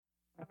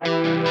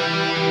Welcome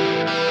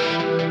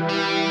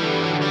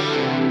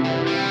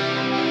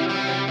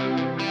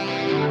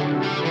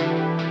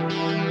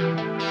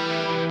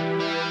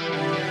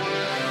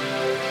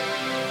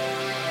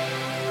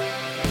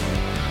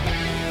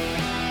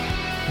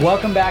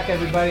back,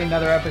 everybody.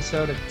 Another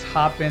episode of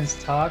Top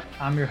Bins Talk.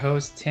 I'm your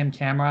host, Tim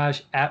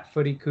Kamaraj, at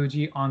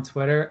FootyCuji on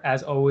Twitter,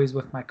 as always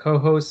with my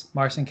co-host,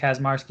 Marcin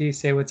Kazmarski.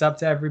 Say what's up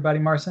to everybody,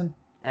 Marcin.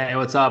 Hey,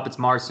 what's up? It's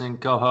Marcin,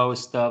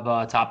 co-host of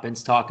Top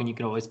Bins Talk, and you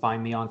can always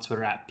find me on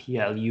Twitter at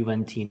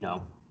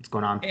PLUVentino. What's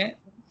going on?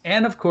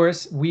 And of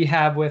course, we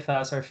have with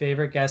us our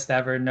favorite guest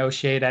ever. No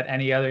shade at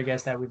any other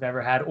guest that we've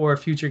ever had or a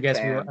future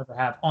guest we will ever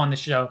have on the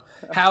show.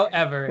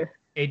 However,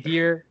 a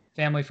dear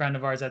family friend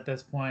of ours at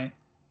this point,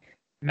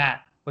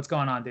 Matt. What's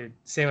going on, dude?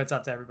 Say what's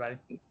up to everybody.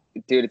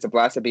 Dude, it's a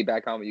blast to be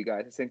back on with you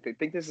guys. I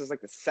think this is like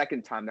the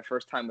second time. The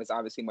first time was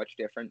obviously much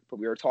different, but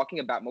we were talking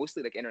about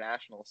mostly like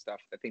international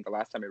stuff, I think, the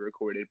last time we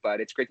recorded.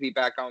 But it's great to be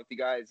back on with you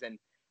guys, and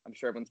I'm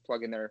sure everyone's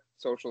plugging their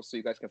socials so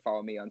you guys can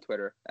follow me on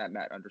Twitter at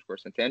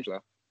Matt_Santangelo.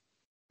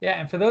 Yeah,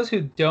 and for those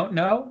who don't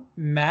know,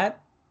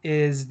 Matt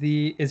is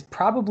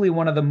probably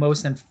one of the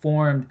most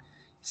informed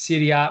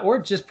Serie A, or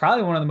just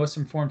probably one of the most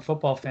informed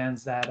football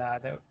fans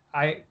that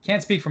I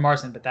can't speak for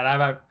Marcin, but that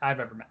I've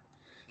ever met.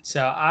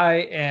 So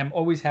I am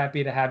always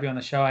happy to have you on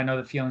the show. I know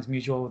the feeling's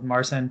mutual with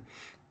Marcin,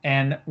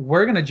 and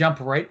we're going to jump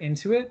right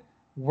into it.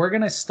 We're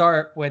going to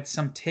start with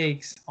some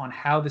takes on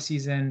how the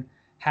season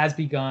has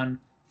begun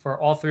for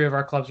all three of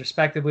our clubs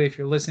respectively. If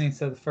you're listening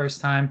to the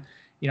first time,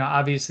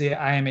 obviously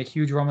I am a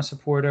huge Roma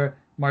supporter.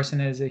 Marcin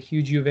is a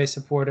huge Juve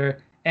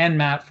supporter. And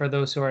Matt, for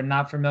those who are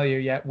not familiar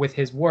yet with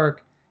his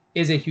work,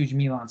 is a huge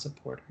Milan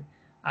supporter.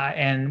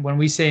 And when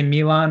we say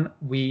Milan,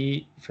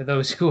 for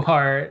those who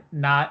are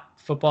not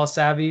football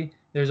savvy,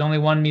 there's only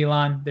one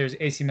Milan. There's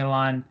AC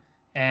Milan,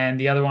 and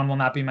the other one will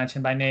not be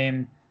mentioned by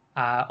name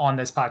on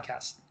this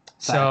podcast.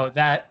 So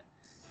that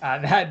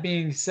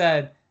being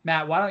said,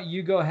 Matt, why don't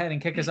you go ahead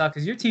and kick us off,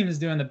 because your team is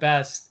doing the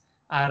best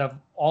out of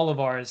all of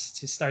ours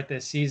to start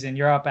this season.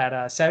 You're up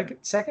at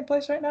second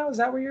place right now. Is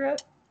that where you're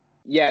at?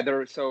 Yeah,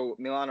 so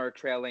Milan are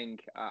trailing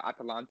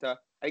Atalanta.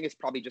 I think it's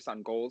probably just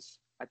on goals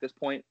at this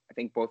point. I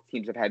think both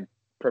teams have had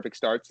perfect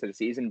starts to the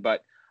season,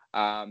 but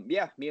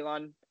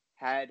Milan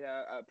had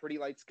a pretty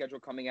light schedule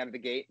coming out of the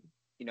gate.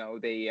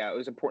 It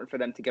was important for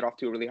them to get off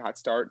to a really hot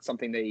start,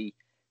 something they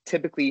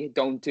typically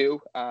don't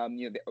do.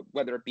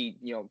 Whether it be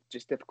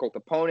just difficult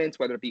opponents,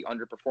 whether it be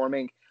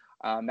underperforming,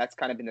 that's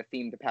kind of been the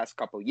theme the past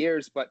couple of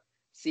years. But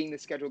seeing the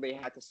schedule they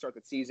had to start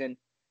the season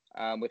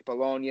with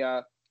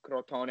Bologna,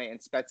 Crotone, and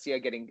Spezia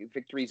getting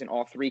victories in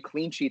all three,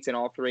 clean sheets in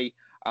all three,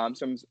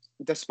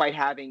 despite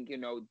having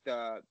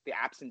the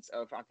absence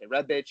of Ante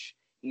Rebic,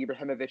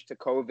 Ibrahimovic to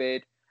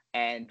COVID,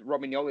 and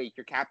Romagnoli,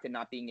 your captain,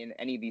 not being in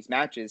any of these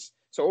matches.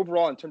 So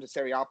overall, in terms of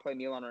Serie A play,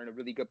 Milan are in a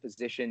really good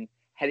position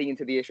heading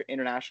into the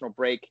international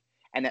break.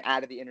 And then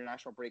out of the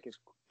international break is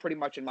pretty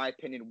much, in my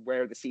opinion,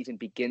 where the season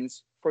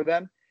begins for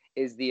them,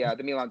 is the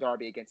Milan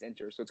derby against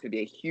Inter. So it's going to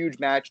be a huge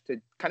match to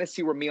kind of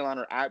see where Milan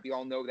are at. We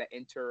all know that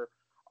Inter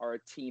are a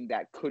team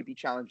that could be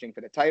challenging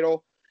for the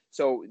title.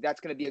 So that's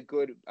going to be a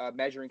good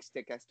measuring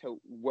stick as to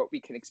what we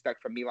can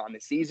expect from Milan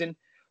this season.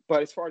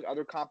 But as far as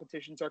other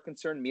competitions are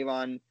concerned,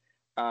 Milan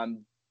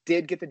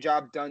did get the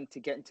job done to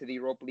get into the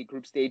Europa League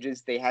group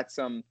stages. They had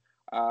some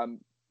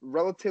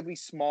relatively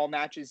small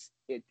matches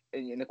in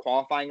the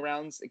qualifying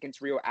rounds against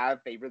Rio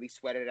Ave. They really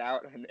sweated it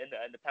out in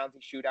the penalty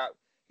shootout.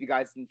 If you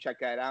guys didn't check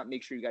that out,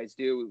 make sure you guys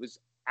do. It was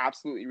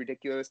absolutely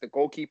ridiculous. The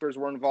goalkeepers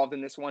were involved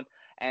in this one,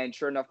 and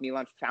sure enough,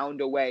 Milan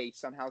found a way,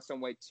 somehow,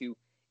 some way, to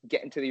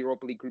get into the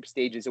Europa League group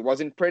stages. It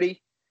wasn't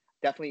pretty.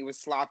 Definitely, it was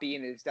sloppy,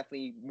 and it's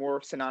definitely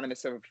more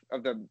synonymous of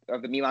the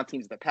Milan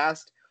teams of the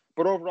past.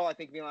 But overall, I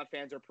think Milan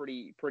fans are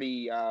pretty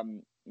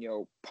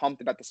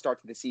pumped about the start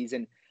to the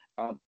season.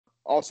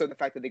 Also, the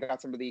fact that they got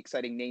some really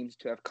exciting names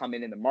to have come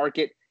in the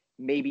market.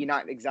 Maybe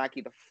not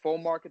exactly the full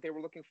market they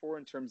were looking for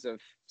in terms of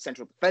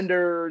central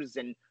defenders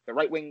and the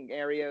right wing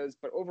areas.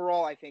 But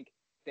overall, I think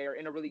they're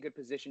in a really good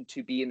position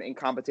to be in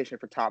competition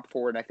for top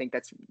four. And I think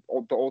that's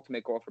the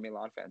ultimate goal for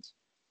Milan fans.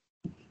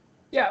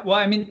 Yeah, well,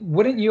 I mean,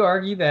 wouldn't you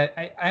argue that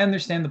I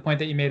understand the point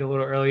that you made a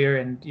little earlier,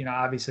 and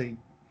obviously,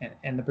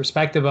 and the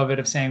perspective of it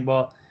of saying,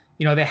 well,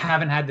 they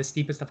haven't had the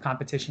steepest of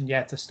competition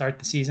yet to start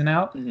the season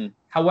out. Mm-hmm.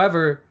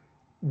 However,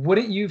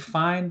 wouldn't you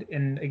find,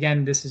 and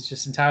again, this is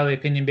just entirely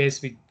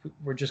opinion-based,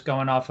 we're just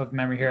going off of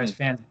memory here as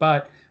fans,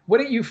 but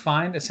wouldn't you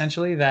find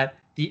essentially that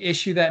the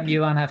issue that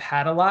Milan have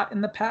had a lot in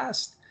the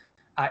past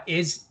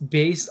is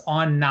based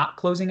on not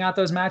closing out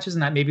those matches,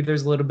 and that maybe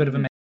there's a little bit of a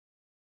in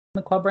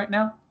the club right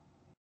now?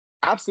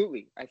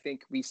 Absolutely. I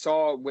think we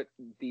saw what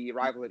the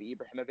arrival of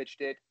Ibrahimovic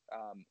did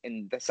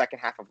in the second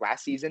half of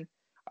last season.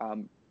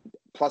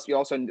 Plus, we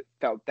also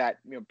felt that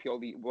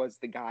Pioli was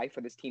the guy for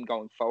this team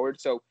going forward.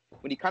 So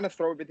when you kind of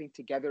throw everything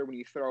together, when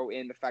you throw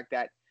in the fact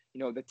that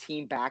the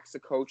team backs the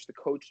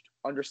coach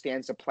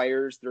understands the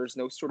players, there's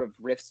no sort of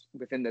rifts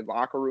within the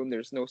locker room,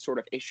 there's no sort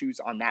of issues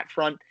on that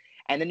front,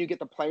 and then you get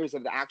the players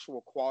of the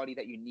actual quality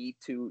that you need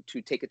to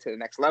take it to the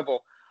next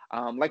level,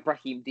 like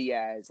Brahim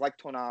Diaz, like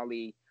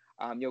Tonali,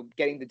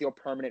 getting the deal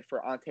permanent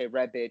for Ante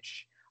Rebic,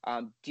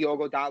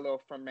 Diogo Dalot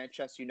from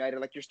Manchester United.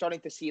 Like, you're starting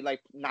to see,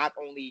 like, not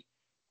only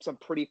some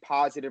pretty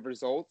positive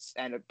results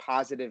and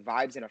positive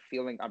vibes and a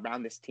feeling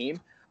around this team,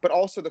 but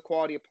also the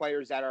quality of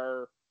players that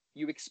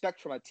you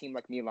expect from a team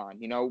like Milan.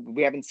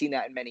 We haven't seen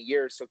that in many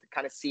years. So to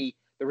kind of see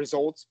the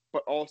results,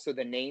 but also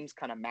the names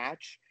kind of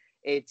match,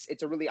 it's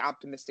a really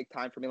optimistic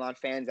time for Milan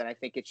fans. And I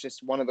think it's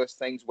just one of those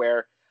things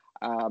where,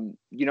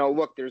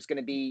 look, there's going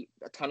to be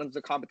a ton of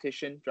the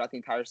competition throughout the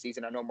entire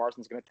season. I know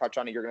Marcin's going to touch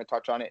on it. You're going to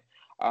touch on it,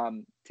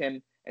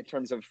 Tim, in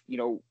terms of,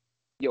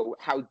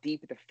 how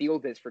deep the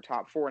field is for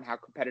top four and how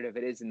competitive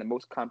it is and the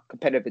most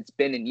competitive it's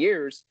been in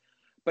years.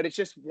 But it's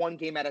just one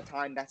game at a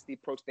time. That's the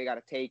approach they got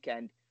to take.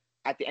 And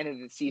at the end of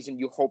the season,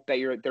 you hope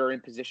that they're in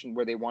position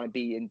where they want to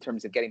be in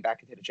terms of getting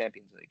back into the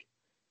Champions League.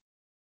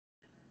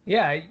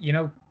 Yeah,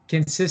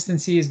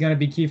 consistency is going to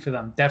be key for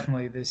them,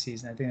 definitely this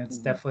season. I think that's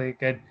definitely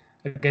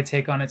a good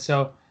take on it.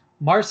 So,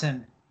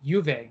 Marcin,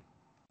 Juve,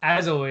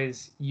 as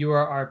always, you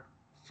are our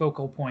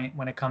focal point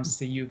when it comes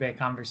to Juve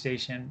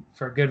conversation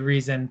for good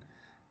reason,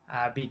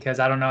 because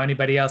I don't know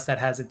anybody else that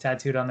has it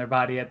tattooed on their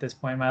body at this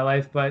point in my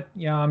life. But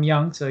I'm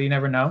young, so you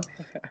never know.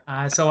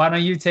 So why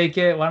don't you take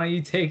it? Why don't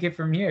you take it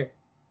from here?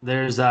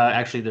 There's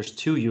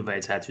two Juve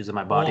tattoos on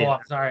my body. Oh,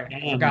 I'm sorry,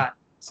 I forgot.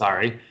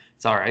 Sorry.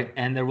 It's all right.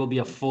 And there will be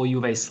a full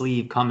Juve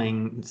sleeve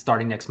coming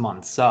starting next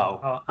month.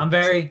 So I'm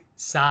very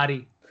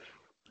Saudi.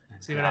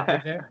 See what I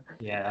did there?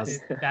 Yeah.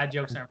 Bad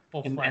jokes are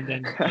full fledged. And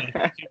then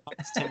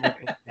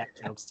bad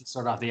jokes to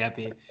start off the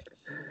epi.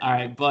 All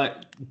right.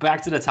 But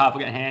back to the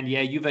topic at hand.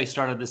 Yeah, Juve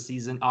started this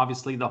season.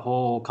 Obviously, the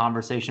whole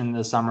conversation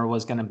this summer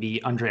was going to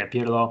be Andrea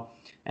Pirlo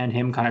and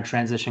him kind of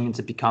transitioning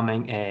into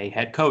becoming a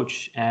head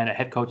coach, and a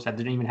head coach that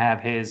didn't even have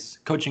his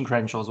coaching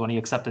credentials when he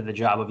accepted the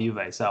job of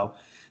Juve. So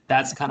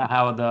that's kind of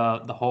how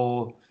the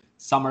whole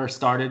summer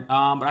started.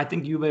 But I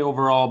think Juve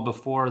overall,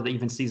 before the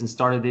even season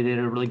started, they did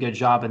a really good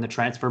job in the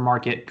transfer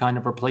market, kind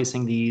of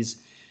replacing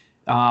these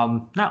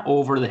not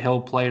over the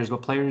hill players,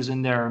 but players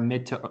in their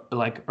mid to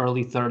like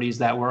early 30s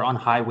that were on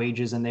high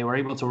wages, and they were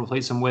able to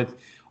replace them with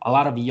a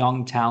lot of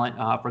young talent.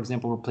 For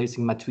example,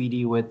 replacing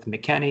Matuidi with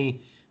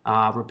McKennie,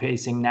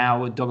 replacing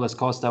now with Douglas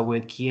Costa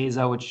with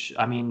Chiesa, which,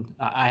 I mean,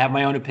 I have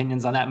my own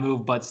opinions on that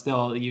move, but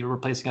still, you're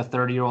replacing a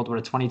 30-year-old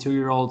with a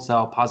 22-year-old,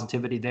 so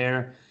positivity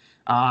there.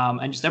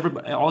 And just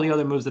all the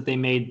other moves that they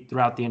made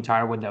throughout the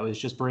entire window is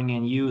just bringing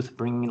in youth,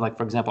 bringing, like,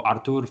 for example,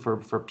 Artur for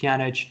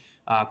Pjanic,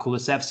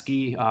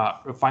 Kulusevski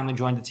finally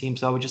joined the team.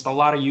 So just a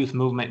lot of youth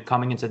movement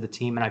coming into the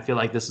team, and I feel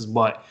like this is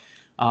what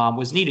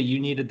was needed. You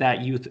needed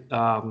that youth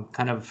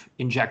kind of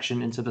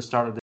injection into the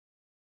start of the,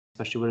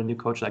 especially with a new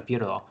coach like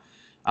Pirlo.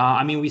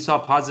 I mean, we saw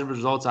positive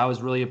results. I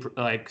was really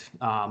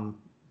blown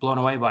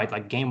away by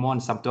game one,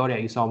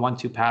 Sampdoria. You saw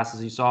 1-2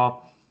 passes. You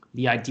saw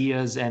the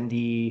ideas and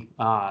the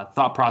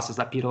thought process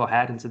that Pirlo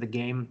had into the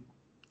game.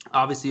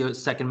 Obviously, a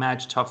second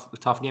match,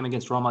 tough game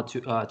against Roma,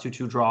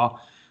 2-2 draw.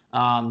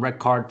 Red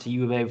card to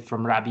Juve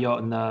from Rabiot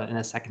in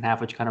the second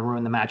half, which kind of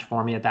ruined the match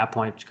for me at that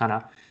point, which kind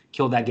of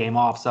killed that game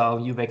off. So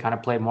Juve kind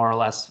of played more or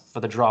less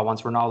for the draw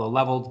once Ronaldo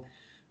leveled.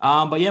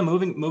 But yeah,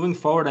 moving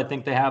forward, I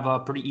think they have a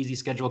pretty easy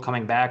schedule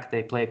coming back.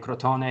 They play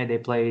Crotone, they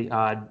play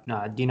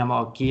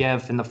Dinamo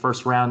Kiev in the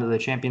first round of the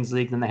Champions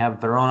League. Then they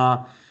have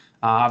Verona.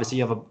 Obviously,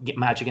 you have a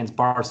match against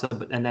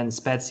Barca, and then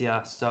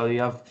Spezia. So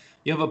you have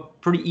a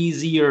pretty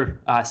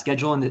easier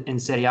schedule in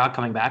Serie A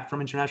coming back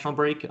from international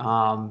break,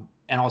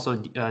 and also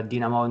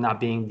Dinamo not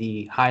being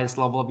the highest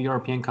level of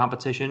European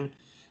competition.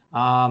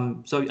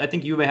 So I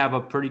think Juve have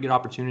a pretty good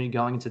opportunity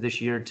going into this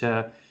year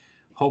to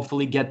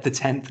hopefully get the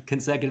 10th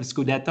consecutive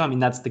Scudetto. I mean,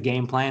 that's the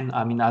game plan.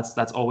 I mean, that's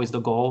always the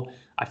goal.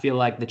 I feel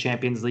like the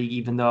Champions League,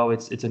 even though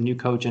it's a new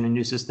coach and a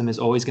new system, is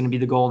always going to be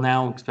the goal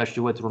now,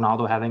 especially with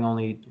Ronaldo having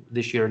only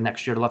this year and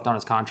next year left on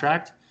his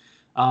contract.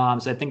 So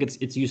I think it's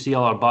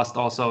UCL or bust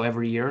also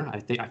every year. I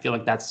feel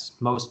like that's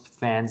most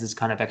fans'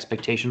 kind of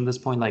expectation at this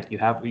point. Like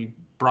we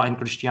brought in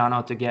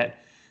Cristiano to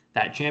get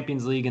that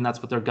Champions League, and that's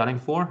what they're gunning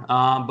for.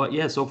 But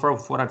yeah, so far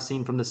what I've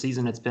seen from the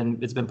season, it's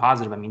been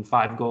positive. I mean,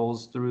 5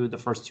 goals through the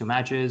first 2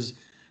 matches.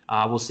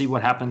 We'll see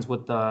what happens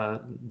with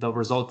the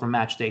result from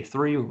match day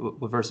 3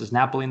 versus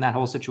Napoli in that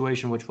whole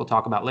situation, which we'll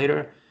talk about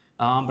later.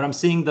 But I'm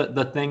seeing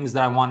the things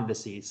that I wanted to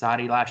see.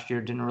 Sarri last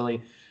year didn't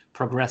really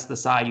progress the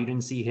side. You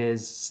didn't see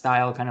his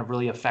style kind of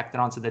really affected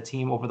onto the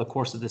team over the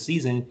course of the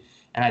season.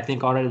 And I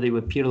think already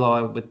with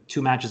Pirlo, with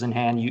 2 matches in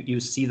hand, you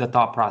see the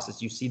thought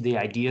process, you see the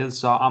ideas.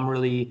 So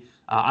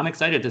I'm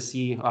excited to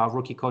see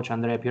rookie coach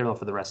Andrea Pirlo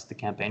for the rest of the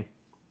campaign.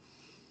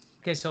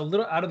 Okay, so a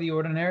little out of the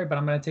ordinary, but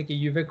I'm going to take a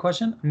Juve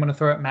question. I'm going to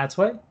throw it Matt's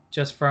way,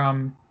 just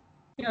from,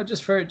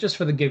 just for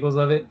the giggles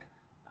of it.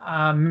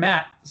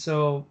 Matt,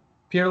 so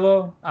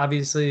Pirlo,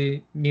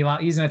 obviously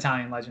Milan, he's an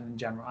Italian legend in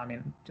general. I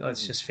mean,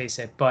 let's just face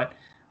it. But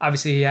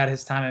obviously he had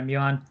his time at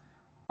Milan.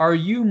 Are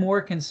you more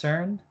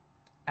concerned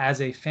as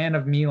a fan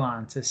of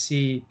Milan to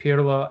see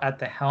Pirlo at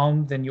the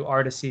helm than you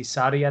are to see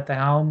Sarri at the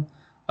helm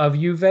of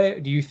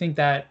Juve? Do you think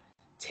that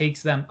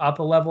takes them up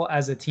a level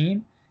as a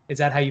team? Is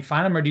that how you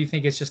find him, or do you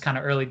think it's just kind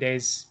of early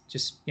days,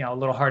 just a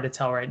little hard to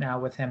tell right now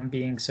with him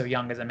being so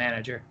young as a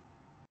manager?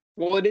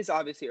 Well, it is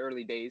obviously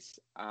early days.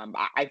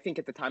 I think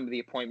at the time of the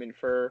appointment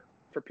for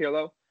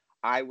Pirlo,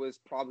 I was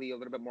probably a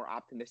little bit more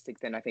optimistic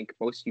than I think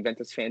most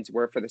Juventus fans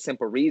were, for the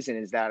simple reason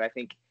is that I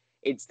think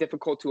it's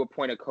difficult to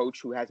appoint a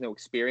coach who has no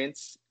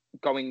experience,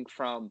 going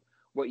from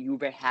what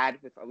Juve had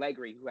with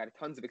Allegri, who had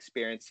tons of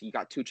experience. He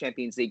got 2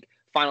 Champions League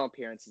final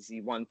appearances. He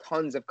won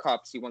tons of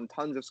cups. He won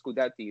tons of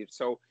Scudetti.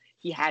 So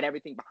he had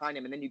everything behind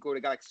him. And then you go to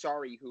a guy like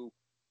Sarri, who,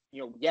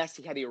 yes,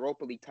 he had the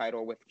Europa League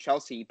title with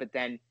Chelsea, but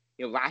then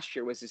last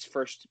year was his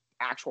first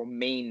actual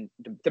main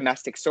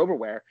domestic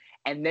silverware.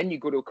 And then you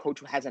go to a coach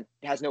who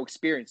has no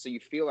experience. So you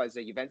feel, as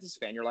a Juventus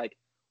fan, you're like,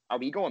 are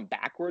we going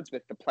backwards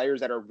with the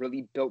players that are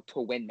really built to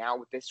win now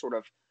with this sort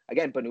of,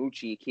 again,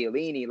 Bonucci,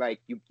 Chiellini?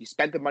 Like, you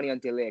spent the money on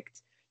De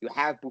Ligt. You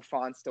have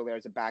Buffon still there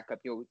as a backup.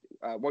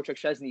 Wojciech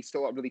Szczesny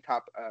still a really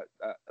top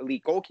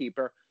elite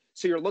goalkeeper.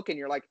 So you're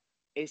like,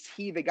 is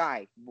he the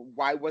guy?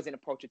 Why wasn't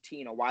it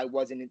Pochettino? Why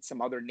wasn't it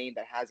some other name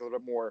that has a little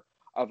more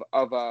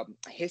of a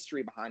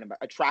history behind him,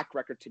 a track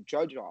record to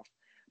judge off?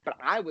 But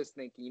I was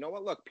thinking, you know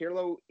what? Look,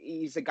 Pirlo,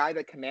 he's a guy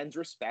that commands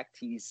respect.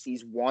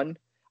 He's won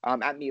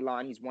at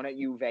Milan. He's won at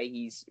Juve.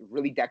 He's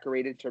really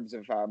decorated in terms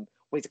of what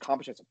he's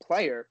accomplished as a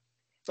player.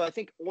 So I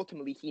think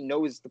ultimately he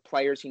knows the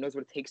players. He knows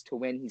what it takes to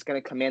win. He's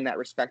going to command that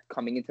respect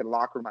coming into the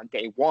locker room on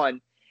day one.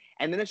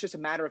 And then it's just a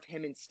matter of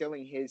him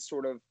instilling his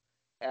sort of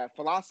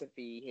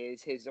philosophy,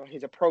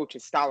 his approach,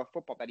 his style of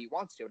football that he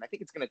wants to. And I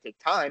think it's going to take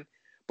time.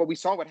 But we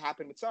saw what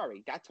happened with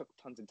Sarri. That took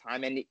tons of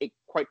time. And it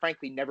quite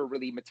frankly, never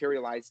really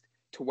materialized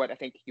to what I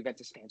think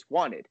Juventus fans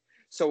wanted.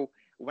 So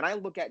when I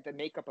look at the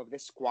makeup of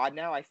this squad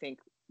now, I think,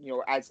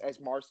 as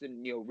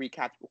Marcin,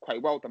 recapped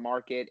quite well the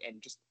market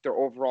and just their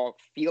overall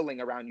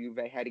feeling around Juve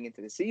heading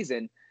into the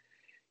season,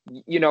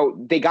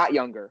 they got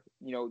younger.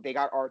 They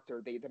got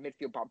Arthur. The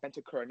midfield, Bob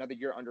Bentancur, another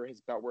year under his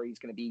belt where he's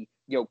going to be,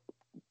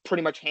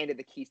 pretty much handed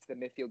the keys to the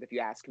midfield, if you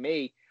ask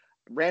me.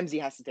 Ramsey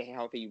has to stay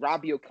healthy.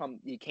 Rabiot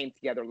came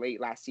together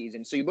late last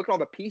season. So you look at all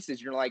the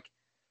pieces, you're like,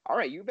 all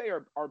right, Juve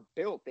are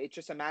built. It's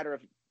just a matter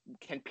of,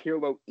 can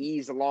Pirlo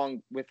ease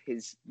along with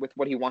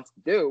what he wants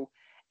to do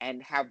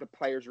and have the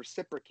players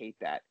reciprocate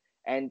that?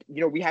 And,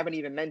 we haven't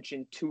even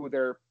mentioned two of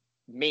their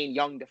main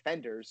young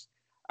defenders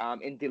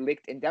in De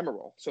Ligt and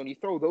Demiral. So when you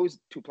throw those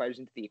two players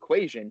into the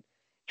equation,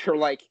 you're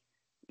like,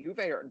 Juve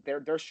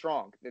they're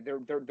strong.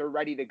 They're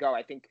ready to go.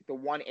 I think the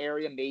one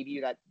area maybe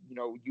that,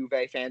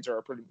 Juve fans are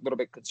a little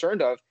bit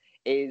concerned of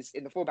is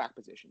in the fullback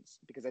positions,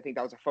 because I think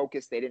that was a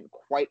focus. They didn't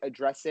quite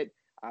address it.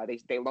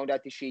 They loaned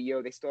out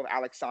Teixeira. They still have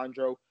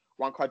Alexandro.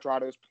 Juan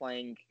Cuadrado is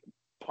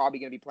probably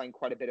going to be playing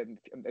quite a bit of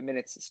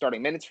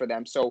starting minutes for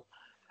them. So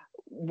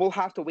we'll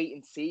have to wait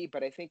and see.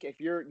 But I think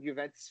if you're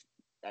Juventus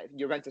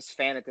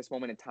fan at this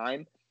moment in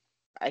time,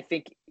 I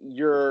think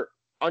you're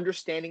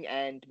understanding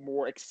and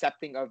more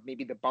accepting of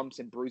maybe the bumps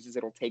and bruises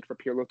it'll take for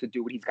Pirlo to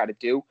do what he's got to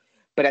do.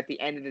 But at the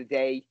end of the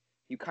day,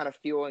 you kind of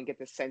feel and get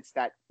the sense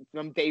that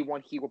from day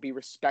one he will be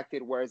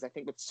respected. Whereas I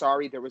think with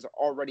Sarri, there was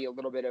already a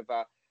little bit of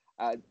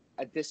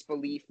a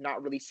disbelief,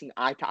 not really seeing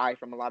eye to eye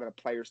from a lot of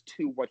the players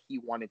to what he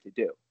wanted to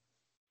do.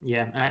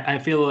 Yeah, I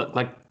feel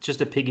like, just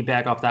to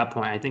piggyback off that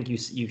point, I think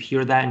you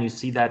hear that and you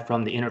see that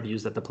from the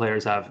interviews that the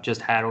players have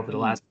just had over the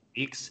last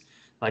weeks.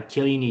 Like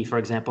Chiellini, for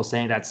example,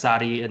 saying that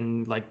Sarri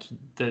and like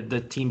the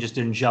team just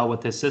didn't gel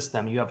with his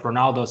system. You have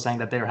Ronaldo saying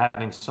that they're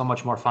having so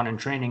much more fun in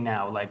training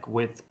now, like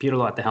with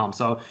Pirlo at the helm.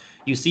 So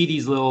you see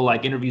these little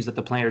like interviews that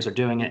the players are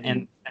doing,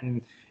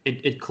 and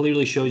it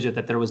clearly shows you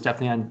that there was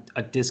definitely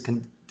a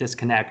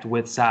disconnect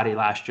with Sarri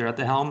last year at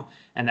the helm,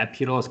 and that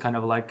Pirlo is kind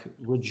of like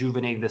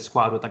rejuvenating the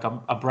squad with like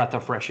a breath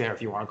of fresh air,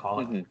 if you want to call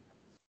it. Mm-hmm.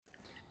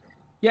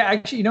 Yeah,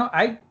 actually,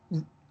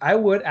 I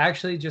would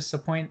actually, just to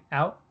point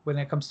out when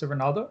it comes to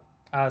Ronaldo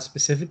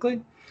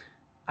specifically,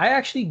 I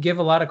actually give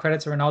a lot of credit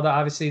to Ronaldo.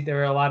 Obviously,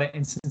 there are a lot of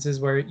instances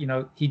where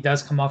he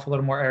does come off a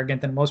little more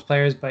arrogant than most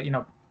players, but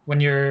when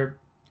you're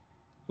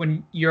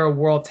a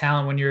world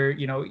talent, when you're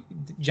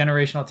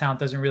generational talent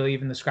doesn't really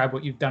even describe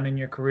what you've done in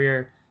your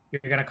career,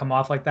 you're gonna come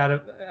off like that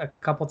a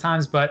couple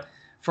times. But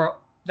for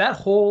that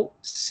whole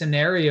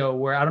scenario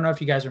where, I don't know if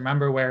you guys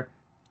remember, where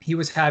he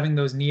was having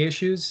those knee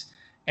issues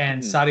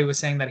and Sarri was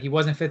saying that he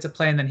wasn't fit to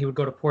play, and then he would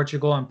go to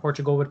Portugal and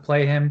Portugal would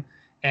play him,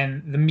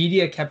 and the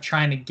media kept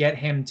trying to get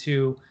him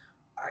to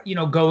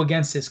go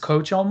against his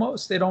coach.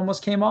 It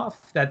almost came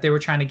off that they were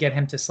trying to get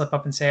him to slip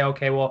up and say,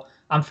 okay, well,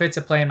 I'm fit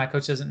to play and my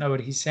coach doesn't know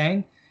what he's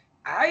saying.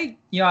 I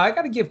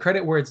got to give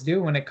credit where it's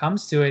due when it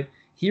comes to it.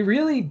 He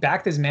really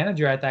backed his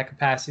manager at that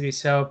capacity.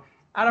 So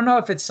I don't know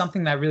if it's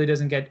something that really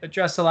doesn't get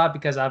addressed a lot,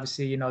 because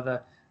obviously,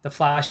 the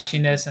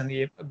flashiness and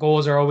the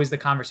goals are always the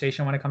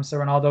conversation when it comes to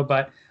Ronaldo.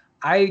 But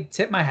I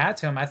tip my hat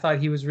to him. I thought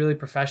he was really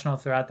professional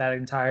throughout that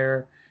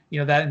entire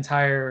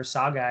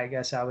saga, I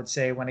guess I would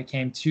say, when it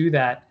came to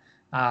that.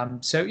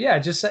 So yeah,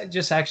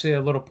 just actually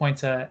a little point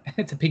to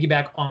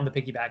piggyback on the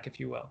piggyback, if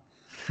you will.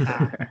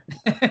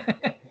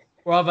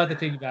 We're all about the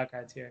piggyback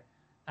rides here.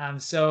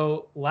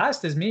 So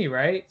last is me,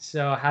 right?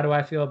 So how do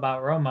I feel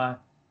about Roma?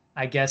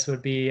 I guess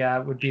would be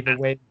the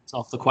way.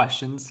 Solve the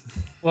questions.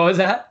 What was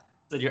that?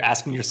 So you're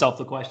asking yourself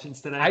the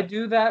questions today? I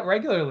do that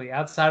regularly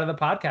outside of the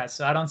podcast,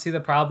 so I don't see the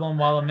problem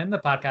while I'm in the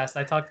podcast.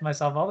 I talk to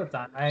myself all the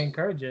time. I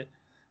encourage it.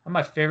 I'm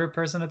my favorite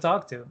person to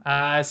talk to.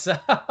 So,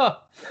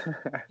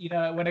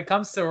 when it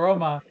comes to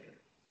Roma,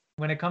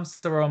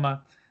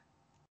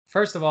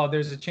 first of all,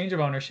 there's a change of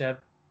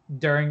ownership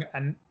during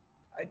an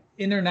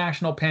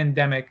international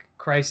pandemic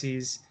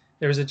crises.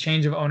 There was a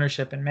change of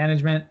ownership and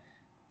management.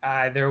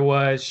 There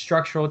was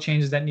structural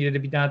changes that needed to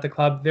be done at the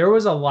club. There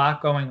was a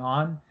lot going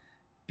on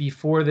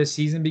before the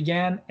season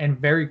began and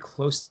very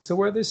close to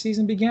where the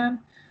season began.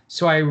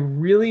 So I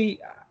really,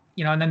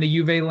 and then the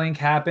Juve link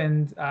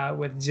happened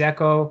with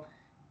Dzeko.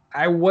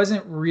 I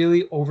wasn't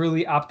really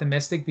overly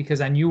optimistic because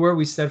I knew where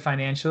we stood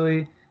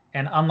financially.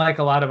 And unlike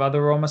a lot of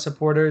other Roma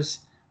supporters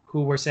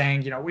who were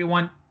saying, we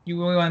want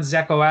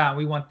Dzeko out,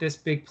 we want this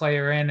big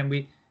player in,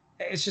 and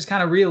it's just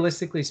kind of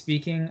realistically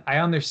speaking, I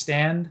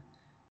understand,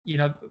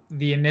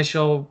 the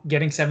initial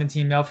getting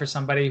 17 mil for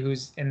somebody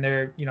who's in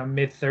their,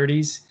 mid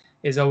 30s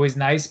is always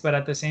nice, but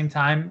at the same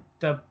time,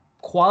 the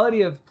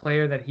quality of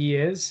player that he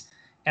is,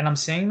 and I'm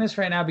saying this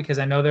right now because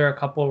I know there are a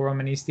couple of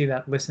Romanisti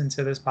that listen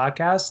to this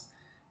podcast.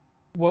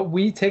 What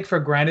we take for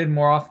granted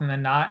more often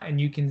than not,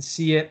 and you can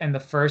see it in the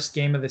first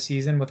game of the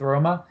season with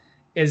Roma,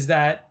 is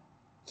that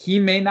he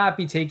may not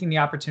be taking the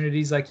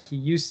opportunities like he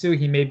used to.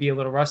 He may be a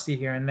little rusty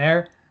here and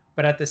there,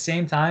 but at the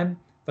same time,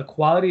 the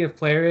quality of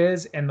player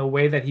is and the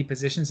way that he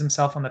positions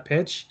himself on the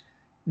pitch,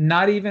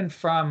 not even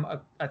from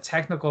a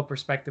technical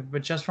perspective,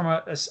 but just from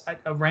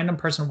a random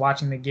person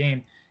watching the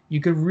game, you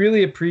could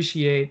really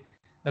appreciate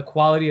the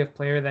quality of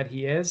player that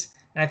he is.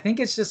 And I think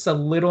it's just a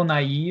little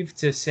naive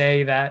to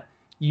say that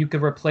you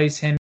could replace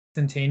him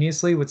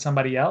instantaneously with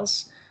somebody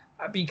else,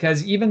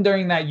 because even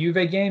during that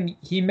Juve game,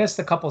 he missed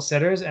a couple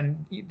sitters,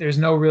 and there's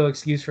no real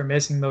excuse for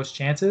missing those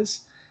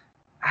chances.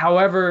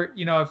 However,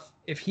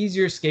 if he's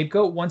your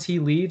scapegoat, once he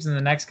leaves and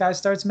the next guy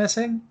starts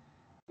missing,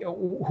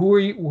 who are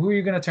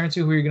you going to turn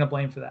to? Who are you going to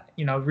blame for that?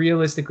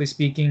 Realistically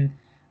speaking,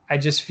 I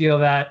just feel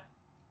that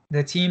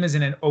the team is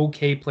in an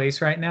okay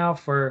place right now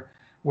for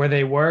where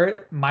they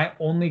were. My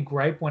only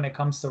gripe when it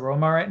comes to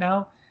Roma right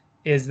now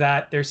is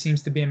that there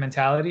seems to be a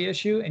mentality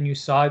issue, and you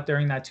saw it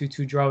during that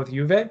 2-2 draw with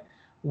Juve,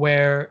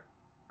 where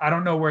I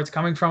don't know where it's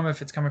coming from,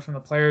 if it's coming from the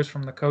players,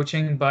 from the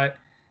coaching, but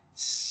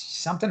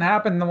something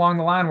happened along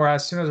the line where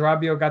as soon as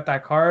Rabiot got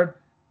that card,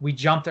 we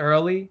jumped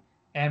early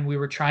and we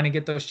were trying to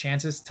get those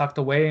chances tucked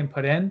away and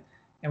put in,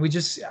 and we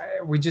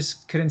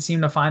just couldn't seem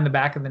to find the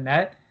back of the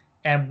net.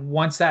 And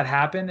once that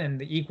happened and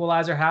the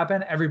equalizer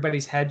happened,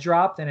 everybody's head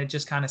dropped, and it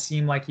just kind of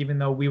seemed like even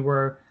though we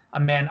were a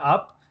man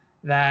up,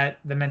 that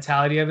the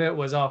mentality of it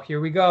was, oh, here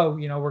we go,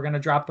 we're going to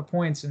drop the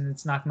points and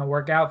it's not going to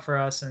work out for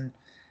us. And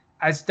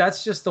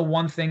that's just the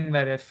one thing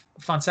that if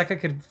Fonseca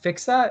could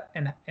fix that,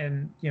 and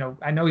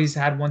I know he's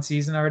had one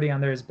season already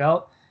under his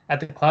belt at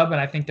the club, and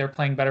I think they're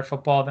playing better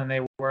football than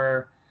they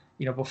were,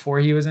 before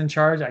he was in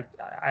charge. I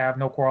have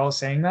no quarrel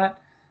saying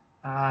that.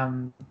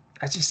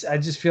 I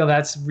just feel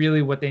that's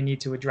really what they need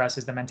to address,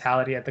 is the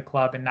mentality at the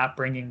club and not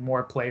bringing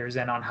more players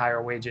in on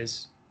higher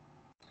wages.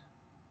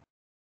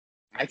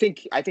 I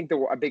think a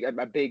big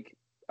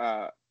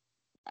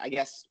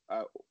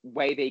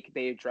way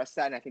they address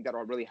that, and I think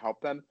that'll really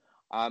help them,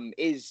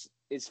 is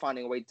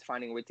finding a way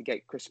to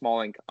get Chris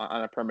Smalling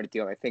on a permanent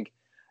deal. I think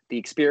the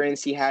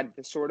experience he had,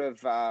 the sort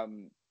of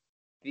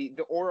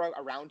the aura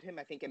around him,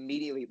 I think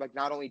immediately, like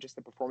not only just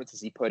the performances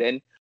he put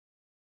in,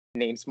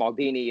 named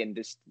Smaldini, and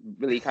just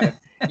really kind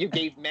of you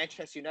gave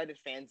Manchester United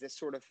fans this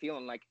sort of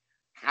feeling like,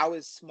 how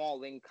is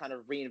Smalling kind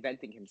of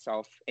reinventing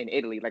himself in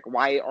Italy? Like,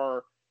 why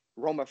are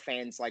Roma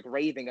fans like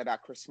raving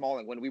about Chris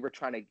Smalling when we were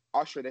trying to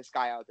usher this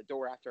guy out the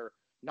door after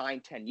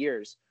 9-10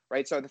 years,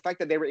 right? So the fact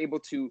that they were able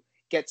to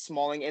get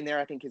Smalling in there,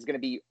 I think is going to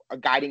be a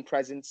guiding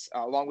presence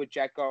along with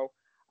Dzeko.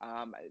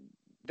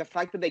 The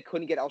fact that they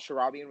couldn't get El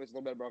Shaarawy was a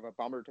little bit of a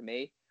bummer to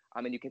me.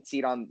 And you can see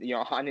it on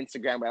on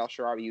Instagram where El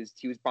Shaarawy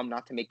he was bummed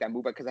not to make that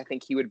move, because I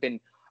think he would have been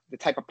the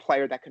type of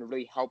player that can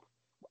really help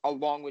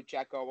along with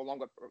Dzeko, along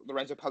with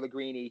Lorenzo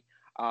Pellegrini,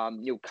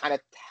 kind of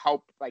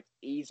help like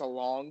ease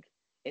along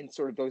in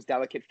sort of those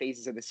delicate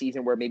phases of the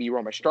season where maybe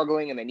Roma is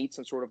struggling and they need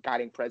some sort of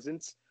guiding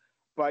presence.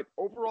 But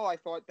overall, I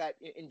thought that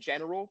in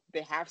general,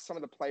 they have some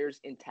of the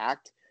players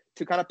intact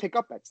to kind of pick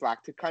up that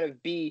slack, to kind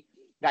of be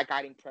that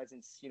guiding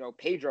presence.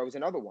 Pedro is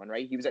another one,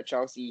 right? He was at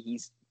Chelsea.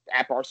 He's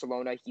at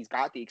Barcelona. He's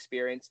got the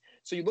experience.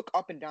 So you look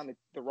up and down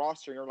the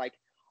roster and you're like,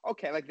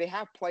 okay, like they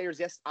have players.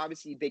 Yes,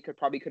 obviously they could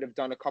have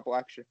done a couple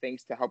extra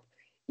things to help,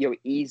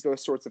 ease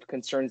those sorts of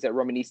concerns that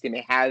Romanisti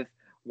may have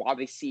while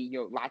they see,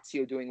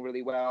 Lazio doing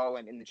really well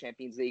and in the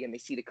Champions League, and they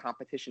see the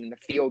competition in the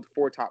field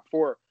for top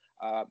four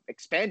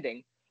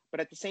expanding. But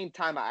at the same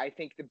time, I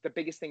think the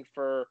biggest thing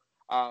for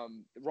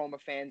Roma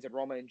fans and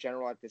Roma in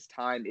general at this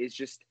time is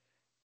just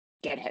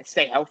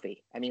stay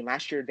healthy. I mean,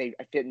 last year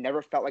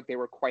never felt like they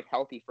were quite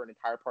healthy for an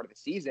entire part of the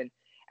season,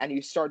 and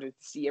you started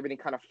to see everything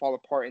kind of fall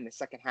apart in the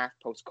second half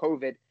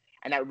post-COVID,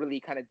 and that really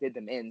kind of did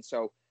them in.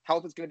 So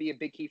health is going to be a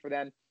big key for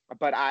them.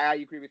 But I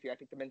agree with you. I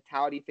think the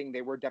mentality thing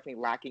they were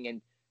definitely lacking,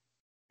 and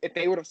if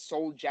they would have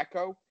sold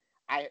Dzeko,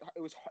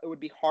 it would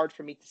be hard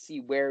for me to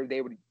see where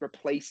they would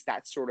replace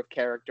that sort of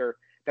character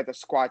that the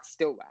squad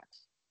still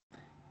lacks.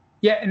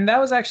 Yeah, and that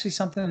was actually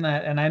something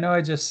that, and I know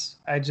I just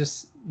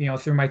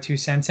threw my 2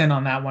 cents in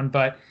on that one,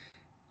 but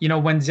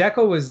when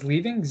Dzeko was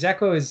leaving,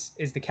 Dzeko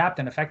is the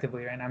captain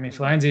effectively, right? I mean,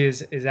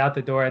 Florenzi is out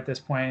the door at this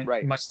point,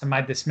 right. Much to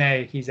my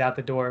dismay, he's out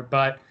the door.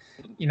 But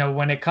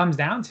when it comes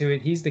down to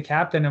it, he's the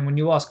captain, and when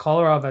you lost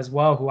Kolarov as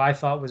well, who I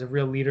thought was a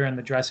real leader in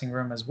the dressing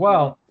room as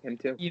well, him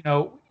too.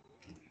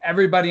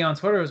 Everybody on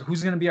Twitter is,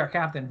 who's going to be our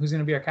captain? Who's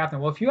going to be our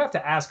captain? Well, if you have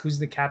to ask who's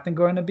the captain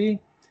going to be,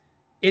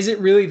 is it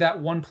really that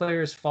one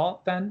player's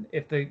fault then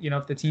if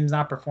the team's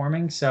not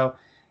performing? So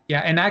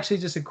yeah, and actually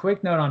just a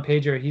quick note on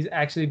Pedro, he's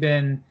actually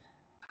been,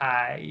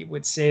 I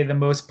would say, the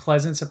most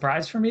pleasant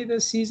surprise for me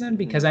this season,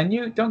 because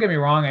don't get me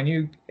wrong, I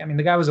mean,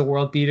 the guy was a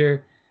world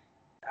beater.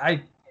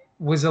 I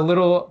was a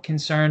little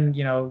concerned,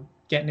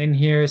 getting in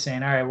here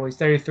saying, all right, well, he's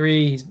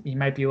 33, he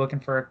might be looking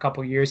for a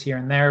couple years here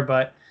and there,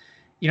 but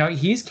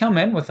he's come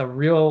in with a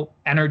real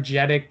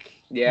energetic,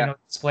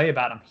 display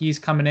about him. He's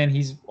coming in,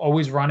 he's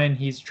always running,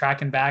 he's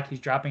tracking back, he's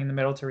dropping in the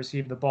middle to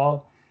receive the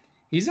ball.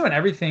 He's doing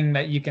everything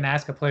that you can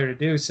ask a player to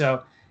do.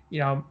 So,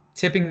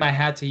 tipping my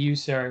hat to you,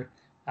 sir,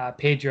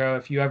 Pedro.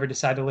 If you ever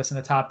decide to listen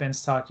to Top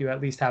Ends Talk, you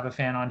at least have a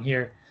fan on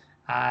here.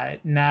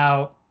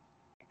 Now,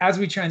 as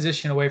we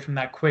transition away from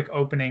that quick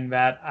opening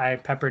that I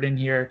peppered in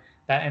here,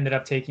 that ended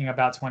up taking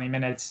about 20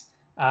 minutes.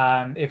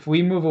 If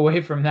we move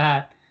away from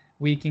that,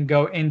 we can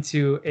go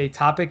into a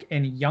topic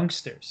in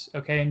youngsters.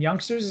 Okay. And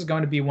youngsters is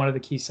going to be one of the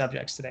key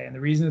subjects today. And the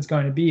reason it's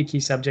going to be a key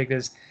subject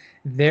is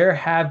there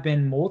have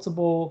been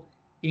multiple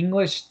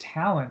English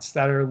talents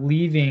that are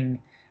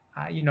leaving,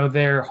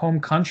 their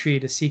home country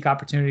to seek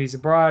opportunities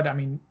abroad. I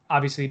mean,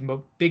 obviously,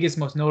 biggest,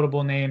 most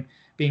notable name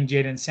being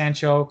Jadon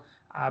Sancho.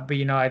 But,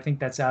 I think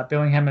that's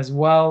Bellingham as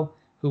well,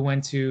 who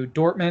went to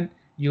Dortmund.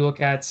 You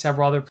look at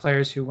several other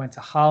players who went to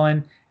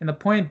Holland. And the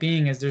point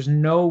being is there's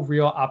no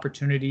real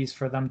opportunities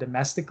for them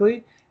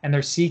domestically, and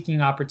they're seeking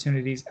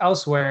opportunities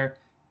elsewhere.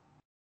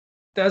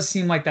 Does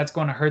seem like that's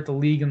going to hurt the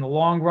league in the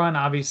long run.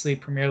 Obviously,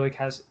 Premier League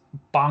has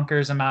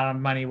bonkers amount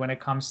of money when it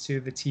comes to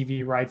the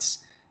TV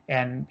rights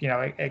and,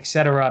 et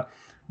cetera.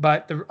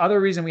 But the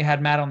other reason we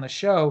had Matt on the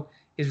show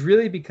is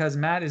really because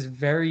Matt is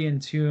very in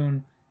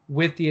tune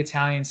with the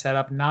Italian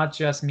setup, not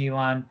just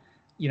Milan.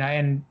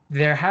 And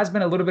there has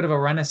been a little bit of a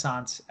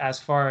renaissance as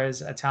far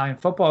as Italian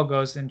football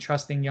goes in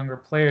trusting younger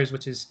players,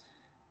 which is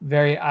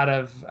very out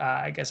of,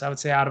 I guess I would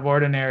say, out of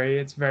ordinary.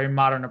 It's a very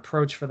modern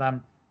approach for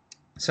them.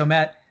 So,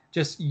 Matt,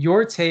 just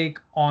your take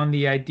on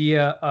the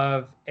idea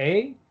of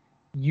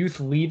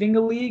youth leaving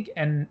the league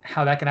and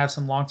how that can have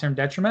some long-term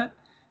detriment,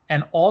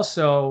 and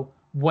also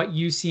what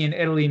you see in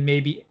Italy,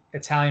 maybe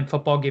Italian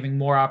football giving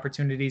more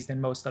opportunities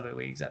than most other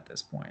leagues at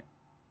this point.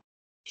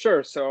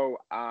 Sure. So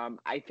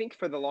I think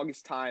for the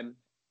longest time,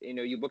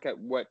 you look at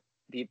what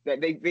the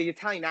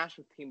Italian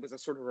national team was a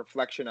sort of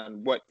reflection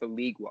on what the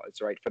league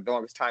was, right, for the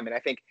longest time. And I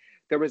think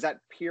there was that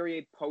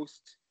period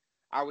post,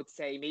 I would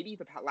say, maybe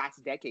the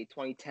last decade,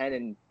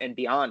 2010 and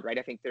beyond, right?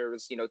 I think there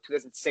was,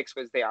 2006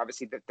 was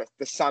obviously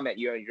the summit,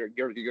 your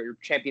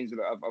champions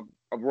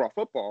of world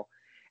football.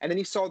 And then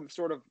you saw the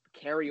sort of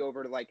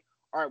carryover to like,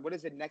 all right, what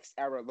does the next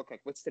era look like?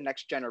 What's the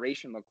next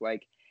generation look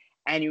like?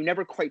 And you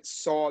never quite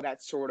saw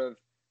that sort of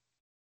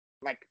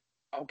like,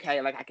 okay,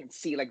 like I can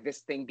see like this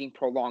thing being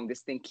prolonged, this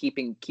thing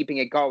keeping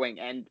it going.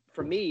 And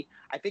for me,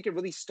 I think it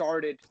really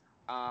started,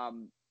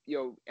 and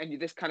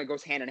this kind of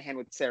goes hand in hand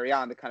with Serie A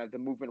and the kind of the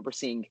movement we're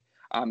seeing,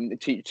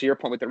 to your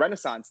point with the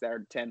Renaissance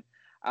there, Tim,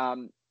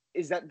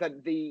 is that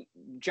the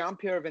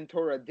Gianpiero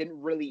Ventura didn't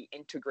really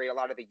integrate a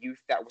lot of the youth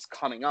that was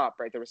coming up,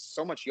 right? There was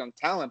so much young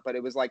talent, but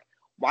it was like,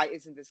 why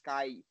isn't this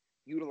guy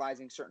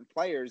utilizing certain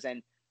players?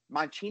 And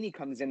Mancini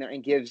comes in there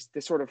and gives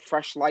this sort of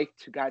fresh life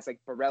to guys like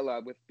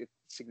Barella with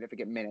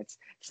significant minutes,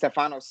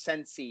 Stefano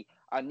Sensi,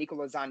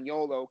 Nicola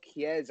Zaniolo,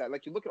 Chiesa.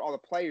 Like, you look at all the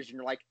players and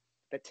you're like,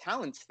 the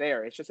talent's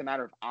there. It's just a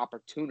matter of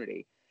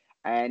opportunity.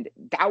 And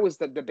that was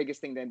the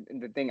biggest thing,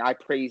 the thing I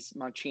praise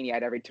Mancini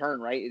at every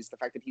turn, right, is the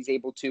fact that he's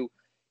able to,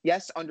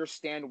 yes,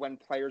 understand when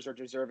players are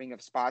deserving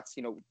of spots,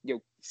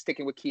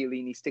 sticking with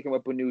Chiellini, sticking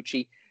with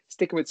Bonucci,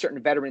 sticking with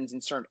certain veterans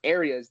in certain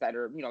areas that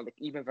are, like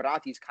even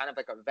Verratti's kind of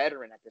like a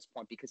veteran at this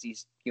point because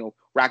he's,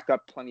 racked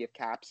up plenty of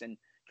caps, and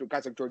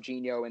guys like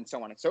Jorginho and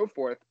so on and so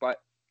forth. But,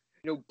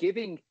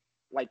 giving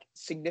like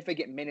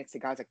significant minutes to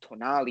guys like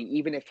Tonali,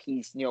 even if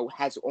he's,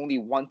 has only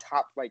one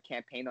top flight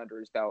campaign under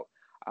his belt,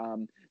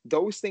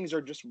 those things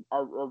are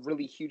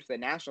really huge for the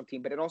national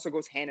team. But it also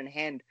goes hand in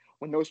hand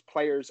when those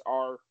players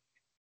are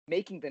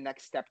making the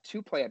next step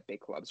to play at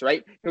big clubs,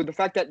 right? The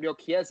fact that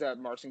Chiesa,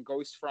 Marcin,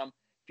 goes from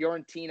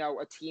Fiorentina,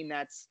 a team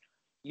that's,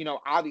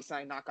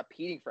 obviously not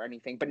competing for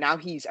anything, but now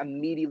he's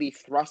immediately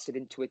thrusted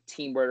into a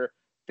team where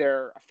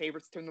they're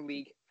favorites to win the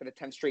league for the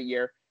 10th straight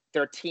year.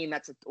 They're a team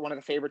that's one of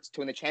the favorites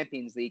to win the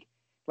Champions League.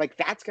 Like,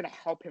 that's going to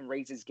help him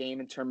raise his game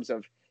in terms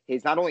of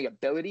his not only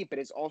ability, but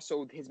it's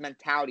also his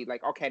mentality.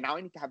 Like, okay, now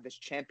I need to have this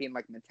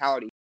champion-like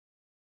mentality,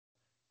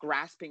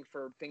 grasping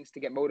for things to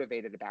get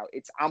motivated about.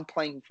 I'm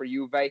playing for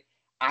Juve.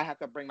 I have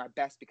to bring my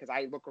best because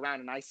I look around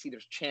and I see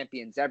there's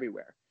champions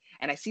everywhere.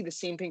 And I see the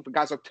same thing for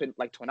guys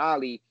like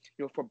Tonali,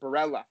 for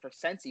Barella, for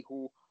Sensi,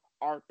 who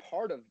are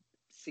part of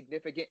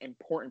significant,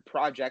 important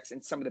projects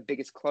in some of the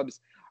biggest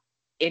clubs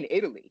in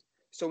Italy.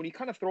 So when you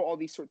kind of throw all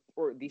these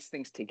these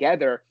things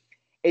together,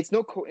 it's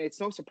no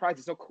surprise,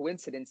 it's no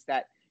coincidence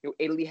that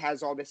Italy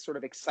has all this sort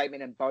of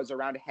excitement and buzz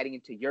around it heading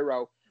into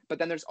Euro. But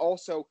then there's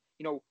also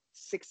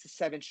 6 to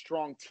 7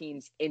 strong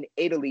teams in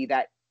Italy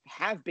that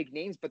have big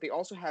names, but they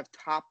also have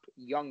top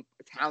young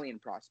Italian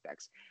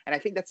prospects. And I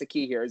think that's the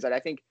key here, is that I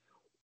think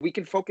we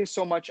can focus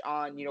so much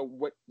on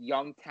what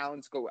young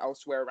talents go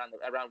elsewhere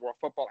around world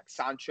football, like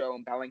Sancho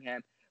and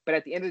Bellingham. But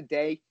at the end of the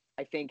day,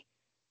 I think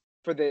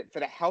for the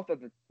health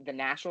of the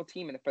national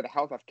team and for the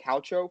health of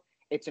Calcio,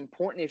 it's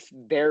important if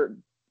their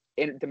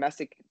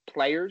domestic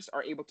players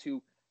are able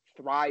to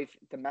thrive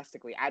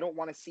domestically. I don't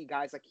want to see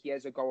guys like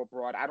Chiesa go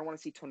abroad. I don't want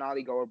to see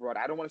Tonali go abroad.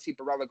 I don't want to see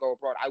Barella go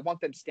abroad. I want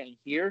them staying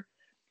here,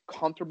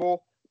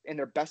 comfortable in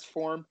their best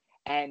form,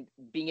 and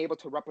being able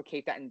to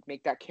replicate that and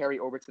make that carry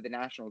over to the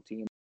national team.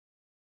 You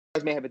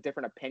guys may have a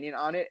different opinion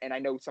on it, and I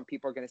know some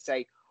people are going to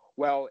say,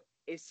 well,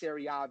 is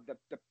Serie A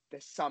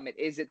the summit?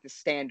 Is it the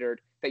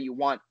standard that you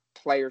want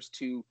players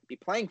to be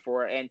playing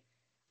for? And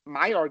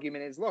my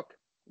argument is, look,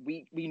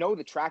 we know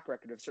the track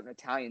record of certain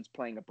Italians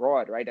playing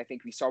abroad, right? I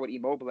think we saw with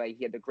Immobile.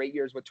 He had the great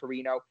years with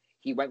Torino.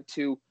 He went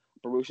to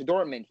Borussia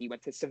Dortmund. He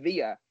went to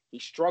Sevilla. He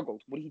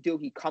struggled. What did he do?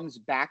 He comes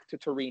back to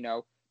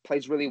Torino,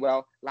 plays really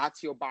well.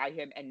 Lazio buy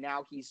him, and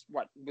now he's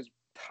was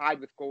tied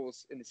with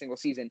goals in the single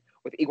season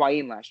with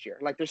Higuain last year.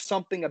 Like, there's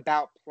something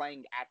about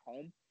playing at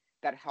home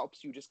that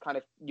helps you just kind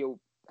of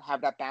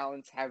have that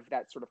balance, have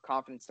that sort of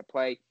confidence to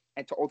play,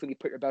 and to ultimately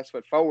put your best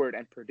foot forward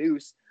and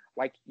produce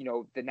like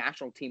the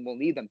national team will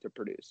need them to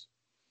produce.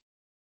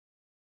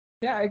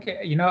 Yeah,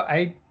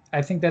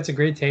 I think that's a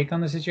great take on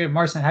the situation.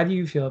 Marcin, how do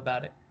you feel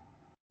about it?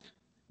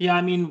 Yeah,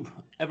 I mean,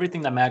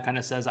 everything that Matt kind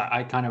of says,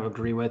 I kind of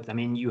agree with. I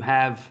mean, you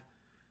have,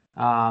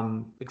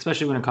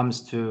 especially when it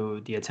comes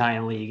to the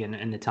Italian league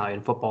and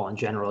Italian football in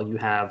general, you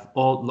have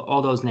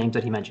all those names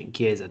that he mentioned: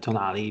 Chiesa,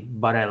 Tonali,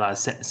 Barella,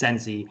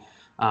 Sensi,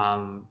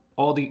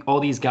 all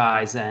these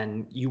guys,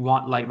 and you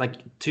want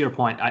like to your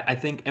point, I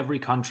think every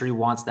country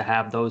wants to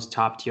have those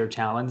top tier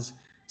talents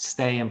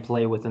stay and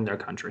play within their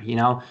country.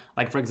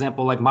 Like, for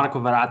example, like Marco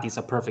Verratti is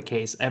a perfect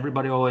case.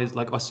 Everybody always,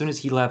 like, as soon as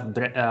he left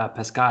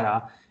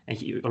Pescara, and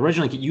he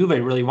originally Juve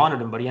really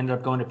wanted him, but he ended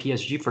up going to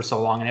PSG for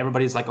so long, and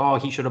everybody's like, oh,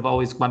 he should have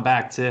always went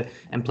back to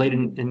and played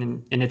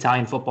in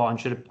Italian football and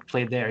should have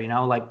played there.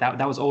 Like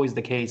that was always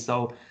the case.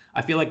 So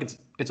I feel like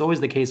it's always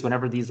the case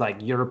whenever these like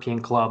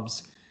European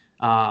clubs,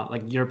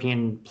 like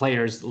European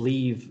players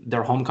leave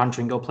their home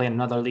country and go play in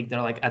another league.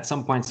 They're like, at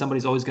some point,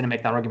 somebody's always going to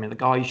make that argument,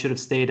 like, oh, you should have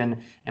stayed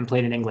and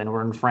played in England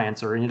or in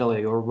France or in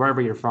Italy or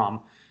wherever you're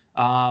from.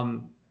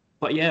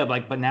 But yeah,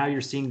 but now you're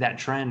seeing that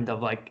trend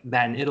of like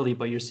that in Italy,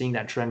 but you're seeing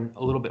that trend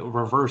a little bit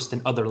reversed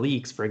in other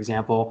leagues, for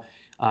example.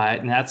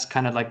 And that's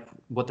kind of like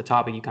what the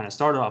topic you kind of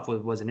started off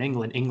with was in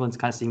England. England's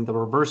kind of seeing the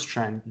reverse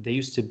trend. They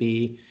used to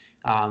be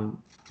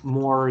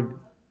more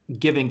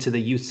giving to the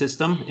youth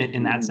system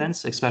in that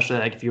sense, especially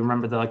like if you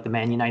remember the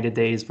Man United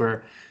days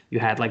where you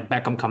had like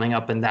Beckham coming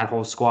up and that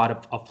whole squad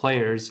of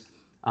players.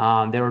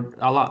 They were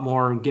a lot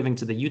more giving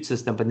to the youth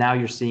system, but now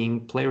you're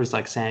seeing players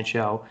like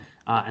Sancho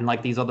and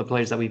like these other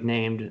players that we've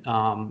named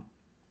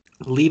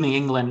leaving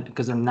England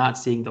because they're not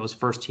seeing those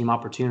first team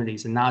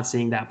opportunities and not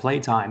seeing that play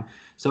time.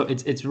 So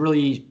it's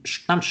really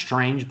not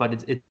strange,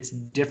 but it's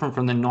different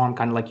from the norm,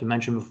 kind of like you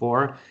mentioned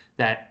before,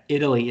 that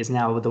Italy is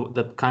now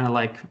the kind of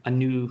like a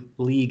new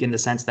league in the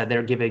sense that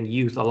they're giving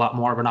youth a lot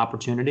more of an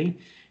opportunity.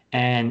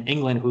 And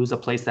England, who's a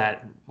place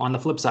that, on the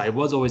flip side,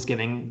 was always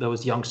giving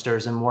those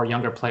youngsters and more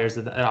younger players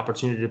the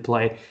opportunity to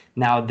play,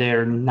 now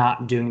they're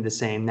not doing the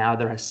same. Now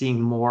they're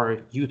seeing more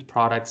youth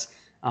products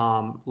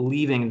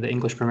leaving the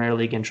English Premier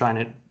League and trying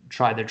to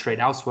try their trade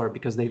elsewhere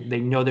because they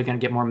know they're going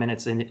to get more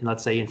minutes in,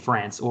 let's say, in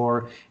France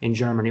or in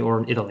Germany or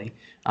in Italy.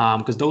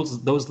 Because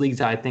those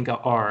leagues, I think,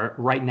 are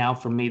right now,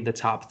 for me, the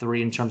top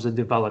three in terms of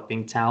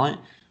developing talent.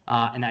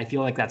 And I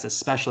feel like that's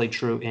especially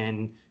true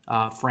in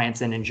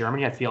France and in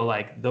Germany. I feel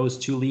like those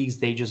two leagues,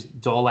 they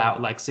just dole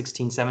out like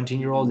 16,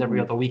 17-year-olds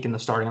every other week in the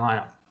starting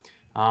lineup.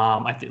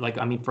 I feel like,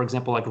 I mean, for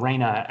example, like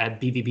Reina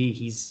at BVB,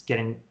 he's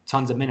getting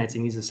tons of minutes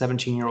and he's a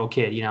 17-year-old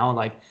kid,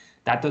 like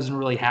that doesn't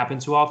really happen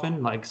too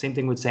often. Like same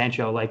thing with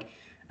Sancho, like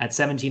at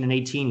 17 and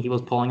 18, he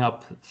was pulling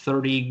up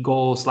 30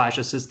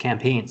 goal/assist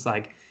campaigns.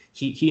 Like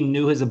he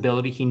knew his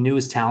ability, he knew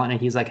his talent,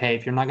 and he's like, hey,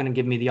 if you're not going to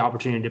give me the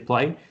opportunity to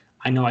play,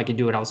 I know I can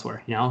do it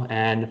elsewhere,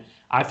 and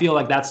I feel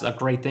like that's a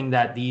great thing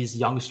that these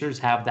youngsters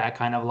have, that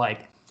kind of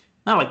like,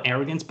 not like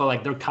arrogance, but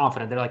like they're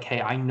confident. They're like,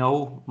 hey, I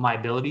know my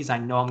abilities, I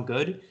know I'm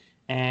good,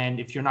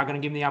 and if you're not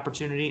going to give me the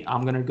opportunity,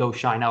 I'm going to go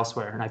shine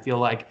elsewhere. And I feel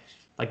like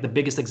the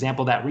biggest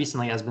example of that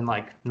recently has been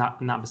like,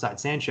 not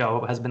besides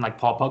Sancho, has been like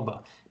Paul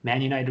Pogba.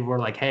 Man United were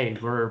like, hey,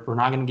 we're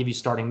not going to give you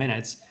starting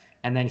minutes,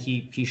 and then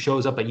he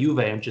shows up at Juve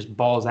and just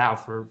balls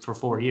out for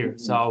 4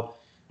 years. So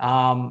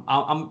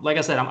I'm like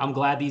I said, I'm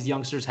glad these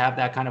youngsters have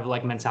that kind of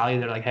like mentality.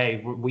 They're like,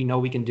 hey, we know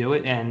we can do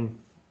it, and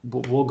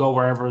we'll go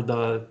wherever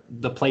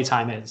the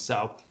playtime is.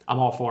 So I'm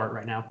all for it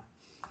right now.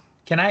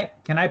 Can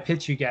I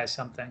pitch you guys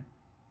something?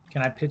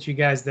 Can I pitch you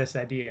guys this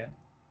idea?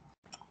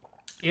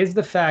 Is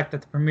the fact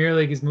that the Premier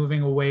League is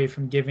moving away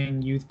from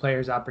giving youth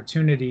players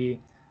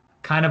opportunity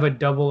kind of a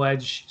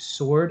double-edged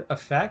sword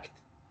effect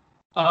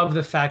of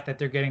the fact that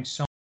they're getting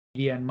so much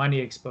media and money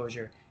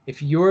exposure?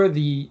 If you're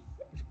the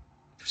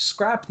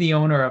scrap the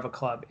owner of a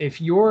club,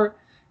 if you're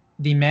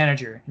the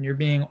manager and you're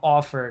being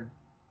offered,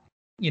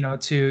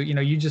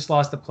 you just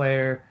lost a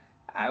player.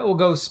 I will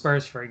go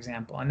Spurs, for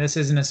example, and this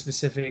isn't a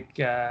specific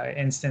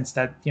instance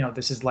that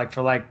this is like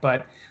for like,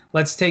 but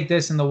let's take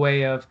this in the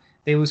way of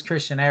they lose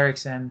Christian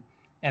Eriksen,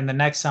 and the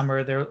next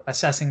summer they're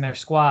assessing their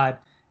squad,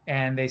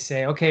 and they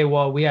say, okay,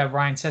 well, we have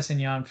Ryan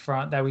Sessegnon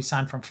front that we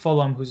signed from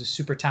Fulham, who's a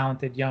super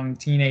talented young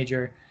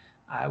teenager,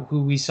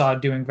 who we saw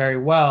doing very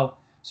well.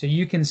 So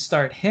you can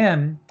start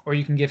him, or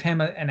you can give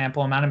him an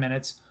ample amount of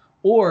minutes,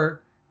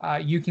 or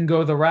you can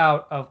go the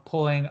route of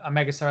pulling a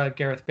megastar like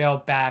Gareth Bale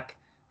back,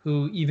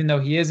 who, even though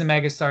he is a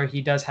megastar, he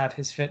does have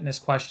his fitness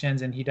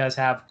questions and he does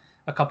have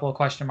a couple of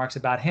question marks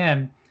about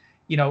him.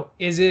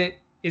 Is it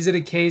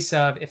a case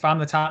of, if I'm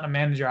the Tottenham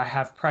manager, I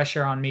have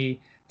pressure on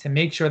me to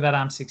make sure that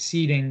I'm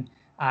succeeding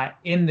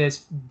in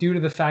this, due to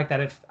the fact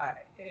that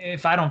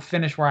if I don't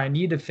finish where I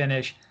need to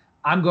finish,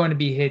 I'm going to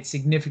be hit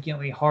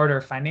significantly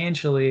harder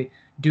financially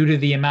due to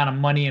the amount of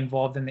money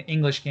involved in the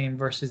English game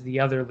versus the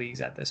other leagues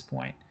at this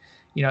point.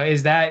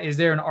 Is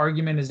there an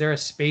argument? Is there a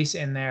space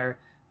in there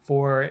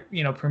for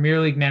Premier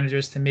League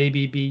managers to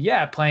maybe be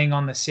playing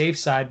on the safe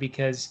side?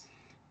 Because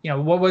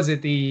what was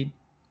it, the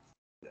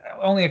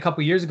only a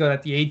couple years ago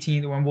that the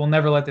 18th, when we'll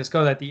never let this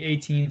go, that the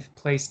 18th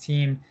place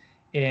team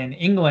in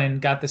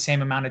England got the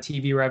same amount of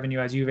TV revenue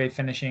as Juve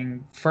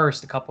finishing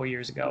first a couple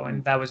years ago,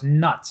 and that was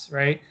nuts,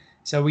 right?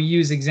 So we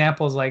use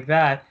examples like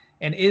that.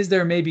 And is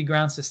there maybe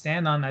grounds to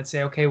stand on that,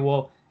 say, okay,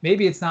 well,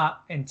 maybe it's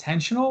not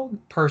intentional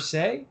per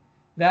se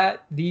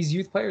that these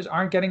youth players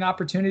aren't getting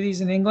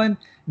opportunities in England.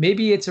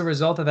 Maybe it's a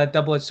result of that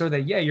double-edged sword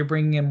that, you're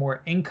bringing in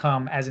more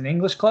income as an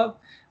English club,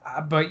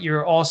 but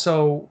you're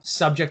also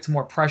subject to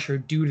more pressure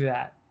due to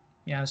that.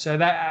 So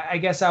that, I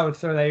guess I would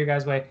throw that your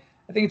guys' way.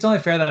 I think it's only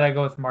fair that I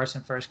go with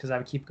Marcin first, because I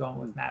would keep going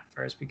with Matt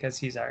first, because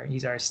he's our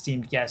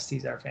esteemed guest.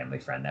 He's our family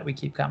friend that we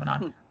keep coming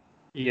on.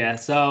 Yeah.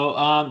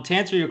 So to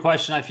answer your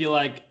question, I feel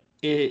like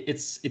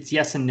it's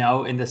yes and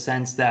no, in the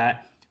sense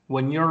that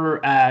when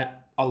you're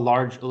at a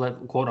large,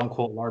 quote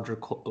unquote,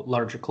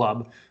 larger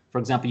club, for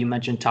example, you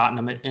mentioned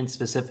Tottenham in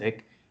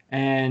specific,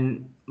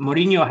 and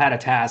Mourinho had a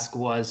task,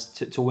 was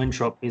to win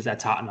trophies at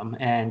Tottenham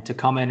and to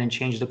come in and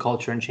change the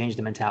culture and change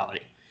the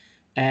mentality.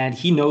 And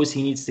he knows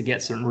he needs to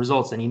get certain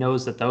results, and he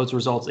knows that those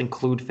results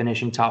include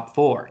finishing top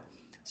four.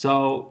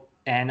 So,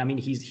 and I mean,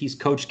 he's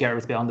coached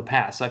Gareth Bale in the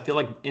past. So I feel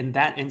like in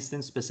that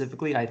instance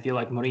specifically, I feel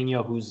like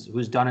Mourinho,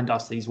 who's done and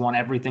dusted, he's won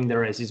everything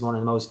there is. He's one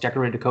of the most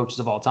decorated coaches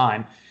of all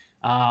time.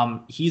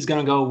 He's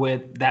going to go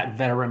with that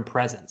veteran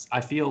presence.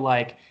 I feel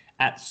like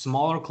at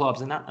smaller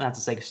clubs, and not to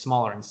say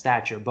smaller in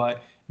stature,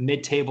 but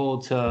mid-table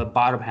to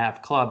bottom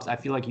half clubs, I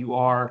feel like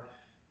you're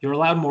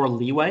allowed more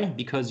leeway,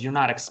 because you're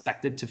not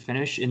expected to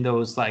finish in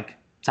those like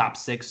top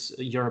 6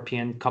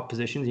 European Cup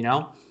positions,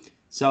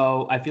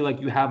 So I feel like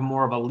you have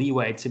more of a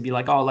leeway to be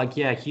like, oh, like,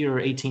 yeah, here,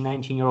 18,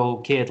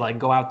 19-year-old kid, like,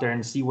 go out there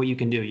and see what you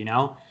can do, Yeah,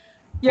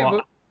 well,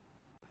 but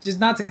just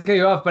not to cut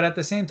you off, but at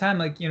the same time,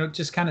 like,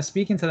 just kind of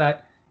speaking to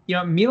that,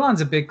 Milan's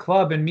a big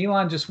club, and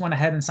Milan just went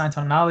ahead and signed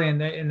Tonali,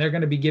 and they're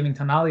going to be giving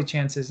Tonali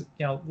chances,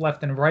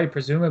 left and right,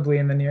 presumably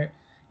in the near,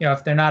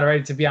 if they're not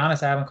ready. To be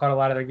honest, I haven't caught a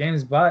lot of their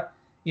games, but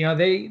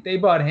they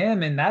bought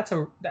him, and that's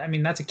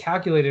a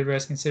calculated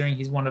risk, considering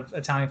he's one of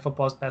Italian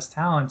football's best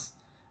talents.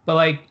 But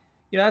like,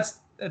 that's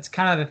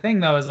kind of the thing,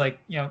 though, is like,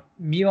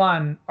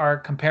 Milan are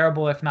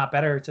comparable, if not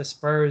better, to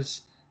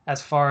Spurs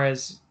as far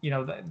as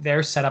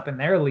their setup in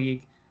their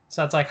league.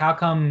 So it's like, how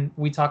come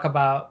we talk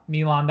about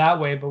Milan that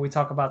way, but we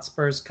talk about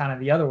Spurs kind of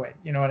the other way?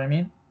 You know what I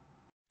mean?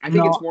 I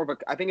think it's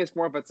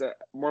more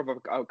of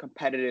a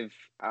competitive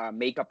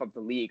makeup of the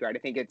league, right? I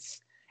think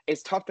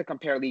it's tough to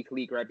compare league to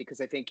league, right?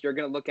 Because I think you're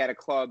going to look at a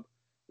club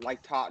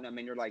like Tottenham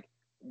and you're like,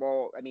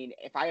 well, I mean,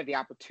 if I have the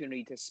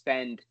opportunity to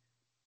spend,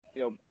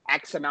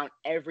 X amount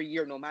every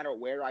year, no matter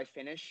where I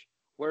finish,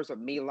 whereas with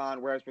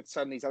Milan, whereas with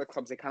some of these other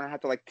clubs, they kind of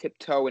have to like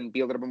tiptoe and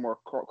be a little bit more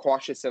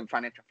cautious of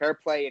financial fair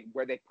play and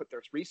where they put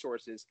their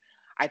resources.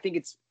 I think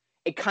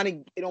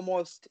it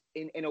almost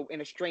in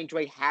a strange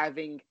way,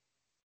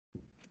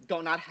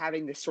 not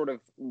having this sort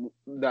of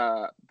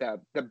the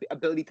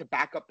ability to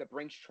back up the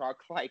Brinks truck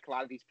like a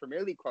lot of these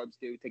Premier League clubs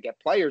do to get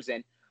players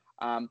in.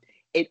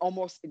 It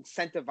almost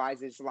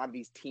incentivizes a lot of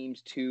these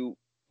teams to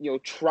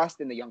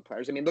trust in the young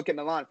players. I mean, look at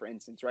Milan, for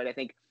instance, right? I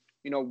think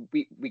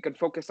we could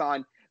focus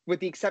on, with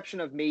the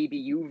exception of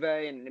maybe Juve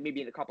and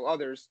maybe a couple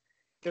others,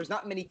 there's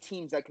not many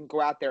teams that can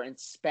go out there and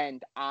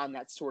spend on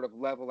that sort of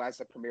level as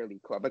a Premier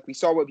League club. Like we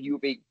saw what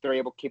Juve,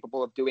 they're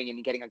capable of doing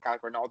and getting a guy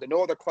like Ronaldo.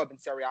 No other club in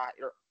Serie A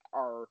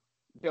are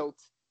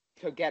built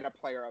to get a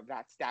player of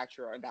that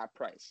stature or that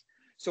price.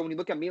 So when you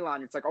look at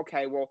Milan, it's like,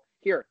 okay, well,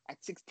 here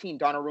at 16,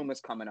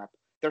 Donnarumma's coming up.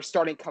 They're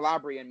starting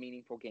Calabria in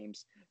meaningful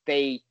games.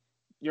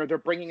 They're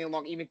bringing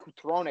along even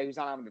Cutrone, who's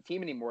not on the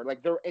team anymore.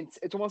 Like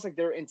it's almost like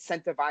they're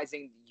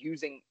incentivizing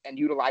using and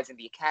utilizing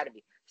the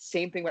academy.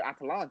 Same thing with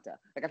Atalanta.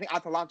 Like I think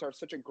Atalanta are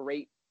such a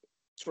great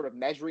sort of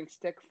measuring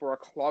stick for a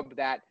club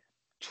that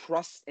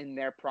trusts in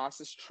their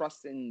process,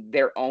 trusts in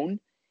their own.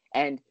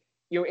 And,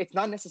 it's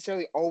not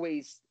necessarily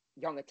always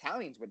young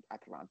Italians with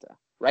Atalanta,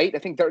 right? I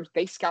think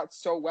they scout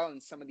so well in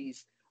some of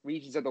these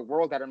regions of the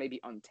world that are maybe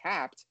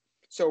untapped.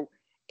 So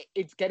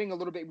it's getting a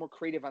little bit more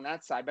creative on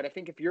that side. But I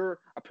think if you're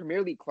a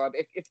Premier League club,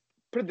 if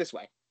put it this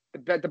way,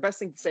 the best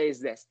thing to say is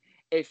this: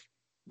 if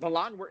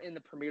Milan were in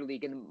the Premier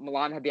League and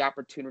Milan had the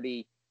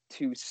opportunity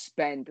to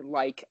spend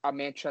like a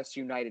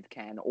Manchester United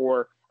can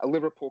or a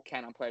Liverpool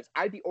can on players,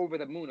 I'd be over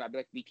the moon. I'd be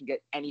like, we can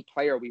get any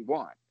player we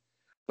want.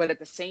 But at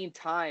the same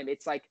time,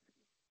 it's like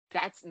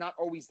that's not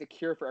always the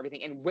cure for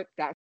everything. And with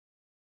that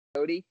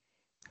ability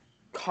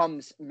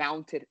comes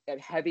mounted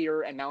and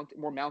heavier and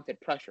more mounted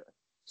pressure.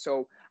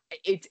 So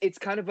it's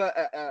kind of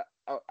a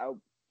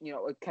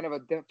kind of a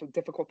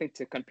difficult thing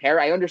to compare.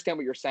 I understand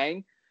what you're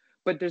saying,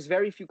 but there's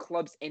very few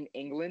clubs in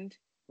England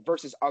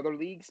versus other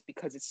leagues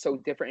because it's so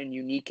different and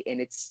unique in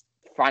its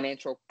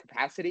financial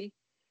capacity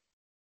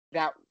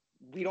that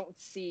we don't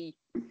see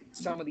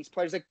some of these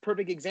players. Like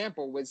perfect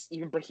example was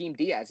even Brahim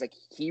Diaz. Like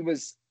he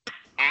was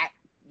at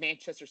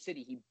Manchester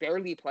City. He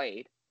barely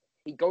played.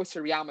 He goes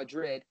to Real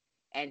Madrid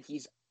and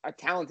he's a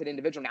talented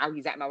individual. Now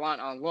he's at Milan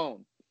on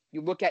loan.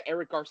 You look at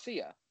Eric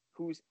Garcia,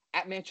 who's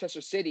at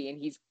Manchester City, and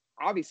he's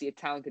obviously a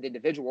talented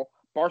individual.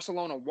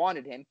 Barcelona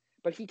wanted him,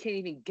 but he can't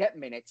even get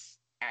minutes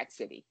at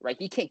City, right?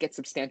 He can't get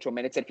substantial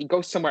minutes. And if he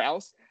goes somewhere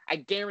else, I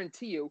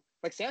guarantee you,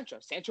 like Sancho.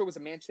 Sancho was a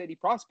Man City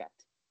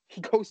prospect.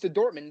 He goes to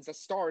Dortmund as a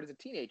star as a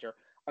teenager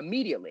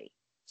immediately.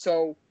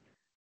 So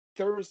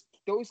those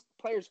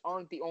players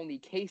aren't the only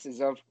cases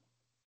of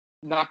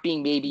not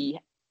being maybe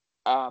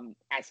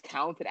as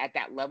talented at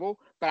that level,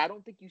 but I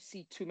don't think you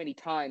see too many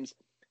times,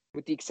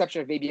 with the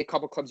exception of maybe a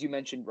couple clubs you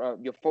mentioned,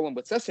 your Fulham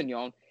with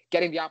Sessegnon,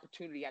 getting the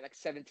opportunity at like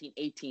 17,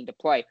 18 to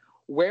play.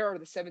 Where are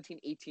the 17,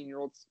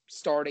 18-year-olds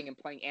starting and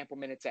playing ample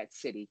minutes at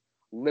City?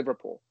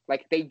 Liverpool.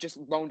 Like they just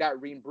loaned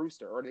out Ream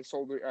Brewster or they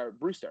sold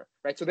Brewster,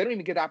 right? So they don't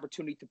even give the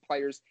opportunity to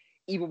players,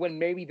 even when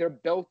maybe they're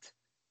built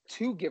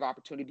to give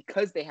opportunity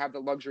because they have the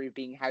luxury of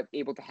being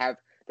able to have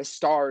the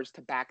stars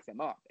to back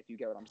them up, if you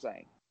get what I'm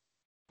saying.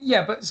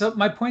 Yeah, but so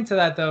my point to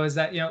that though is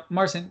that,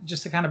 Marcin,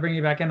 just to kind of bring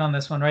you back in on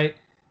this one, right?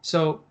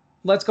 So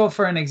let's go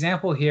for an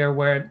example here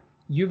where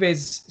Juve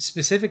is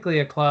specifically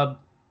a club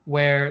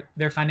where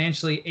they're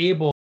financially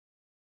able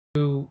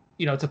to,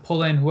 to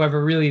pull in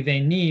whoever really they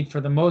need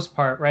for the most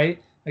part,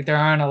 right? Like there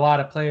aren't a lot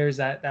of players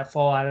that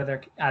fall out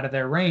of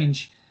their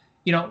range.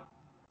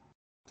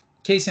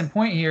 Case in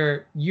point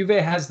here, Juve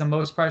has the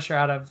most pressure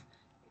out of,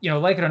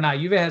 like it or not,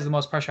 Juve has the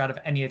most pressure out of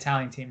any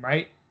Italian team,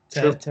 right?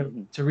 To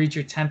reach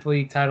your 10th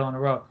league title in a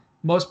row.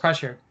 Most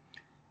pressure,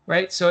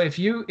 right? So if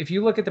you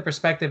look at the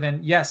perspective,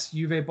 and yes,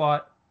 Juve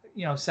bought,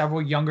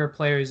 several younger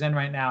players in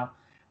right now,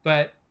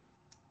 but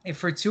if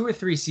for 2 or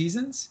 3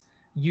 seasons,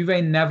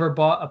 Juve never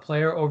bought a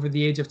player over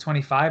the age of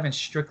 25 and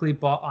strictly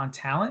bought on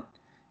talent,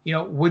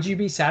 would you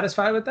be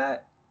satisfied with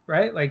that,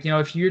 right? Like,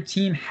 if your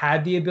team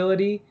had the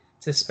ability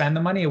to spend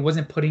the money, it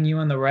wasn't putting you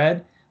in the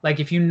red. Like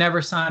if you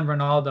never signed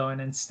Ronaldo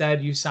and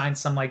instead you signed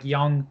some like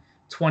young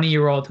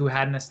 20-year-old who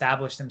hadn't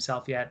established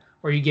himself yet,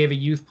 or you gave a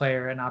youth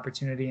player an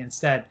opportunity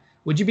instead,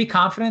 would you be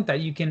confident that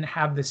you can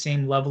have the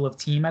same level of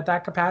team at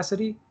that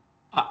capacity?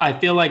 I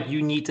feel like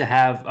you need to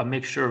have a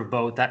mixture of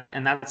both.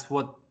 And that's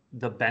what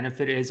the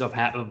benefit is of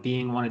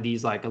being one of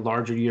these like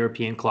larger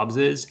European clubs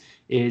is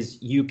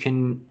you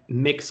can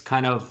mix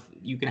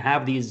you can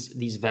have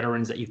these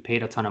veterans that you've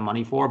paid a ton of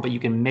money for, but you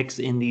can mix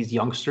in these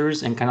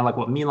youngsters and kind of like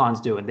what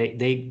Milan's doing.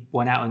 They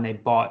went out and they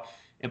brought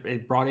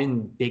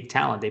in big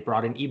talent. They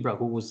brought in Ibra,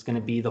 who was going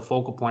to be the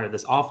focal point of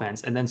this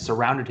offense, and then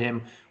surrounded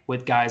him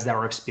with guys that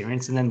were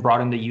experienced, and then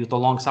brought in the youth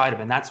alongside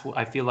him. And that's what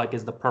I feel like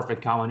is the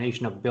perfect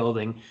combination of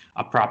building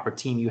a proper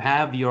team. You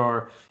have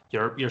your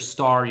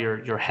star,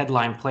 your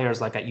headline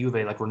players like at Juve,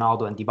 like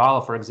Ronaldo and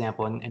Dybala, for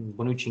example, and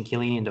Bonucci and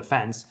Chiellini in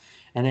defense.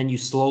 And then you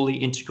slowly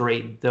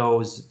integrate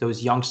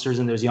those youngsters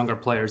and those younger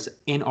players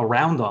in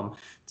around them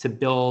to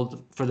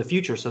build for the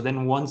future. So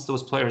then once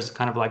those players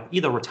kind of like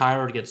either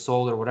retire or get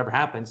sold or whatever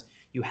happens,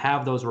 you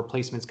have those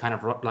replacements kind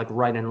of like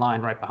right in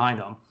line, right behind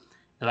them.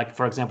 Like,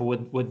 for example,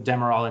 with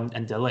Demiral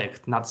and De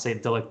Ligt, not to say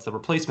De Ligt's the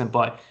replacement,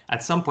 but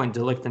at some point, De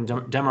Ligt and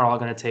Demiral are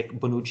going to take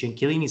Bonucci and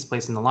Chiellini's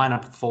place in the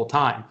lineup full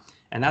time.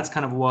 And that's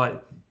kind of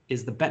what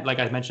is like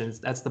I mentioned,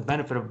 that's the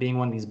benefit of being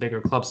one of these bigger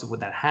clubs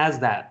that has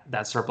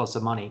that surplus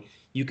of money.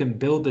 You can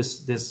build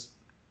this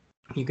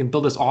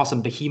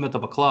awesome behemoth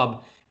of a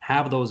club,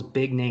 have those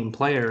big name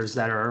players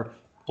that are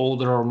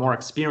older or more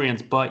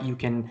experienced, but you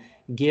can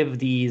give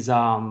these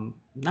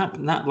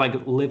not like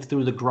live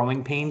through the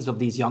growing pains of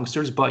these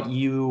youngsters, but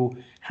you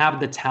have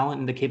the talent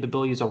and the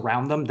capabilities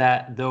around them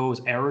that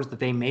those errors that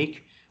they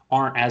make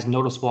aren't as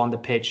noticeable on the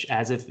pitch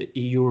as if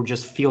you were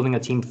just fielding a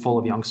team full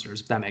of youngsters,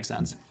 if that makes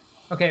sense.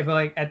 Okay,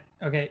 but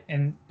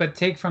but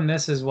take from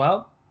this as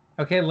well.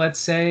 Okay, let's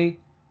say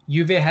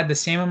Juve had the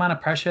same amount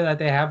of pressure that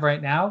they have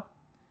right now,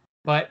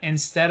 but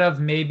instead of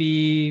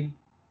maybe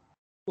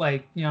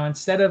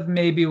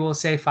we'll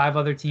say 5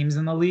 other teams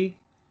in the league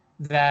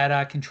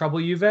that can trouble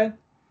Juve,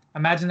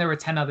 imagine there were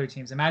 10 other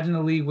teams. Imagine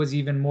the league was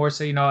even more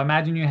so.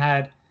 Imagine you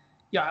had,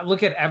 yeah,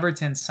 look at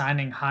Everton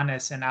signing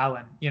Hannes and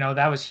Allen.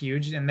 That was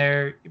huge, and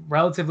they're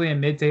relatively a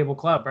mid-table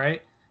club,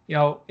 right?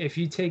 If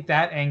you take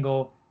that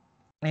angle,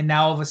 and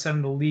now all of a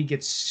sudden the league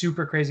gets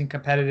super crazy and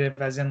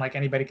competitive, as in like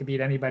anybody could beat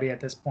anybody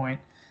at this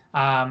point.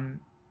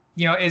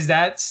 Is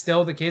that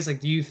still the case? Like,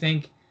 do you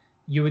think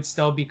you would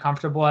still be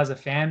comfortable as a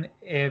fan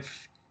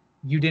if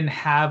you didn't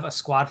have a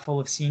squad full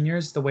of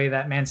seniors the way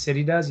that Man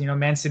City does?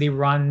 Man City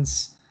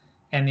runs,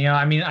 and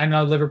I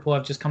know Liverpool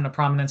have just come to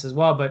prominence as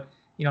well, but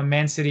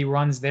Man City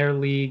runs their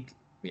league,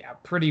 yeah,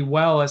 pretty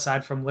well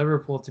aside from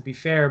Liverpool, to be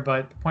fair.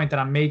 But the point that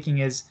I'm making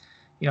is,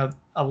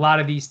 a lot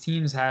of these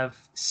teams have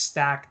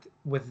stacked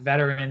with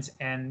veterans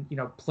and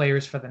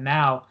players for the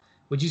now.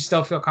 Would you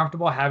still feel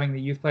comfortable having the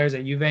youth players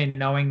at Juve,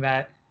 knowing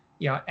that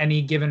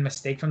any given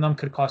mistake from them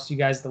could cost you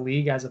guys the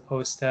league, as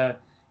opposed to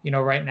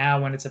right now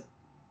when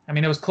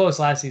it was close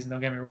last season,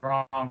 don't get me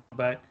wrong,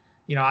 but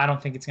I don't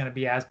think it's going to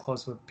be as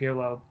close with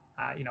Pirlo.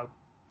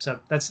 So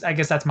I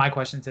guess that's my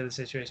question to the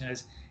situation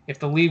is, if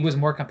the league was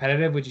more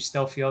competitive, would you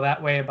still feel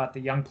that way about the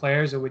young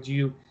players, or would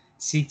you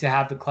seek to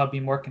have the club be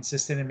more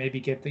consistent and maybe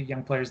give the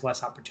young players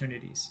less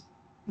opportunities?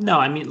 No,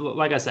 I mean,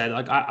 like I said,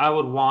 like I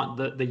would want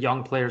the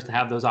young players to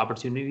have those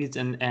opportunities,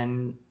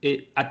 and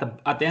it at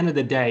the end of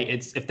the day,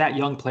 it's if that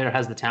young player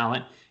has the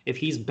talent, if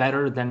he's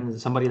better than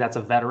somebody that's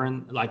a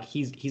veteran, like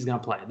he's gonna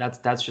play.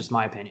 That's just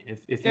my opinion.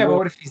 If but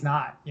what if he's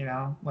not?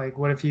 Like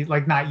what if he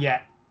not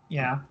yet?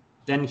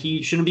 Then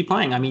he shouldn't be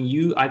playing. I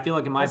mean, I feel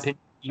like in my opinion,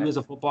 you as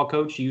a football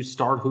coach, you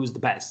start who's the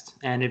best,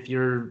 and if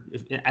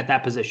at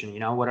that position,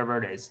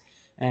 whatever it is.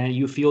 And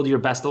you field your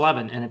best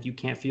 11. And if you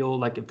can't feel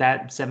like if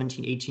that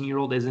 17,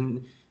 18-year-old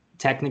isn't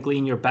technically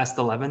in your best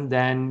 11,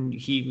 then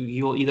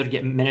you'll either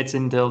get minutes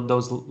into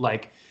those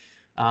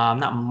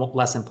not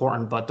less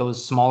important, but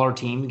those smaller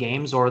team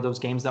games or those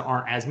games that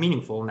aren't as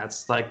meaningful. And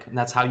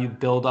that's how you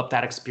build up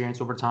that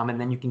experience over time. And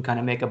then you can kind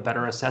of make a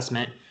better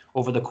assessment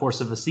over the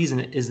course of the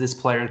season. Is this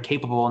player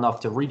capable enough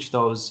to reach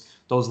those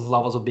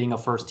levels of being a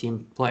first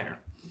team player?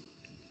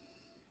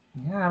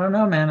 Yeah, I don't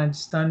know, man. I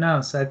just don't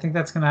know. So I think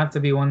that's going to have to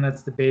be one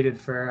that's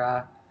debated for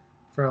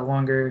a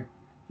longer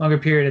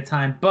period of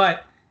time.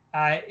 But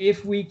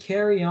if we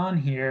carry on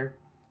here,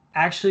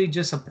 actually,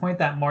 just a point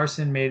that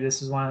Marcin made.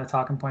 This is one of the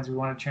talking points we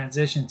want to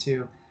transition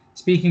to.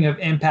 Speaking of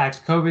impacts,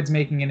 COVID's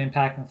making an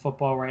impact in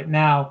football right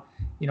now.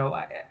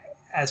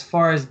 As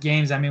far as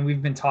games, I mean,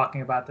 we've been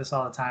talking about this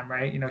all the time,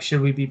 right?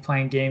 Should we be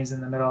playing games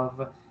in the middle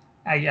of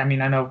I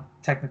know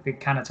technically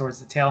kind of towards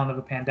the tail end of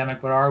a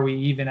pandemic, but are we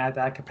even at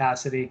that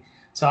capacity?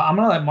 So I'm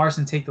going to let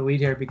Marcin take the lead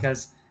here,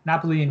 because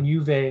Napoli and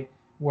Juve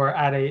were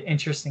at an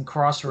interesting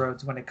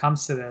crossroads when it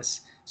comes to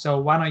this. So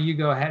why don't you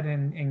go ahead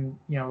and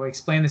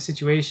explain the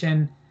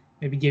situation,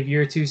 maybe give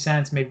your 2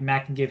 cents, maybe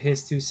Matt can give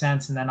his 2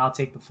 cents, and then I'll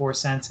take the 4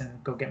 cents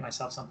and go get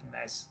myself something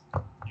nice.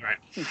 All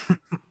right.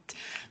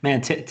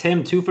 Man,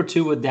 Tim, 2 for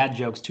 2 with dad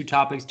jokes. 2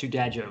 topics, 2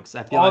 dad jokes.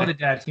 I feel all the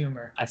dad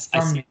humor. I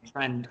see a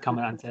trend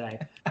coming on today.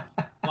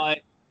 But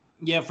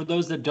yeah, for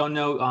those that don't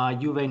know,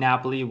 Juve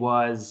Napoli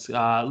was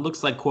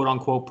looks like quote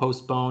unquote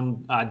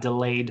postponed,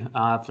 delayed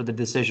for the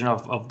decision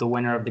of the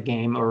winner of the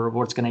game, or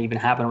what's going to even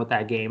happen with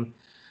that game.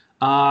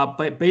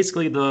 But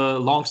basically, the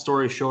long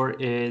story short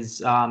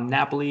is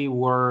Napoli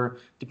were,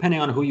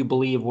 depending on who you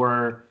believe,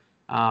 were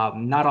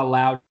not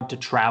allowed to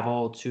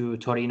travel to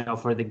Torino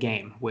for the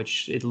game,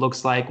 which it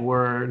looks like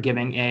we're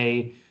giving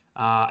a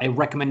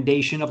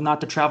recommendation of not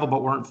to travel,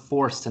 but weren't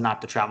forced to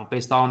not to travel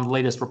based on the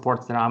latest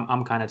reports that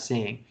I'm kind of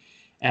seeing.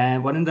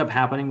 And what ended up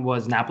happening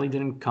was Napoli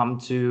didn't come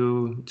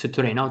to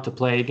Torino to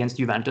play against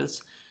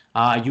Juventus.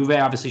 Juve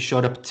obviously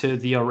showed up to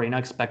the arena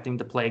expecting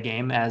to play a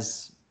game,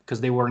 because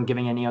they weren't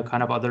giving any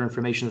kind of other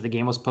information that the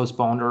game was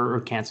postponed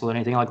or canceled or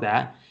anything like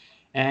that.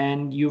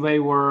 And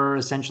Juve were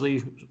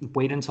essentially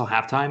wait until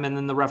halftime, and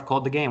then the ref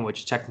called the game,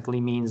 which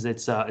technically means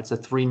it's a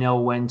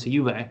 3-0 win to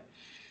Juve.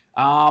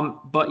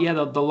 But yeah,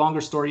 the longer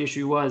story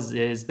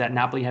is that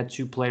Napoli had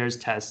 2 players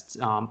test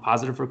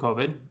positive for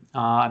COVID.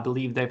 I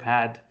believe they've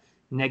had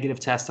negative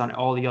tests on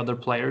all the other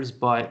players,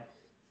 but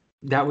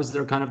that was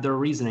their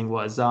reasoning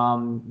was,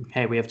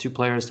 hey, we have 2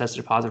 players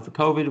tested positive for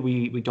COVID.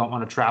 We don't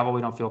want to travel.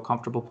 We don't feel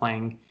comfortable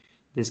playing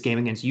this game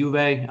against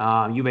Juve.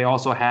 Juve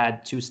also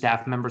had 2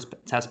 staff members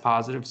test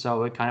positive,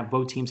 so it kind of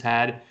both teams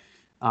had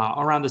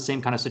around the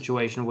same kind of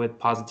situation with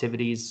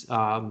positivities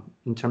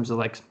in terms of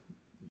like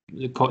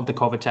the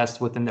COVID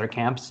tests within their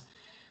camps.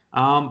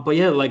 But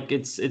yeah, like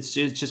it's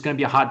just going to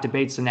be a hot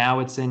debate. So now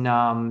it's in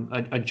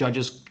a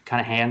judge's kind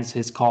of hands,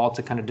 his call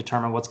to kind of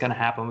determine what's going to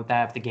happen with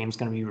that. If the game's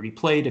going to be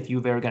replayed, if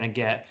Juve are going to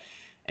get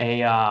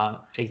a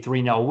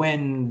 3-0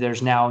 win.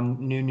 There's now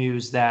new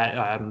news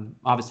that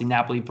obviously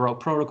Napoli broke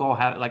protocol.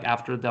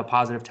 After the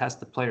positive test,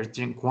 the players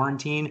didn't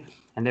quarantine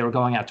and they were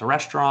going out to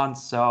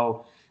restaurants.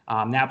 So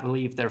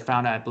Napoli, if they're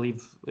found, I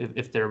believe,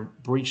 if they're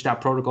breached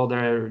that protocol,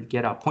 they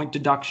get a point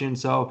deduction.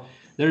 So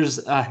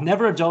there's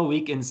never a dull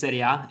week in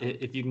Serie A,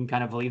 if you can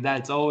kind of believe that.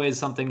 It's always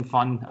something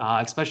fun,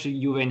 especially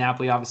Juve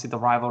Napoli, obviously the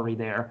rivalry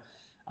there.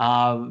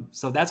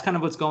 So that's kind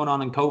of what's going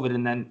on in COVID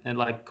and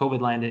like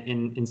COVID land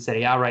in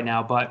Serie A right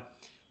now. But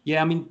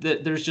yeah, I mean,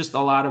 there's just a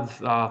lot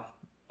of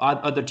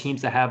other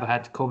teams that have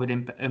had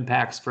COVID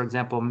impacts. For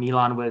example,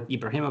 Milan with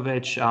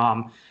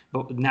Ibrahimovic.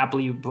 But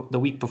Napoli, the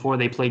week before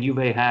they played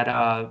Juve,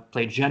 had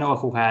played Genoa,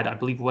 who had, I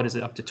believe,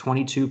 up to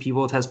 22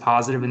 people test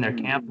positive in their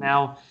camp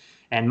now.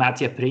 And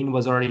Mattia Perin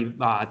was already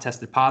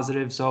tested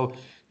positive. So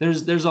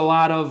there's a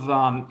lot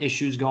of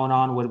issues going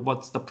on with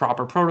what's the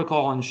proper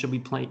protocol and should we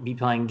be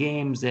playing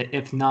games?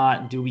 If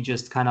not, do we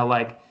just kind of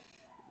like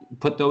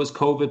put those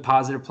COVID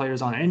positive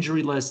players on an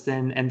injury list?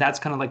 And that's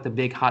kind of like the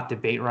big hot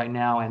debate right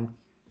now. And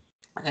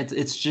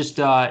it's just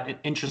an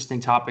interesting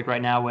topic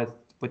right now with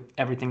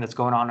everything that's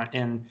going on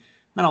in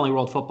not only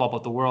world football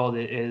but the world.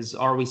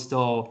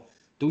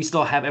 Do we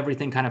still have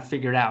everything kind of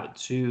figured out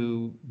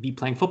to be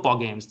playing football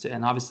games?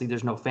 And obviously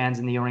there's no fans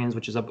in the arenas,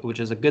 which is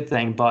a good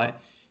thing,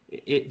 but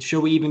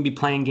should we even be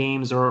playing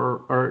games,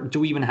 or do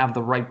we even have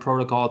the right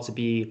protocol to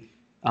be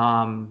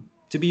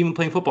even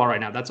playing football right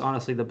now? That's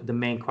honestly the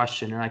main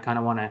question. And I kind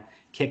of want to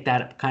kick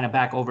that kind of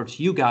back over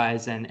to you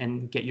guys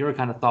and get your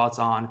kind of thoughts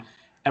on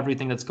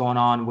everything that's going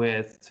on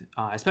with,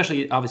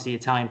 especially obviously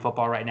Italian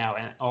football right now,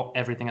 and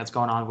everything that's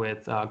going on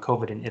with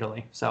COVID in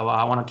Italy. So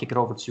I want to kick it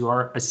over to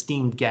our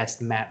esteemed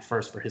guest, Matt,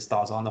 first for his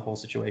thoughts on the whole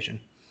situation.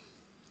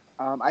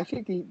 I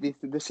think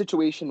the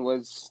situation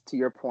was, to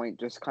your point,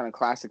 just kind of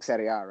classic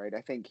Serie A, right?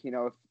 I think,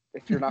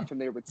 if you're not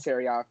familiar with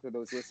Serie A, for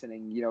those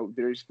listening,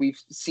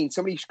 we've seen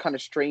so many kind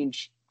of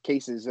strange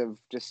cases of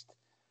just,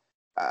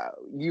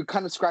 you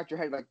kind of scratch your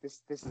head like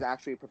this is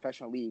actually a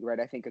professional league,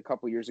 right? I think a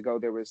couple of years ago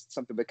there was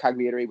something with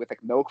Cagliari with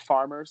like milk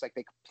farmers, like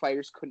the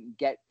players couldn't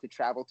get to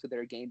travel to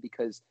their game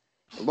because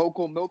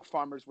local milk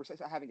farmers were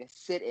having to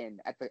sit in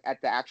at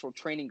the actual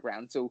training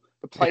ground, so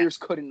the players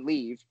couldn't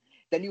leave.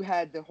 Then you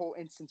had the whole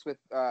instance with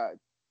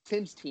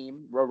Tim's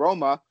team,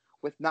 Roma,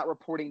 with not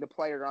reporting the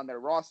player on their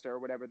roster or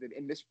whatever,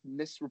 and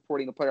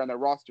misreporting the player on their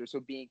roster, so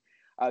being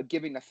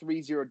giving a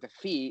 3-0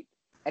 defeat.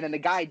 And then the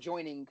guy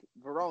joining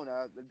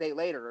Verona the day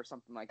later or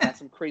something like that,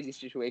 some crazy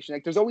situation.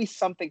 Like there's always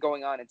something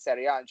going on in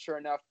Serie A. And sure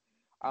enough,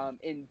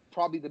 in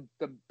probably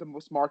the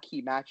most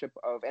marquee matchup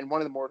and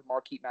one of the more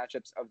marquee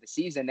matchups of the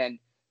season, and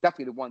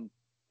definitely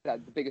the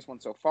biggest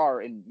one so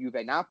far in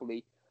Juve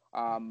Napoli,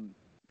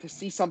 to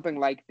see something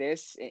like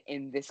this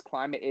in this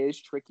climate is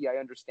tricky. I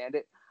understand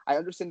it. I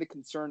understand the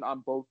concern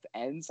on both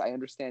ends. I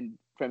understand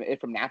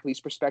from Napoli's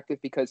perspective,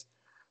 because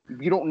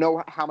you don't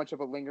know how much of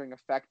a lingering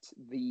effect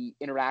the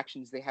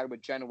interactions they had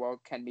with Genoa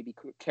can maybe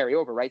carry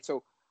over, right?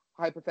 So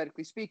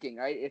hypothetically speaking,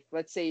 right, if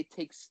let's say it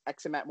takes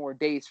X amount more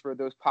days for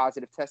those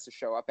positive tests to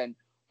show up, and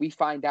we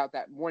find out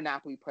that more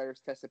Napoli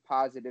players tested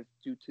positive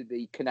due to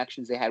the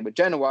connections they had with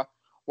Genoa,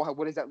 well,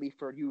 what does that leave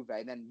for Juve?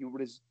 And then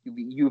what does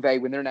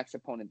Juve when their next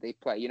opponent they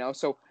play,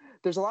 So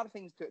there's a lot of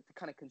things to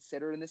kind of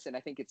consider in this, and I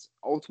think it's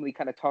ultimately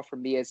kind of tough for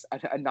me as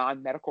a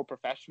non-medical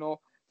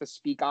professional to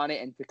speak on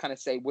it and to kind of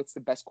say what's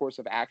the best course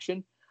of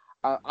action.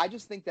 I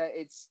just think that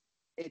it's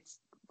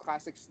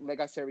classic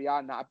Lega Serie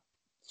A not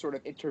sort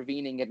of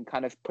intervening and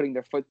kind of putting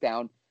their foot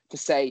down to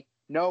say,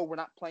 no, we're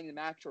not playing the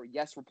match, or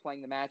yes, we're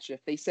playing the match.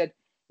 If they said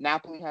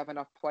Napoli have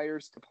enough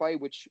players to play,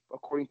 which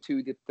according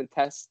to the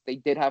tests, they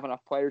did have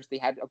enough players. They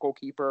had a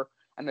goalkeeper,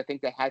 and I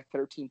think they had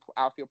 13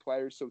 outfield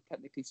players. So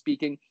technically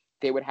speaking,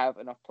 they would have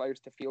enough players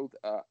to field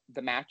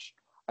the match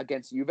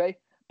against Juve.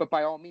 But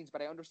by all means,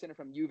 but I understand it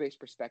from Juve's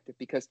perspective,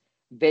 because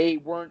they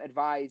weren't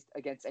advised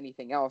against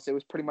anything else. It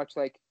was pretty much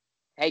like,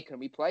 hey, can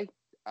we play?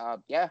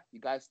 Yeah,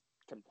 you guys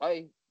can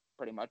play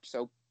pretty much.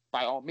 So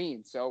by all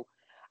means. So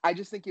I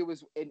just think it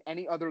was in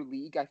any other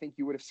league, I think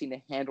you would have seen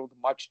it handled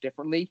much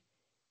differently.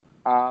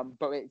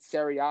 But in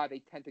Serie A,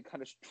 they tend to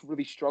kind of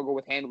really struggle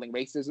with handling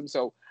racism.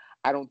 So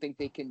I don't think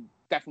they can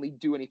definitely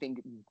do anything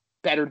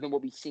better than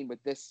what we've seen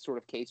with this sort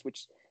of case,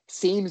 which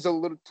seems a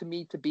little to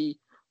me to be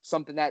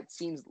something that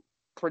seems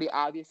pretty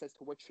obvious as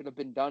to what should have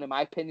been done. In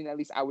my opinion, at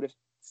least I would have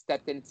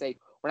stepped in and say,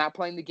 we're not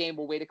playing the game.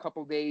 We'll wait a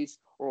couple of days,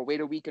 or we'll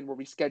wait a week and we'll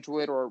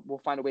reschedule it, or we'll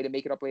find a way to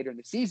make it up later in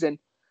the season.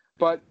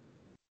 But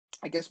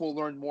I guess we'll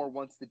learn more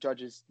once the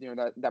judges,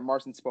 that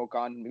Marcin spoke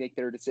on, make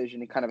their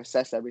decision and kind of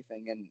assess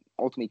everything and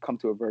ultimately come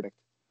to a verdict.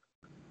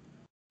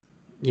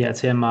 Yeah,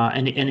 Tim,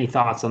 any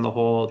thoughts on the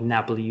whole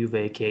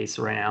Napoli-Juve case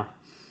right now?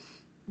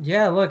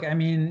 Yeah, look, I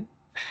mean,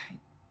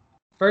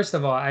 first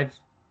of all,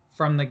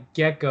 from the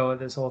get-go of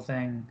this whole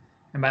thing,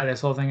 and by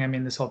this whole thing, I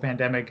mean this whole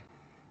pandemic,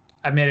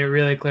 I've made it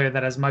really clear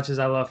that as much as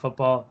I love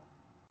football,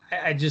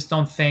 I just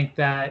don't think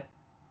that,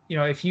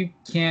 if you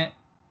can't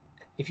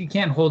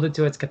hold it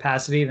to its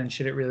capacity, then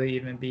should it really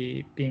even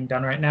be being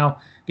done right now?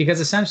 Because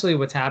essentially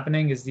what's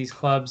happening is these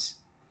clubs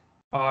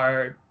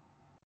are,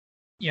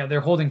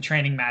 they're holding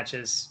training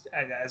matches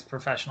as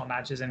professional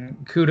matches,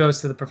 and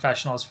kudos to the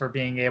professionals for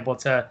being able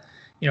to,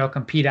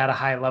 compete at a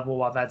high level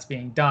while that's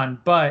being done.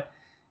 But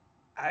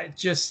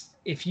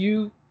if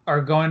you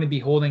are going to be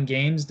holding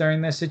games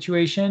during this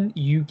situation,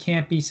 you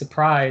can't be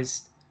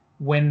surprised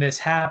when this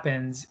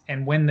happens.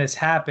 And when this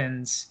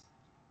happens,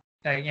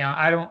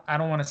 I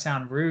don't want to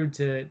sound rude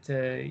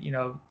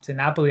to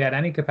Napoli at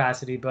any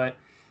capacity, but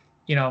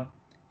you know,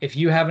 if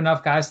you have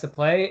enough guys to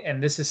play,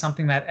 and this is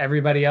something that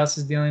everybody else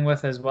is dealing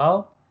with as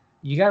well,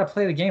 you got to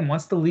play the game.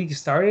 Once the league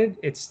started,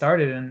 it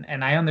started,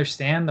 and I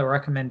understand the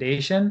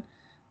recommendation,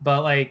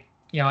 but like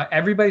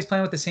everybody's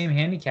playing with the same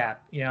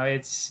handicap.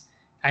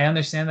 I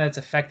understand that it's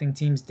affecting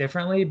teams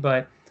differently,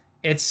 but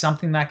it's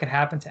something that could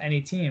happen to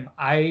any team.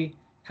 I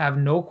have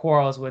no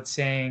quarrels with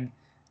saying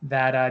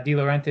that De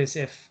Laurentiis,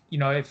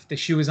 if the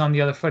shoe was on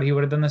the other foot, he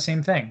would have done the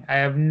same thing. I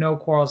have no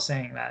quarrels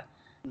saying that.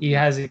 He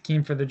has a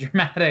keen for the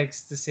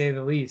dramatics, to say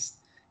the least.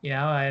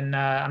 And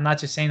I'm not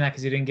just saying that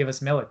because he didn't give us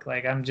Milik.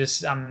 Like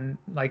I'm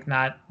like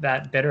not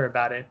that bitter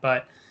about it,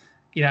 but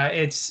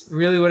it's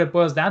really what it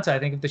boils down to. I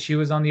think if the shoe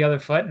was on the other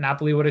foot,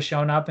 Napoli would have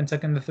shown up and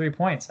taken the 3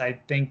 points. I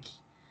think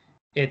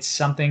it's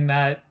something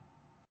that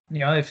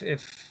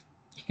if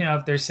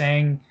they're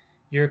saying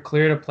you're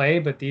clear to play,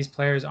 but these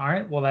players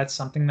aren't, well, that's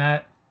something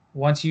that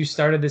once you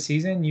started the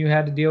season, you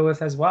had to deal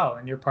with as well,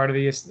 and you're part of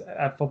the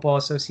football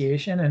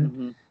association,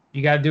 and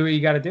you got to do what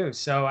you got to do.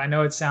 So I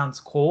know it sounds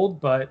cold,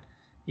 but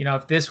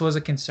if this was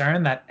a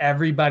concern that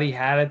everybody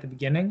had at the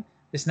beginning,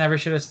 this never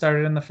should have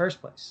started in the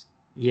first place.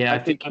 Yeah, I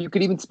think you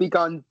could even speak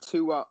on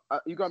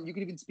you could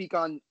even speak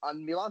on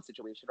Milan's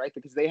situation, right?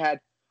 Because they had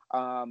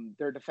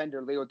their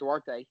defender Leo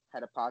Duarte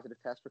had a positive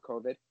test for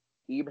COVID,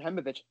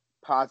 Ibrahimovic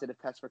positive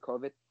test for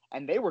COVID,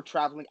 and they were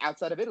traveling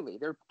outside of Italy.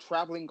 They're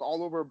traveling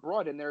all over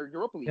abroad in their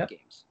Europa League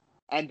games,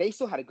 and they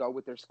still had to go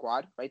with their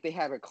squad, right? They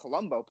have a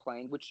Colombo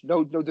playing, which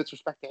no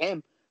disrespect to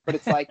him, but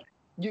it's like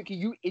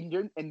you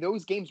in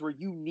those games where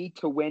you need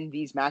to win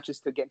these matches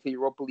to get to the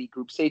Europa League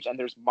group stage, and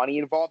there's money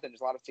involved, and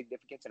there's a lot of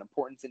significance and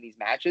importance in these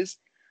matches.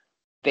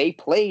 They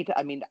played.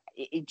 I mean,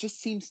 it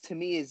just seems to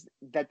me is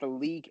that the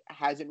league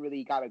hasn't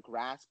really got a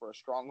grasp or a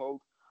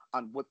stronghold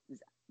on what is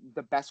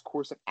the best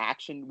course of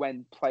action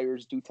when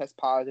players do test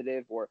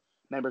positive or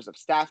members of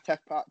staff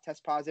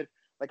test positive.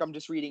 Like I'm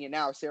just reading it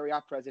now. Serie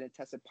A president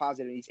tested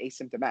positive and he's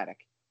asymptomatic.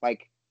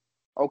 Like,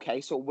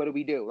 okay, so what do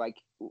we do? Like,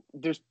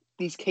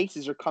 these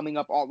cases are coming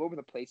up all over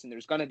the place, and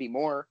there's going to be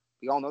more.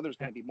 We all know there's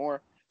going to be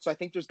more. So I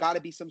think there's got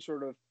to be some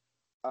sort of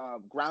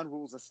ground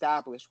rules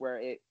established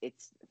where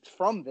it's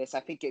from this.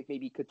 I think it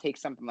maybe could take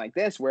something like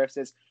this, where it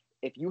says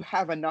if you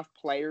have enough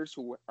players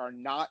who are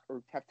not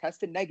or have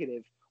tested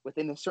negative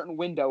within a certain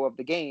window of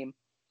the game,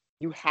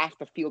 you have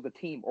to field the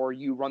team, or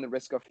you run the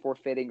risk of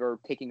forfeiting or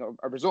taking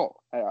a result,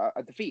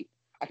 a defeat.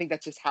 I think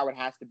that's just how it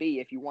has to be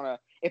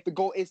if the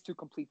goal is to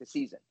complete the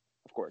season,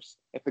 of course.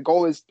 If the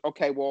goal is,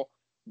 okay, well,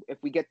 if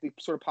we get the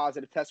sort of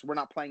positive test, we're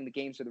not playing the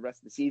games for the rest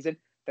of the season,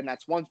 then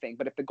that's one thing.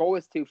 But if the goal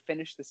is to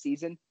finish the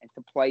season and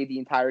to play the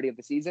entirety of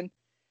the season,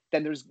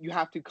 then you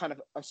have to kind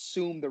of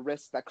assume the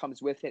risk that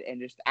comes with it and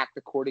just act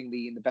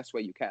accordingly in the best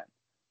way you can.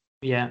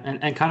 Yeah,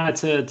 and kind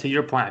of to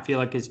your point, I feel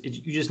like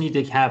you just need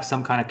to have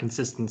some kind of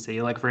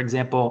consistency. Like, for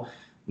example,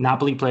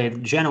 Napoli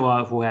played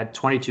Genoa, who had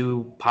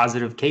 22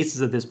 positive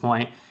cases at this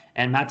point,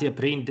 and Mattia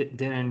Perin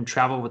didn't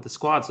travel with the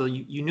squad, so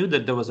you knew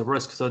that there was a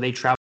risk, so they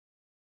traveled.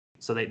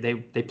 So they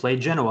played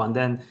Genoa, and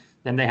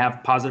then they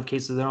have positive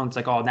cases of their own. It's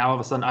like, oh, now all of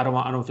a sudden I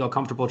don't feel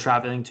comfortable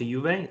traveling to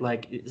Juve.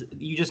 Like,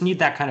 you just need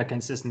that kind of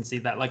consistency.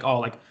 That like, oh,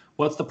 like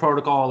what's the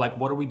protocol? Like,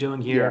 what are we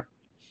doing here? Yeah.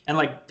 And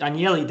like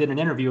Agnelli did an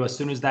interview as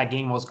soon as that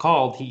game was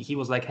called. He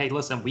was like, hey,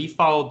 listen, we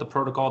followed the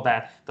protocol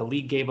that the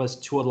league gave us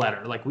to a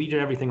letter. Like, we did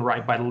everything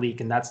right by the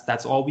league, and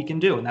that's all we can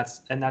do. And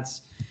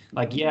that's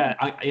like,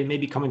 yeah, it may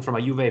be coming from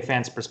a Juve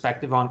fan's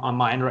perspective on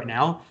mine right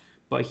now,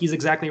 but he's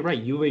exactly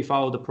right. Juve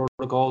followed the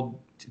protocol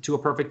to a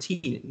perfect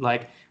T.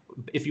 Like,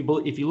 if you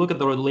look at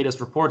the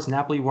latest reports,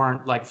 Napoli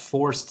weren't like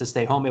forced to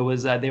stay home. It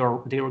was they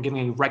were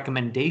giving a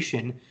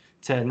recommendation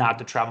to not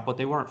to travel, but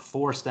they weren't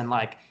forced and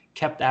like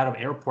kept out of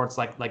airports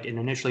like it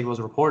initially was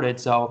reported.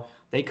 So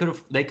they could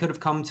have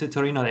come to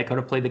Torino. They could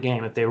have played the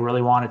game if they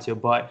really wanted to.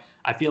 But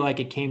I feel like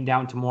it came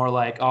down to more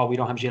like, oh, we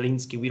don't have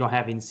Zielinski, we don't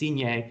have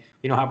Insigne,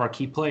 we don't have our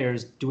key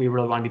players. Do we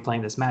really want to be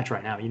playing this match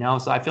right now?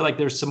 So I feel like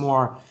there's some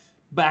more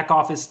back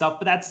office stuff,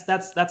 but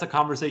that's a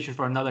conversation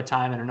for another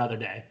time and another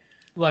day.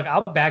 Look,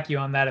 I'll back you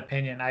on that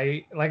opinion.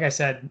 Like I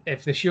said,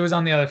 if the shoe was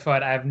on the other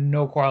foot, I have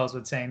no quarrels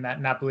with saying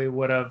that Napoli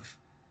would have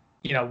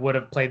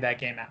played that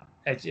game out.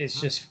 It's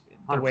just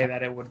the 100%. Way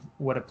that it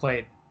would have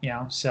played.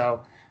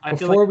 So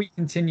before we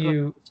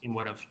continue,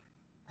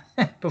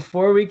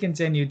 before we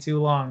continue too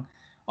long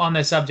on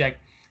this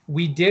subject,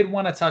 we did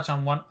want to touch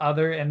on one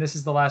other, and this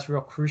is the last real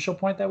crucial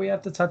point that we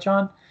have to touch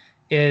on,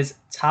 is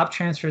top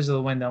transfers of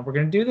the window. We're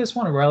going to do this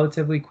one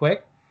relatively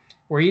quick.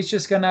 We're each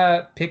just going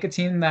to pick a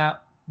team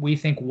that we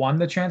think won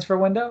the transfer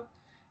window,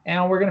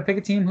 and we're going to pick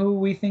a team who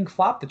we think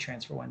flopped the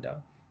transfer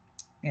window.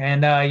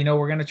 And,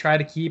 we're going to try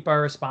to keep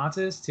our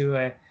responses to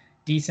a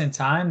decent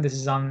time. This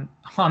is on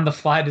the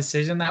fly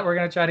decision that we're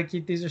going to try to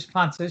keep these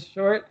responses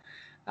short.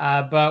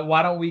 But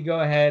why don't we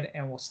go ahead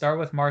and we'll start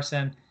with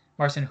Marcin.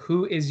 Marcin,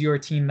 who is your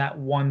team that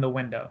won the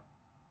window?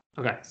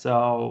 Okay,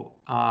 so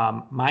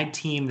my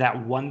team that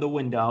won the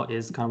window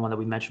is kind of one that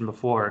we mentioned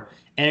before,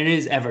 and it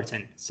is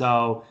Everton.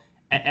 So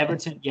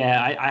Everton,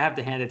 yeah, I have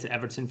to hand it to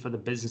Everton for the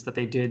business that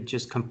they did,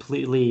 just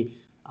completely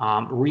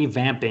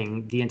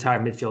revamping the entire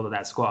midfield of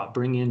that squad,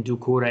 bringing in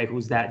Doucouré,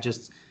 who's that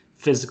just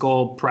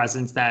physical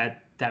presence,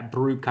 that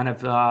brute kind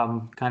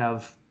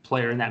of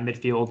player in that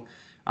midfield,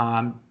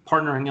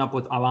 partnering up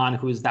with Alan,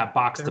 who's that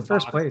box They're to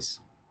first box. place.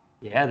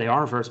 Yeah, they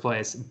are in first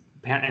place.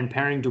 And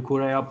pairing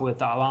Doucouré up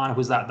with Alan,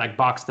 who's that like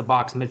box to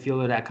box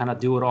midfielder, that kind of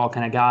do it all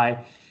kind of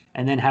guy,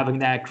 and then having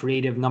that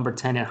creative number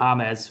 10 in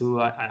James,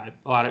 who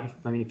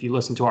if you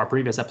listen to our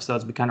previous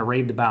episodes, we kind of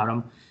raved about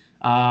him.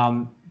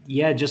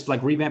 Yeah, just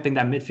like revamping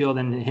that midfield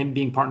and him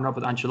being partnered up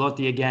with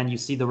Ancelotti again, you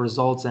see the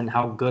results and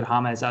how good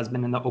James has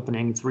been in the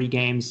opening 3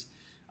 games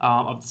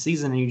of the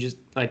season, and you just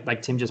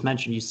like Tim just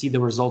mentioned, you see the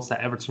results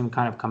that Everton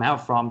kind of come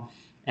out from.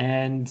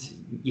 And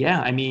yeah,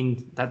 I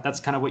mean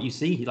that's kind of what you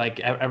see. Like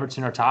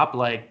Everton are top.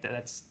 Like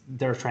that's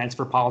their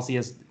transfer policy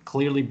has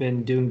clearly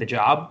been doing the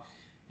job.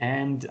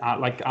 And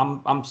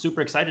I'm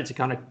super excited to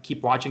kind of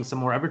keep watching some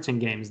more Everton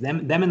games.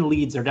 Them and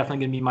Leeds are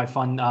definitely going to be my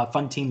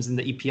fun teams in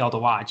the EPL to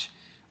watch.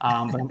 But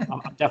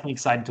I'm definitely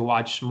excited to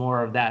watch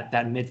more of that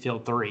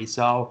midfield three.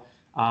 So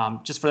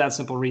just for that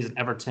simple reason,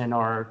 Everton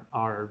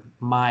are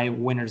my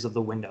winners of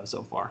the window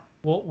so far.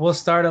 We'll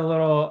start a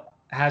little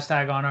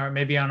hashtag on our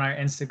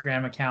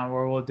Instagram account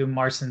where we'll do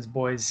Marcin's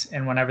boys,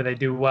 and whenever they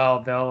do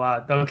well,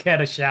 they'll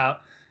get a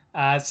shout.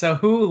 So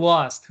who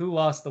lost? Who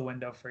lost the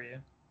window for you?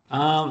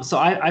 So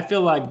I feel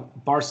like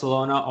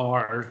Barcelona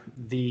are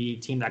the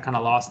team that kind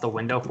of lost the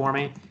window for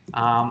me.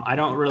 I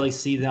don't really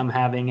see them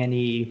having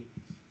any,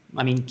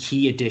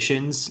 key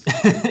additions.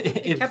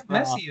 They kept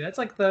Messi. That's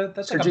like a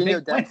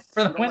Serginho big win Dest.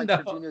 for You the don't like window.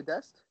 Serginho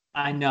Dest?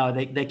 I know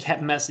they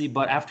kept Messi,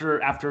 but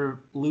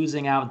after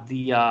losing out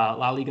the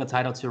La Liga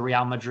title to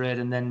Real Madrid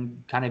and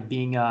then kind of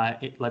being,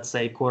 let's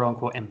say, quote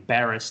unquote,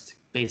 embarrassed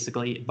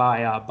basically by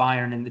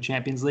Bayern in the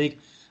Champions League,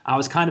 I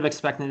was kind of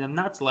expecting them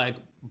not to like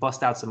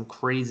bust out some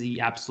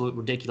crazy, absolute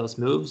ridiculous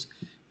moves,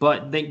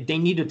 but they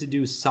needed to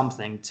do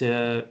something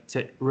to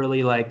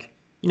really like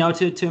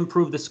to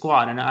improve the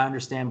squad. And I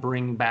understand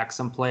bringing back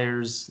some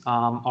players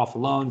off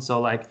loan,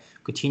 so like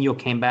Coutinho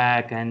came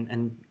back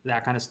and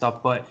that kind of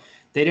stuff, but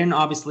they didn't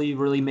obviously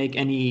really make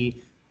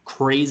any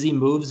crazy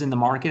moves in the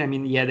market. I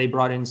mean, yeah, they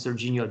brought in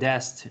Serginho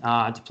Dest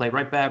to play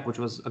right back, which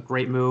was a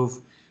great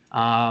move.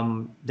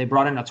 They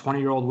brought in a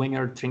 20-year-old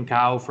winger,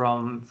 Trincao,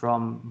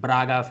 from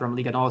Braga, from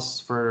Liga NOS,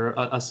 for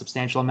a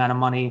substantial amount of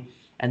money.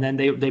 And then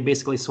they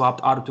basically swapped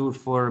Artur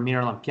for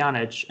Miralem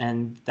Pjanic,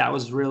 and that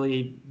was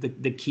really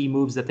the key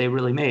moves that they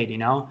really made.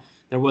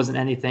 There wasn't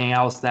anything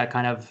else that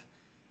kind of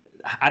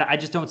I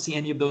just don't see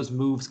any of those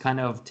moves kind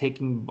of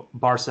taking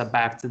Barca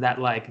back to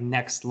that like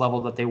next level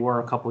that they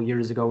were a couple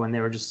years ago when they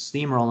were just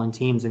steamrolling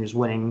teams and just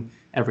winning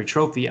every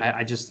trophy.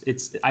 I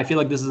feel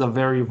like this is a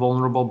very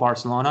vulnerable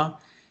Barcelona,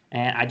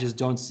 and I just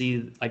don't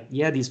see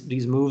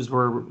these moves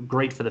were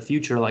great for the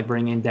future, like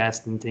bringing in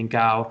Dest and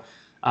Trincao.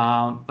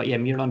 But yeah,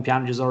 Miralem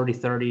Pjanic is already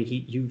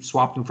 30. You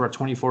swapped him for a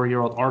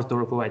 24-year-old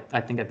Arthur, who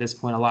I think at this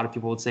point a lot of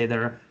people would say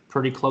they're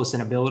pretty close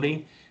in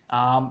ability.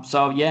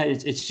 So yeah,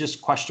 it's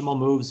just questionable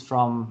moves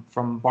from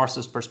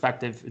Barca's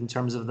perspective in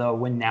terms of the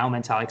win now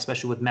mentality,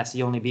 especially with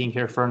Messi only being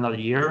here for another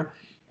year.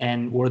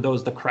 And were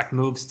those the correct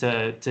moves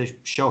to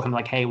show him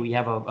like, hey, we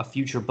have a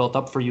future built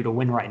up for you to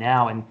win right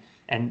now?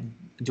 And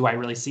do I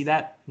really see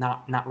that?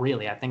 Not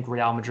really. I think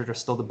Real Madrid are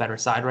still the better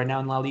side right now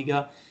in La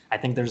Liga. I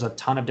think there's a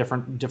ton of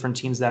different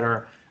teams that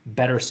are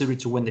better suited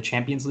to win the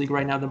Champions League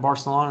right now than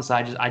Barcelona. So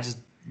I just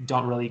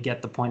don't really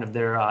get the point of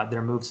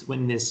their moves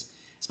in this,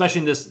 especially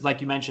in this,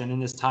 like you mentioned, in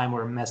this time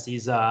where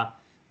Messi's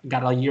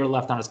got a year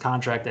left on his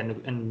contract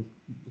and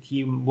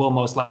he will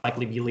most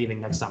likely be leaving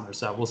next summer.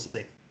 So we'll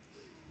see.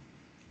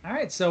 All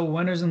right, so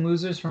winners and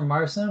losers from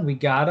Marcin, we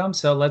got them.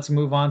 So let's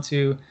move on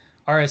to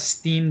our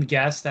esteemed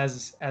guest,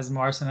 as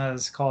Marcin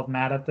has called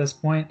Matt at this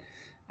point.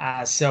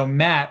 So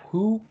Matt,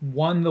 who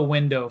won the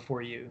window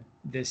for you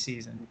this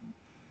season?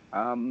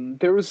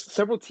 There was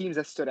several teams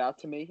that stood out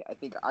to me. I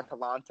think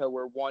Atalanta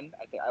were one.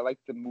 I think I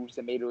liked the moves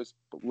they made. It was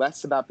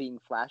less about being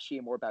flashy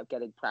and more about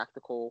getting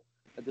practical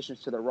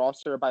additions to the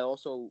roster by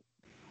also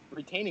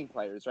retaining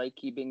players, right?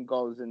 Keeping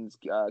Gozens,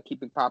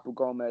 keeping Papu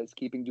Gomez,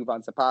 keeping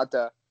Duvan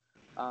Zapata.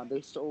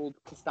 They sold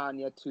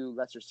Castagna to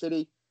Leicester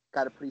City,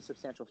 got a pretty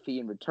substantial fee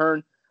in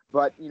return.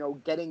 But,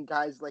 getting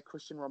guys like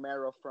Christian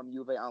Romero from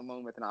Juve on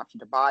loan with an option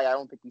to buy, I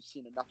don't think we've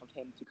seen enough of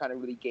him to kind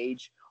of really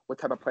gauge what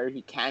type of player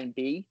he can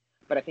be.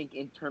 But I think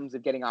in terms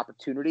of getting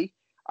opportunity,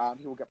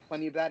 he will get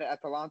plenty of that at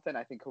Atalanta, and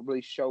I think he'll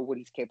really show what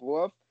he's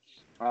capable of.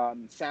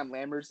 Sam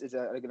Lammers is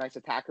a nice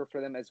attacker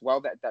for them as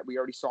well that we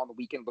already saw on the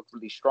weekend, looked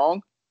really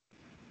strong.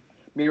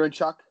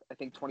 Miranchuk, I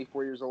think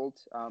 24 years old,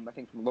 I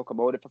think from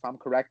Lokomotiv, if I'm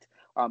correct,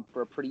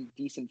 for a pretty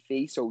decent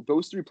fee. So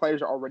those three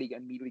players are already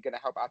immediately going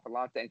to help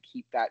Atalanta and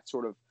keep that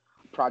sort of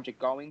project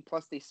going.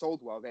 Plus, they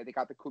sold well. They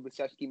got the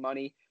Kulusevski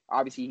money.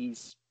 Obviously,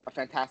 he's a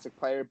fantastic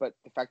player, but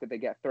the fact that they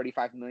get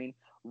 $35 million,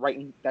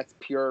 that's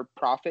pure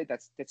profit.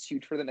 That's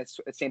huge for them. It's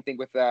the same thing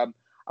with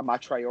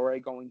Amat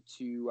Traore going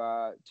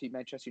to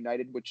Manchester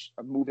United, which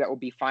a move that will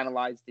be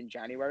finalized in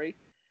January.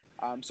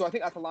 So I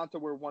think Atalanta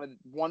were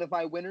one of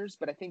my winners,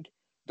 but I think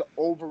the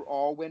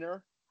overall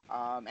winner,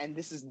 and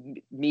this is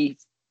me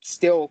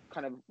still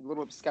kind of a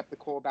little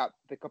skeptical about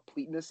the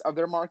completeness of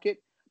their market,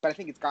 but I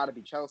think it's got to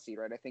be Chelsea,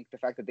 right? I think the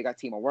fact that they got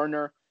Timo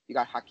Werner, you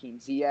got Hakim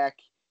Ziyech,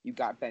 you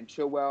got Ben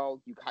Chilwell,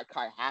 you got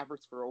Kai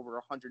Havertz for over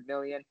 100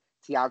 million,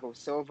 Thiago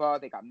Silva,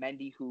 they got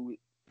Mendy, who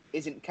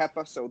isn't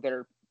Kepa, so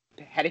they're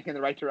heading in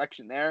the right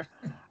direction there.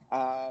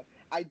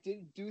 I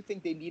do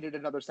think they needed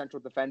another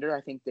central defender.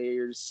 I think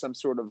there's some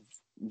sort of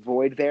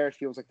void there. It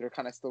feels like they're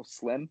kind of still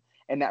slim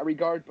in that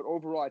regard. But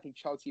overall, I think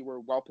Chelsea were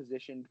well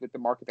positioned with the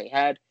market they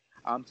had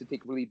to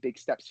take really big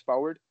steps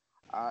forward.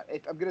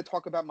 If I'm going to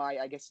talk about my,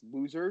 I guess,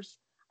 losers,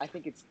 I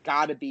think it's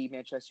got to be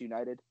Manchester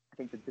United. I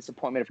think the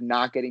disappointment of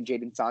not getting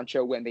Jadon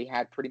Sancho when they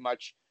had pretty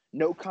much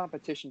no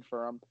competition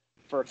for him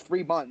for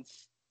 3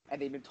 months.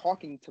 And they've been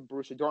talking to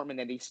Borussia Dortmund,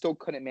 and they still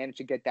couldn't manage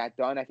to get that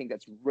done. I think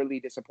that's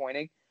really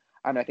disappointing.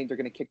 I think they're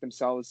going to kick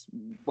themselves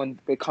when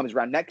it comes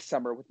around next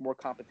summer with more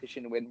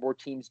competition, with more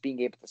teams being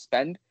able to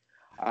spend,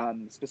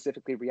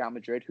 specifically Real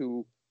Madrid,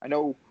 who I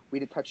know we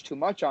didn't touch too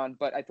much on,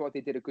 but I thought they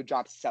did a good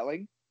job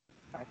selling.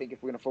 I think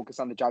if we're going to focus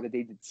on the job that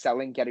they did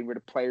selling, getting rid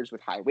of players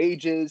with high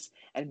wages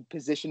and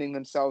positioning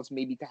themselves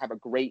maybe to have a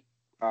great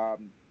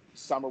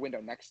summer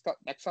window next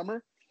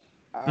summer.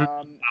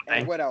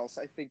 And what else?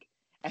 I think,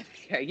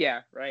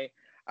 yeah, right.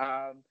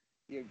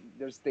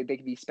 They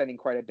could be spending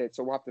quite a bit,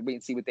 so we'll have to wait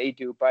and see what they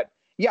do. But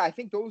yeah, I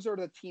think those are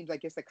the teams, I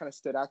guess, that kind of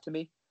stood out to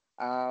me.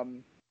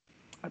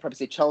 I'd probably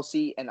say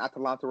Chelsea and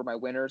Atalanta were my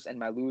winners, and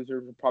my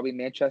losers were probably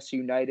Manchester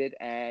United,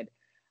 and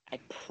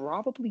I'd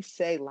probably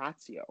say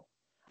Lazio.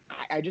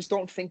 I just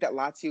don't think that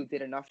Lazio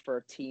did enough for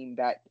a team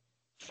that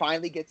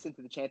finally gets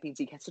into the Champions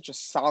League, had such a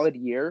solid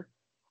year,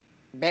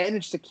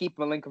 managed to keep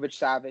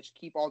Milinkovic-Savic,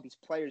 keep all these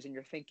players, and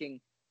you're thinking,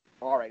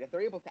 all right, if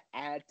they're able to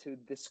add to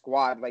this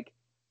squad, like,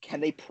 can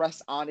they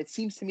press on? It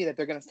seems to me that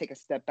they're going to take a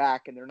step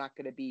back, and they're not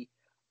going to be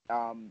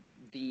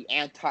the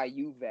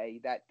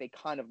anti-Juve that they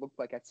kind of looked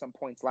like at some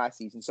points last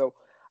season. So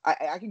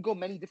I can go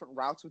many different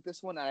routes with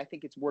this one, and I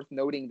think it's worth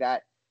noting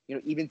that,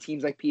 even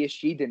teams like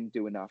PSG didn't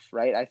do enough,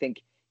 right? I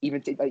think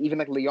even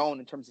like Lyon,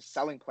 in terms of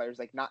selling players,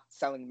 like not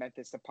selling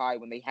Memphis Depay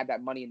when they had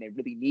that money and they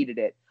really needed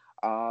it.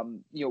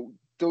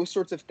 Those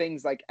sorts of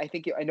things. Like I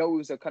know it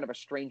was a kind of a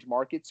strange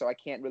market, so I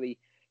can't really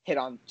hit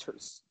on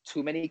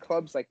too many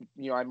clubs. Like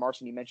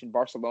Marcin, you mentioned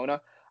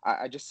Barcelona.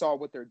 I just saw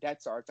what their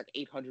debts are. It's like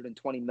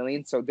 820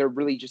 million, so they're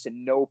really just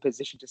in no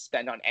position to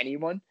spend on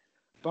anyone.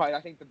 But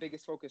I think the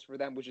biggest focus for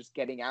them was just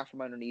getting out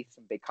from underneath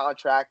some big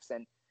contracts.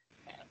 And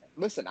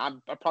listen,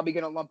 I'm probably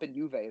going to lump in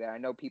Juve there. I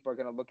know people are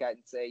going to look at it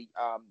and say,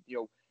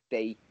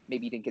 they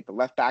maybe didn't get the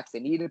left backs they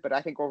needed, but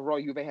I think overall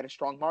Juve had a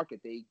strong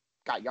market. They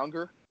got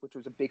younger, which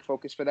was a big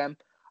focus for them.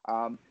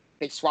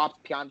 They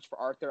swapped Pjanic for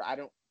Arthur. I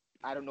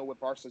don't know what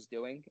Barca's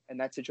doing in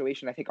that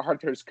situation. I think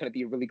Arthur is going to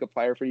be a really good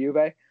player for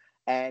Juve.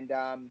 And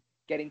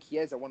getting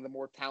Chiesa, one of the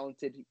more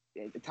talented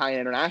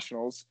Italian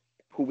internationals,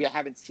 who we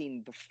haven't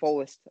seen the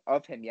fullest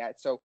of him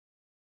yet. So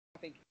I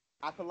think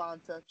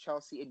Atalanta,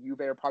 Chelsea, and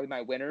Juve are probably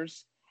my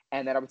winners.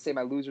 And then I would say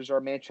my losers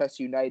are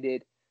Manchester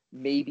United,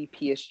 maybe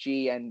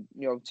PSG, and,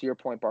 to your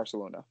point,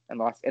 Barcelona and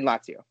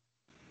Lazio.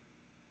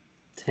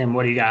 Tim,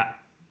 what do you got?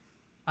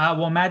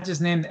 Well, Matt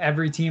just named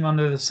every team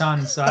under the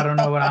sun, so I don't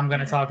know what I'm going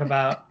to talk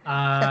about.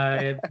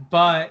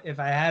 But if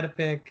I had to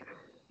pick,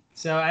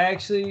 so I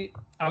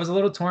was a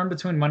little torn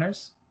between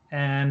winners,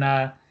 and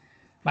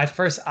my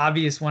first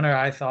obvious winner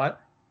I thought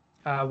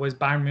was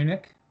Bayern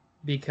Munich,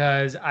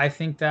 because I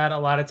think that a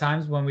lot of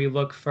times when we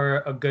look for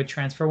a good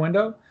transfer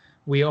window,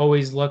 we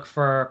always look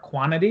for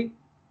quantity.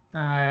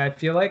 I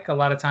feel like a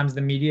lot of times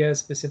the media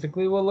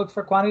specifically will look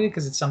for quantity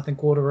because it's something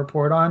cool to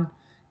report on.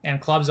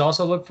 And clubs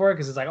also look for it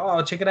because it's like,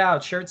 oh, check it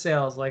out, shirt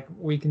sales, like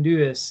we can do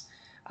this.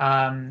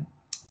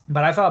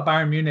 But I thought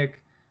Bayern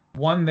Munich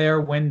won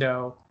their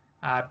window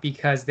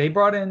because they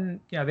brought in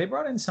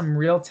some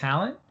real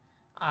talent.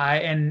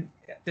 And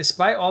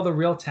despite all the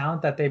real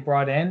talent that they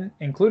brought in,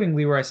 including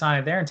Leroy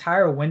Sané, their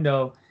entire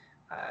window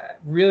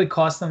really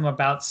cost them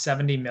about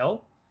 70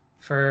 mil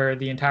for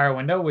the entire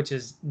window, which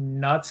is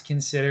nuts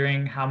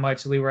considering how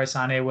much Leroy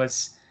Sané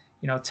was,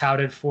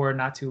 touted for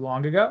not too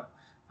long ago.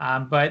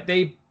 But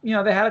they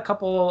had a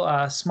couple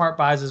smart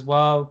buys as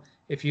well.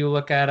 If you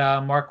look at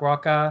Marc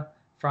Roca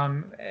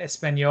from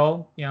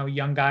Espanyol,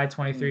 young guy,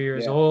 23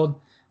 years old.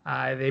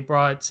 They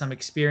brought some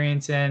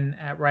experience in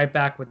at right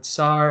back with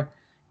Sarr,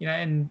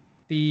 and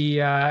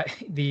the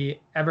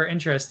ever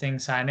interesting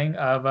signing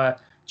of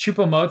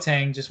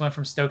Choupo-Moting just went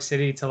from Stoke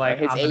City to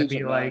I'm going to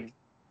be like. Man.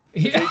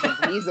 His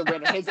agent, he's the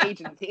winner.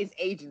 His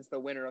agent's the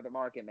winner of the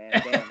market, man.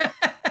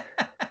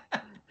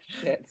 Damn.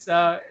 Shit.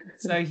 So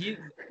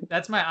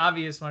that's my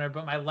obvious winner,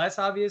 but my less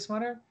obvious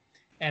winner,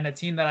 and a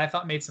team that I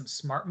thought made some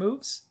smart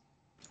moves,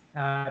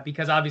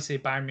 because obviously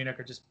Bayern Munich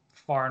are just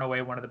far and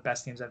away one of the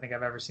best teams I think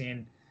I've ever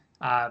seen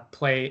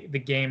play the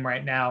game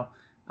right now.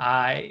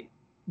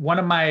 One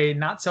of my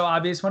not so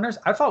obvious winners,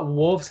 I thought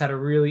Wolves had a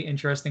really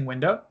interesting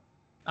window.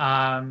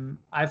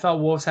 I thought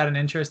Wolves had an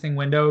interesting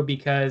window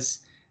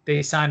because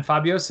they signed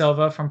Fabio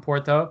Silva from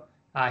Porto.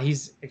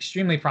 He's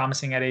extremely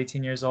promising at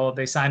 18 years old.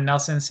 They signed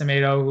Nelson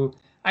Semedo, who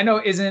I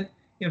know isn't,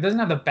 doesn't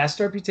have the best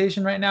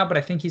reputation right now, but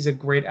I think he's a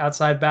great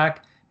outside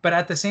back. But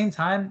at the same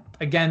time,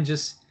 again,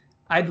 just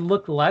I'd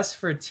look less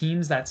for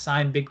teams that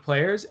sign big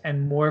players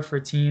and more for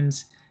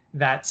teams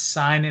that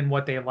sign in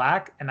what they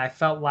lack. And I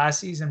felt last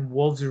season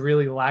Wolves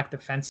really lacked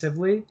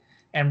defensively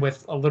and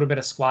with a little bit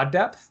of squad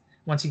depth.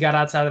 Once you got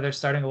outside of their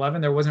starting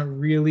 11, there wasn't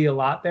really a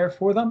lot there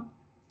for them.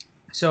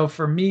 So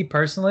for me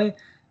personally,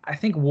 I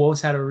think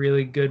Wolves had a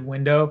really good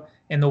window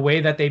in the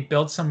way that they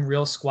built some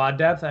real squad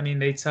depth. I mean,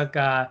 they took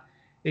my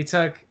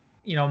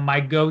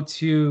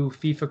go-to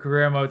FIFA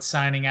career mode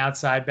signing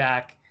outside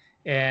back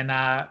in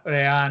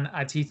Reyan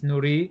Atit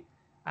Nouri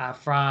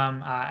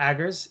from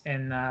Agers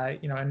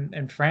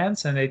in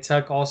France, and they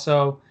took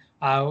also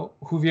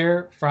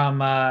Huvier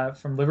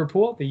from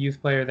Liverpool, the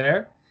youth player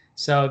there.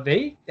 So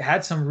they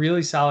had some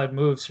really solid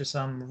moves for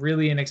some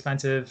really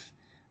inexpensive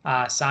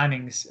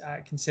signings,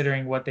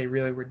 considering what they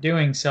really were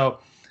doing. So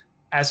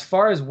as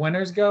far as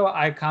winners go,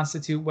 I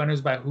constitute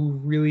winners by who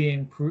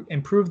really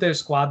improved their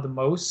squad the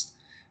most,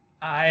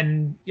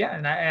 and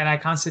I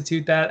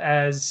constitute that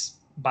as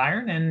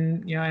Bayern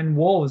and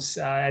Wolves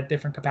at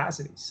different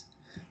capacities.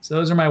 So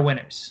those are my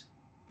winners.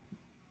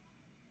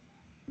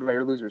 What about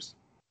your losers?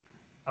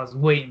 I was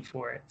waiting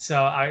for it,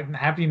 so I'm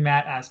happy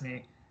Matt asked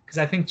me because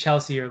I think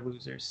Chelsea are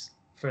losers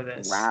for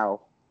this.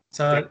 Wow.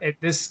 So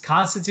this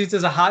constitutes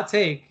as a hot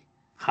take.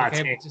 Hot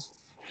take. Just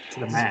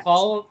to the max.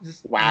 Wow.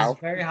 This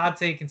very hot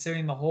take,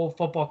 considering the whole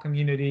football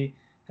community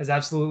has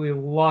absolutely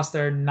lost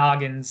their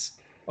noggins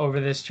over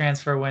this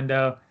transfer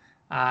window,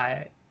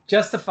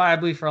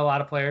 justifiably for a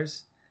lot of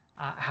players.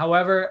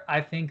 However,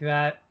 I think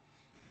that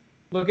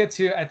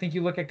I think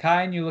you look at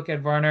Kai and you look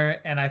at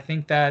Werner, and I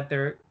think that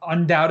they're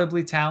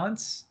undoubtedly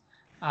talents.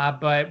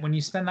 But when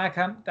you spend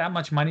that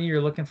much money,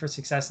 you're looking for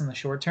success in the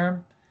short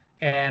term.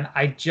 And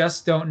I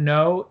just don't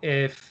know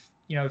if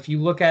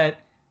you look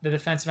at the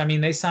defensive. I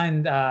mean, they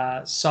signed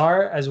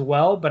Sarr as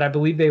well, but I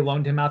believe they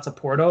loaned him out to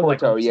Porto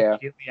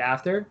immediately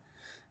after.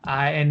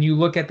 And you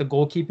look at the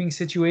goalkeeping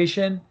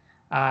situation,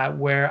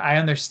 where I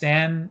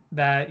understand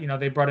that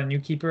they brought a new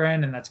keeper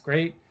in, and that's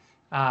great.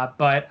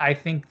 But I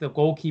think the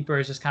goalkeeper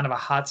is just kind of a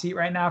hot seat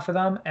right now for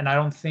them, and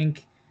I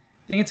think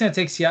it's going to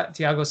take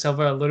Thiago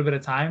Silva a little bit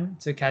of time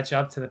to catch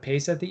up to the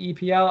pace at the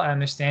EPL. I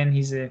understand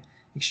he's an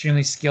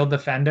extremely skilled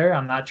defender.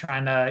 I'm not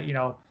trying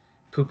to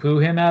poo-poo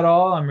him at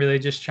all. I'm really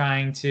just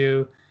trying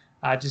to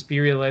just be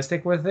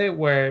realistic with it,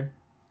 where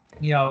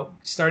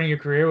starting your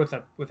career with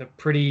a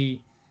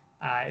pretty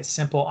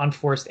simple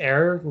unforced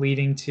error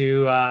leading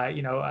to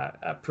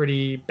a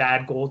pretty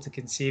bad goal to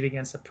concede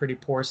against a pretty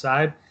poor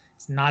side.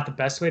 It's not the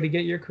best way to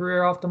get your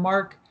career off the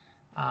mark.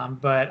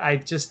 But I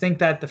just think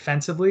that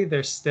defensively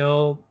they're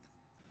still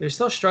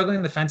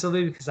struggling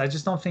defensively, because I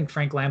just don't think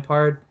Frank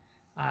Lampard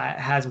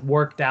has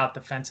worked out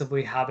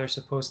defensively how they're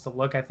supposed to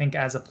look. I think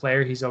as a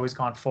player he's always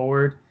gone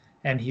forward,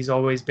 and he's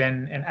always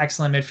been an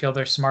excellent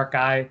midfielder, smart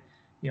guy,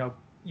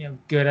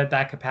 good at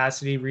that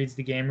capacity, reads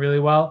the game really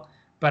well.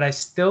 But I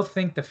still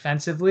think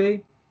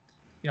defensively,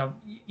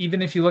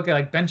 even if you look at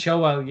like Ben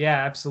Chilwell,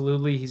 yeah,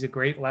 absolutely, he's a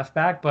great left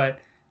back, but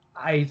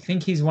I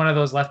think he's one of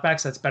those left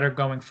backs that's better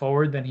going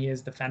forward than he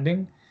is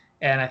defending.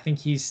 And I think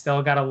he's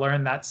still got to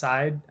learn that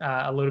side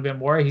a little bit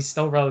more. He's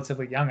still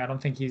relatively young. I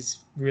don't think he's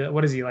really,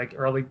 what is he, like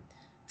early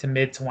to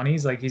mid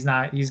 20s? Like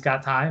he's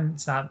got time.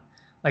 It's not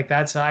like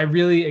that. So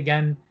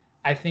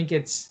I think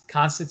it's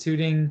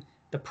constituting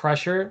the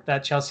pressure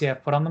that Chelsea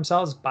have put on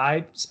themselves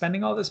by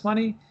spending all this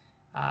money.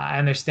 I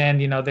understand,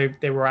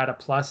 they were at a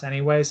plus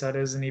anyway, so it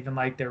isn't even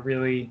like they're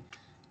really,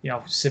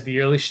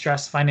 severely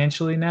stressed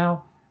financially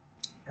now.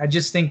 I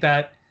just think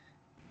that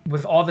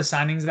with all the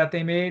signings that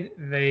they made,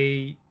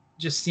 they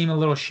just seem a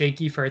little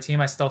shaky for a team.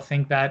 I still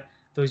think that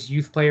those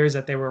youth players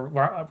that they were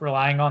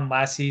relying on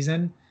last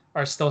season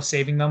are still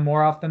saving them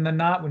more often than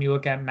not. When you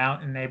look at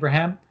Mount and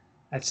Abraham,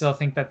 I still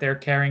think that they're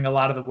carrying a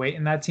lot of the weight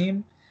in that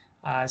team.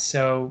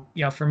 So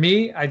for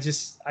me, I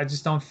just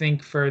don't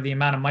think, for the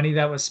amount of money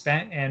that was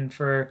spent and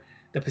for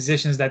the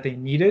positions that they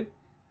needed,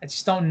 I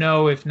just don't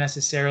know if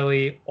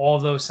necessarily all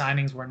those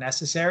signings were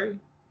necessary.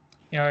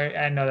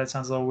 I know that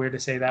sounds a little weird to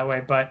say that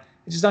way, but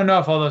I just don't know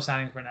if all those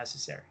signings were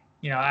necessary.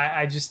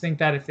 I just think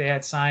that if they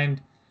had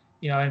signed,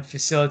 and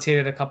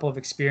facilitated a couple of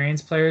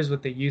experienced players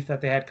with the youth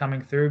that they had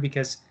coming through,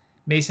 because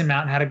Mason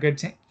Mount had a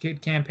good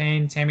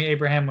campaign. Tammy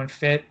Abraham, when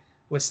fit,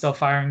 was still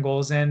firing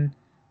goals in.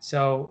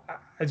 So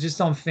I just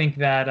don't think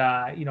that,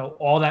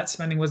 all that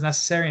spending was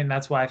necessary. And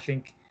that's why I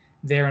think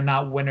they're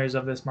not winners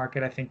of this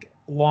market. I think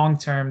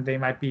long-term they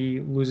might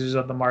be losers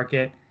of the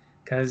market,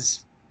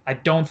 because I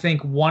don't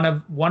think one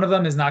of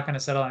them is not going to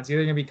settle in. It's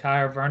either going to be Kai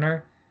or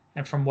Werner.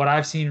 And from what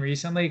I've seen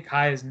recently,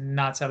 Kai is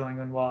not settling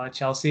in well at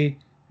Chelsea.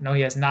 I know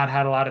he has not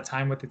had a lot of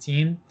time with the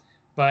team,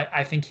 but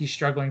I think he's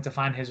struggling to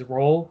find his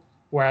role.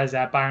 Whereas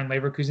at Bayern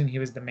Leverkusen, he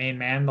was the main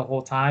man the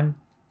whole time.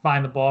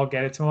 Find the ball,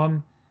 get it to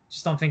him.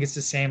 Just don't think it's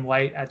the same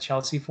light at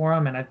Chelsea for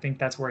him, and I think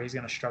that's where he's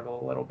going to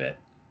struggle a little bit.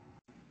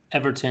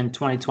 Everton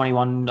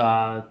 2021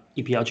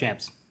 EPL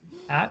champs.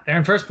 They're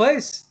in first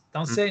place.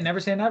 Don't say, never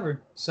say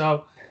never.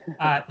 So,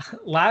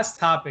 last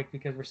topic,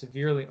 because we're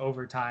severely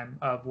over time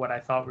of what I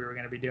thought we were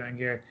going to be doing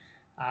here.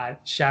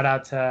 Shout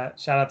out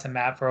to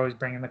Matt for always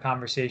bringing the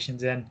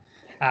conversations in.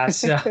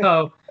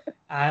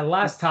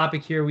 Last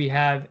topic here we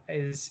have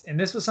is, and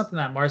this was something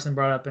that Marcin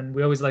brought up, and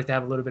we always like to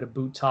have a little bit of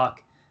boot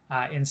talk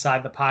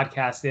inside the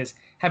podcast, is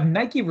have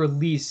Nike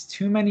released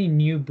too many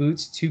new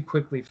boots too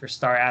quickly for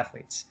star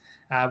athletes?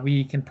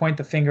 We can point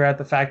the finger at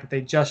the fact that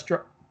they just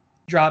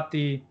dropped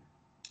the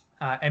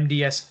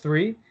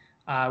MDS3,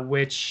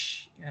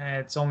 which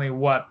it's only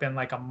been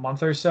like a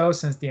month or so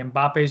since the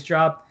Mbappe's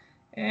dropped.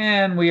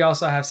 And we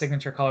also have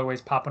signature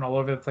colorways popping all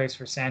over the place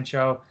for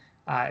Sancho,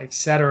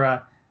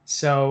 etc.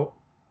 So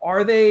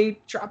are they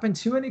dropping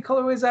too many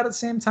colorways at the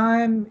same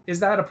time? Is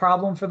that a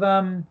problem for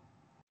them?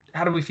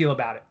 How do we feel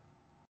about it?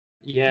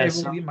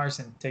 Yes. Maybe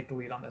Marcin, take the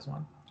lead on this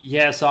one.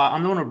 Yeah, so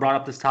I'm the one who brought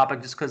up this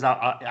topic just because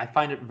I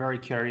find it very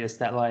curious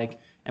that like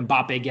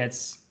Mbappe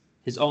gets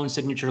his own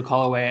signature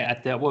colorway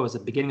at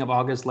the beginning of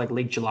August, like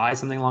late July,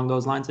 something along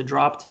those lines. It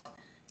dropped,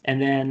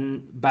 and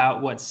then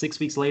about 6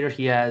 weeks later,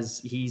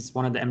 he's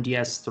one of the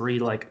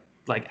MDS3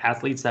 like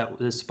athletes that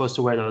is supposed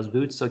to wear those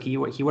boots. So he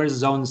wears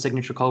his own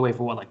signature colorway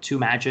for 2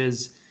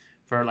 matches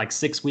for like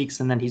 6 weeks,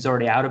 and then he's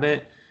already out of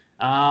it.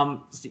 I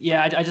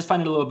just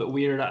find it a little bit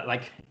weird.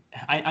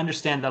 I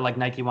understand that like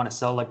Nike want to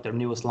sell like their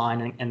newest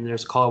line and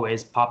there's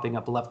colorways popping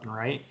up left and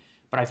right,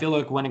 but I feel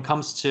like when it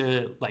comes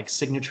to like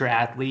signature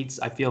athletes,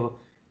 I feel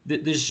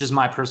this is just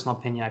my personal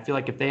opinion. I feel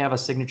like if they have a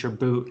signature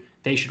boot,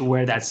 they should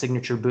wear that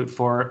signature boot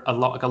for a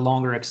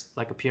longer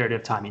a period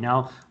of time.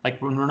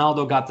 Like when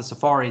Ronaldo got the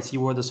Safaris, he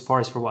wore the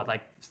Safaris for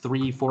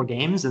 3-4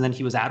 games, and then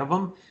he was out of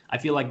them. I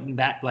feel like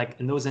that, like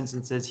in those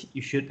instances,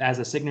 you should, as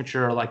a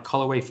signature like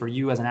colorway for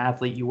you as an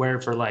athlete, you wear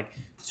it for like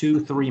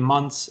 2-3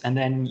 months, and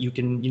then you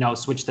can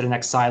switch to the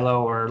next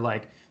silo or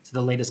like to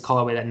the latest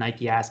colorway that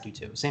Nike asks you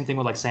to. Same thing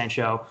with like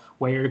Sancho,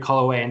 wear your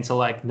colorway until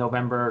like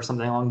November or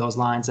something along those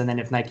lines, and then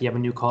if Nike have a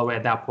new colorway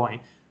at that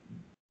point,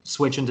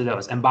 switch into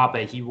those.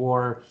 Mbappe, he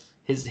wore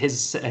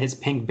his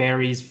pink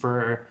berries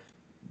for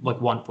like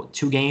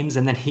 2 games,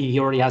 and then he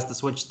already has to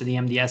switch to the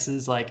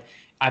MDSs. Like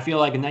I feel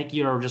like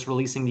Nike are just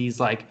releasing these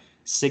like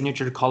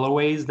signature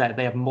colorways that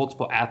they have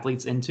multiple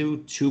athletes into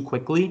too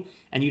quickly,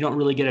 and you don't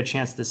really get a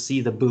chance to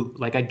see the boot.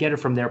 Like I get it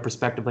from their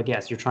perspective, like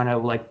yes, you're trying to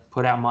like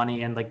put out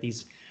money, and like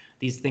these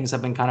things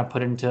have been kind of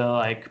put into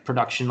like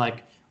production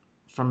like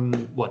from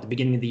the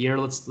beginning of the year,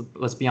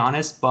 let's be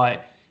honest,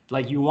 but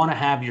like you want to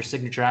have your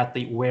signature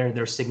athlete wear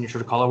their signature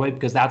colorway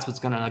because that's what's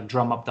going to like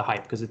drum up the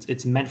hype, because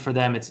it's meant for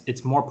them.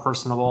 It's more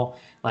personable.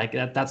 Like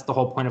that's the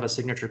whole point of a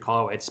signature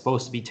colorway. It's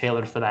supposed to be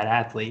tailored for that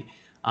athlete.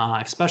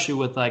 Especially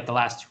with like the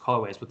last 2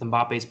 colorways with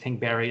Mbappe's pink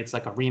berry, it's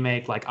like a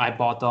remake. Like I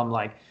bought them,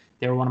 like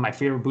they were one of my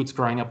favorite boots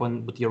growing up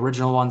with the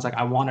original ones. Like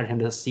I wanted him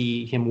to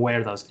see him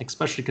wear those,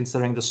 especially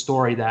considering the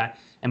story that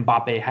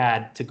Mbappe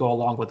had to go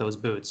along with those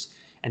boots.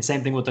 And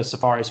same thing with the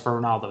Safaris for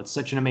Ronaldo. It's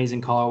such an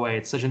amazing colorway.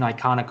 It's such an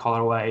iconic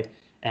colorway.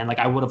 And like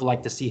I would have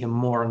liked to see him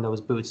more in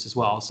those boots as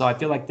well. So I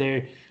feel like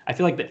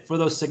that for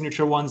those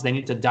signature ones, they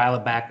need to dial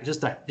it back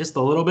just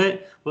a little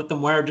bit. Let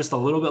them wear just a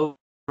little bit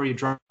before you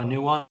drop a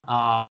new one.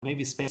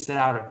 Maybe space it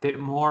out a bit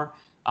more.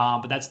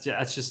 But that's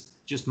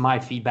just my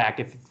feedback.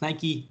 If it's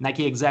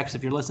Nike execs,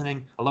 if you're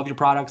listening, I love your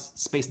products.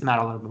 Space them out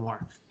a little bit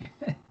more.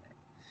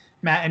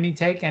 Matt,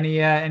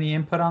 any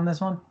input on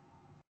this one?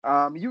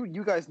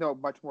 You guys know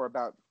much more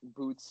about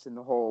boots and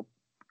the whole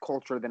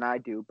culture than I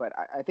do, but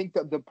I think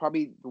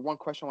probably the one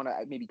question I want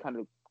to maybe kind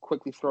of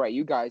quickly throw at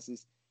you guys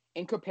is,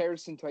 in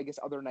comparison to I guess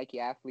other Nike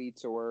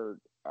athletes or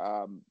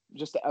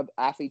just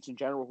athletes in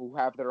general who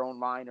have their own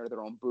line or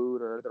their own boot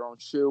or their own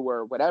shoe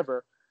or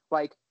whatever,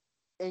 like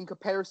in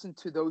comparison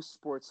to those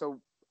sports.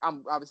 So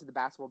obviously the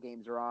basketball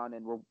games are on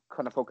and we're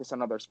kind of focused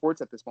on other sports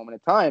at this moment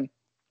in time.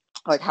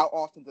 Like how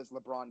often does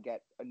LeBron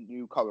get a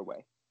new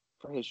colorway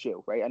for his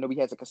shoe, right? I know he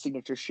has like a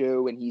signature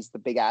shoe and he's the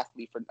big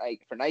athlete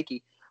for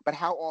Nike, but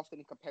how often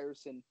in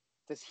comparison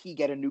does he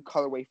get a new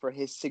colorway for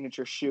his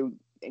signature shoe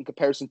in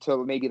comparison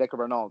to maybe like a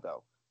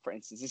Ronaldo, for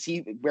instance? Is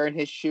he wearing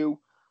his shoe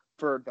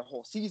for the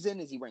whole season?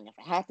 Is he wearing it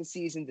for half the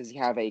season? Does he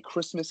have a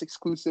Christmas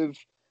exclusive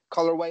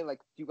colorway? Like,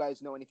 do you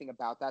guys know anything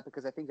about that?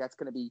 Because I think that's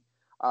going to be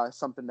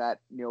something that,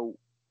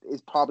 is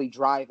probably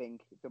driving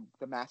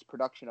the mass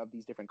production of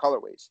these different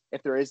colorways.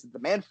 If there is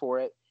demand for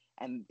it,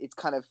 and it's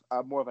kind of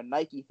more of a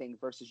Nike thing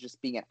versus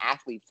just being an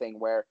athlete thing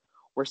where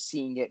we're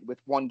seeing it with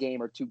 1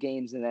 game or 2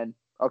 games and then,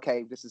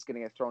 okay, this is going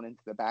to get thrown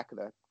into the back of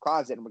the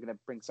closet and we're going to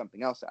bring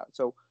something else out.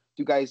 So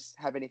do you guys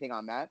have anything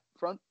on that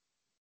front?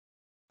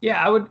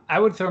 Yeah, I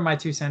would throw my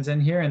 2 cents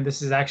in here, and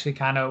this is actually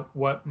kind of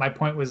what my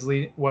point was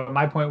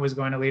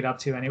going to lead up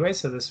to anyway.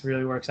 So this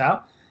really works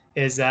out.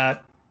 Is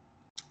that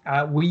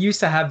we used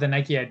to have the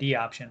Nike ID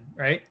option,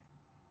 right?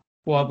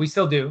 Well, we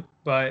still do,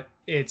 but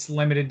it's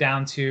limited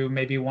down to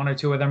maybe 1 or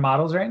 2 other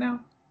models right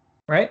now,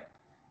 right?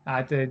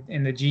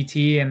 In the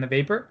GT and the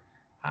Vapor,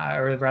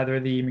 or rather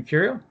the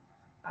Mercurial.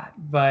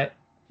 But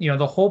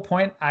the whole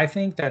point I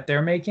think that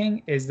they're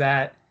making is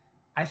that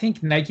I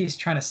think Nike's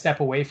trying to step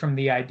away from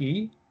the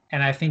ID,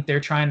 and I think they're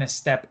trying to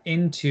step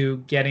into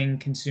getting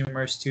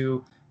consumers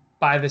to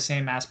buy the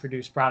same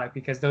mass-produced product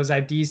because those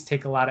IDs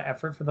take a lot of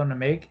effort for them to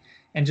make.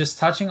 And just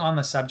touching on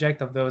the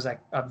subject of those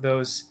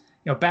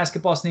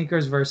basketball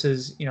sneakers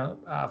versus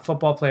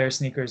football player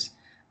sneakers,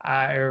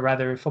 or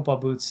rather football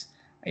boots.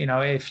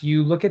 If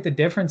you look at the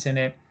difference in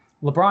it,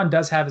 LeBron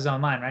does have his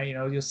own line, right?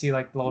 You'll see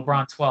like the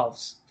LeBron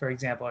 12s, for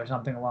example, or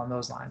something along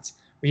those lines.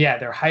 But yeah,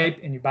 they're hype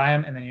and you buy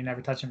them and then you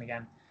never touch them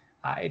again.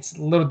 It's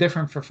a little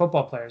different for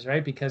football players,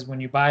 right? Because when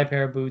you buy a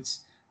pair of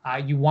boots,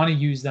 you want to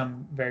use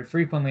them very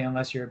frequently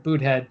unless you're a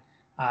boot head,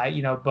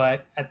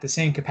 but at the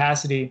same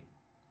capacity,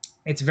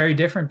 it's very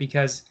different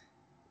because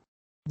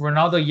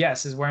Ronaldo,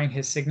 yes, is wearing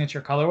his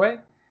signature colorway,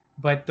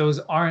 but those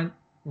aren't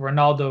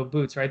Ronaldo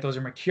boots, right? Those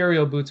are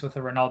Mercurial boots with a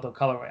Ronaldo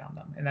colorway on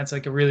them. And that's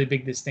like a really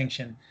big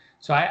distinction.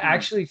 So I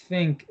actually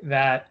think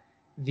that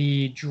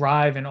the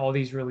drive in all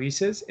these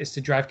releases is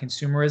to drive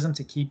consumerism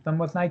to keep them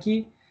with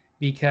Nike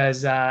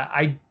because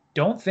I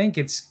don't think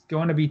it's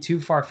going to be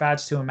too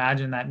far-fetched to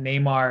imagine that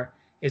Neymar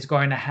is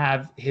going to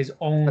have his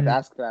own. Let's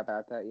ask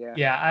about that, yeah.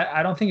 Yeah,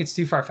 I don't think it's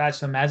too far-fetched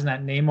to imagine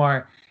that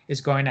Neymar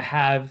is going to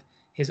have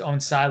his own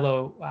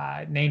silo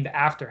named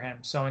after him.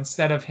 So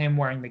instead of him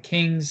wearing the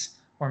Kings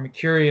or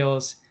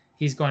Mercurials,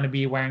 he's going to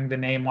be wearing the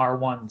Neymar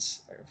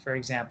ones, for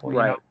example.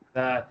 Right.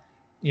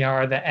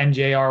 Or the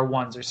NJR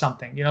ones or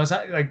something. It's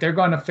like they're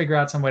going to figure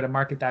out some way to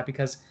market that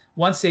because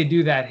once they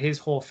do that, his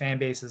whole fan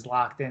base is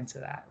locked into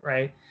that,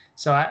 right?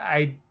 So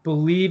I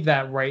believe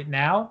that right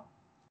now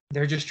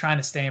they're just trying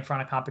to stay in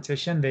front of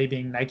competition, they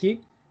being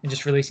Nike, and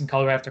just releasing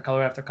colorway after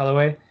colorway after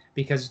colorway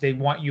because they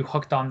want you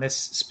hooked on this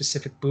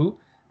specific boot,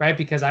 right?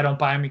 Because I don't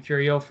buy a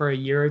Mercurial for a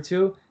year or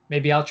two,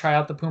 maybe I'll try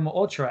out the Puma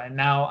Ultra, and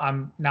now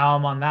I'm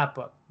on that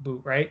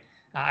boot, right?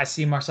 I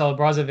see Marcelo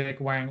Brozovic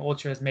wearing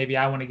Ultras. Maybe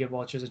I want to give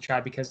Ultras a try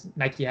because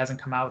Nike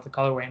hasn't come out with the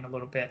colorway in a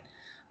little bit,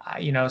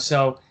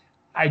 So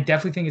I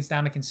definitely think it's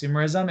down to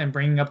consumerism and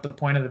bringing up the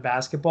point of the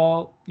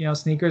basketball,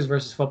 sneakers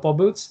versus football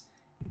boots.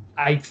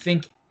 I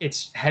think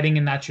it's heading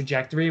in that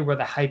trajectory where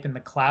the hype and the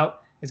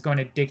clout is going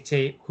to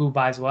dictate who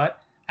buys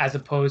what, as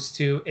opposed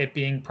to it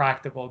being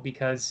practical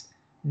because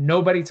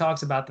nobody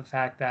talks about the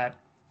fact that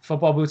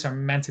football boots are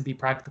meant to be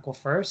practical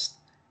first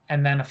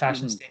and then a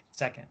fashion statement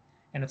second.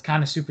 And it's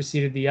kind of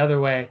superseded the other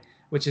way,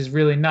 which is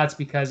really nuts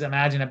because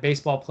imagine a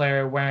baseball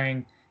player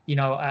wearing,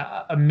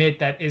 a mitt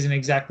that isn't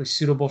exactly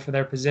suitable for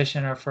their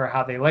position or for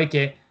how they like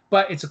it,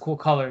 but it's a cool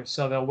color.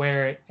 So they'll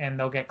wear it and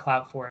they'll get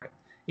clout for it,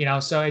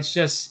 So it's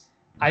just,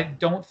 I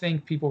don't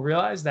think people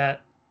realize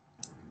that,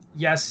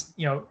 yes,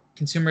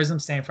 consumerism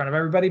stay in front of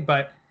everybody,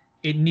 but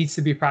it needs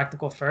to be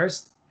practical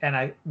first.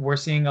 And we're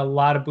seeing a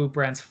lot of boot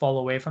brands fall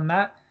away from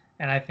that.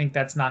 And I think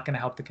that's not going to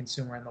help the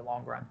consumer in the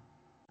long run.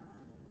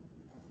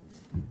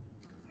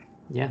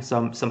 Yeah,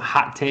 some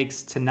hot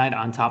takes tonight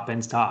on Top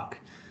Ends Talk.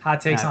 Hot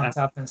takes on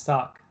Top Ends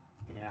Talk.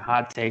 Yeah,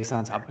 hot takes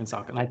on Top Ends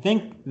Talk. And I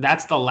think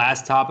that's the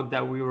last topic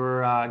that we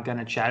were going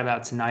to chat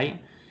about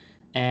tonight.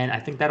 And I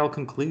think that'll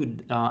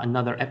conclude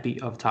another epi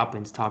of Top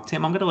Ends Talk.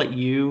 Tim, I'm going to let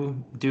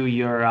you do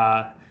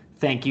your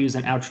thank yous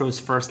and outros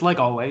first, like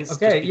always.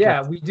 Okay,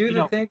 yeah, we do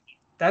the thing.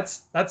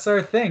 That's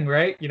our thing,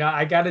 right?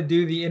 I got to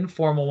do the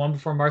informal one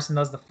before Marcin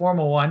does the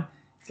formal one.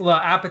 It's a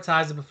little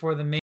appetizer before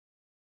the main.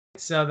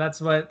 So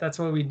that's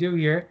what we do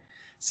here.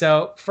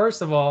 So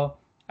first of all,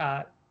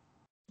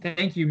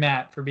 thank you,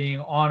 Matt, for being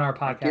on our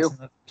podcast in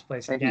the first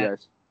place. Thank you,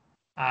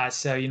 guys.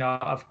 So,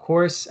 of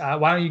course,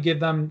 why don't you give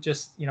them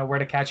just, where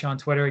to catch you on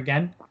Twitter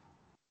again?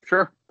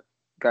 Sure.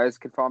 You guys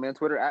can follow me on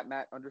Twitter at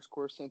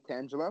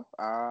Matt_Santangelo.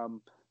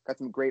 Got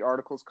some great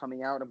articles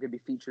coming out. I'm going to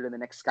be featured in the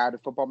next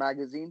Scouted Football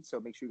magazine. So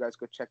make sure you guys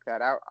go check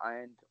that out.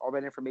 And all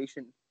that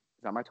information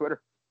is on my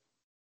Twitter.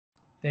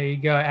 There you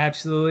go.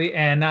 Absolutely.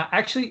 And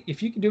actually,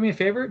 if you can do me a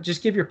favor,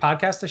 just give your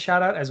podcast a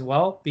shout out as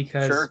well,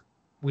 because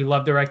we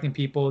love directing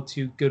people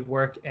to good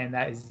work. And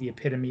that is the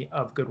epitome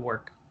of good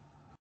work.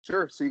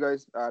 Sure. So you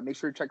guys make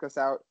sure to check us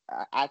out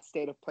at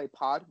State of Play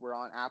Pod. We're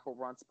on Apple,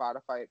 we're on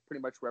Spotify,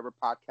 pretty much wherever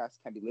podcasts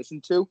can be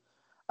listened to.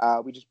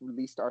 We just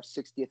released our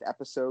 60th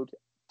episode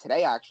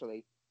today,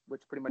 actually,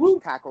 which pretty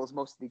much tackles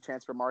most of the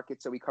transfer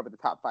market. So we cover the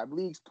top 5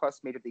 leagues plus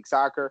Major League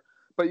Soccer.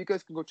 But you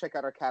guys can go check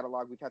out our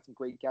catalog. We've had some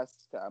great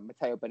guests,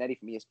 Matteo Benetti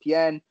from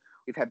ESPN.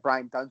 We've had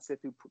Brian Dunseth,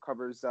 who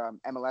covers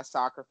MLS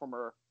soccer,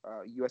 former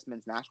U.S.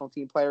 men's national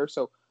team player.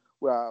 So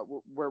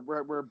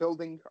we're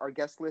building our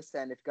guest list.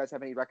 And if you guys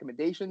have any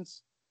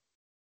recommendations,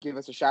 give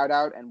us a shout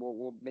out, and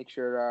we'll make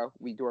sure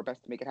we do our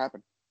best to make it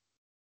happen.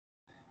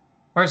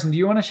 Marcin, do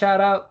you want to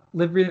shout out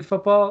Live Breathe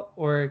Football,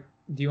 or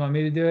do you want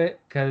me to do it?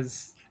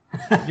 Because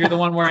you're the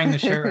one wearing the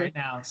shirt right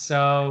now.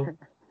 So.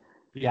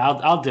 Yeah,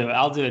 I'll do it.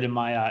 I'll do it in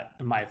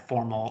my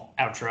formal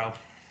outro.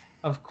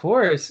 Of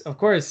course.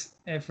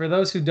 And for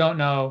those who don't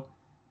know,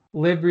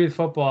 Live Breathe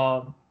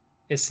Football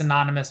is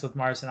synonymous with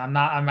Marcin. I'm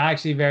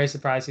actually very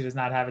surprised he does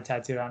not have a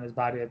tattoo on his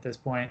body at this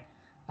point.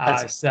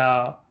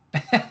 So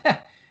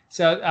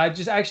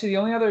just actually the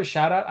only other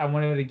shout out I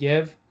wanted to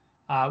give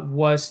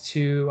was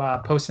to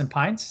Post and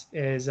Pints,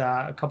 is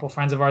a couple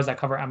friends of ours that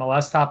cover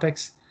MLS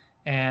topics.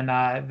 and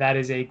that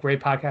is a great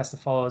podcast to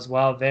follow as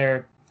well.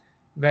 They're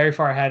very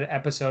far ahead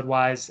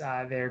episode-wise.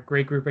 They're a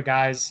great group of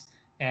guys,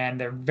 and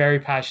they're very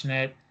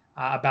passionate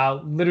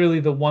about literally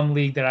the one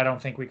league that I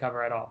don't think we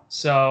cover at all.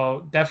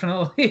 So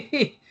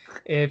definitely,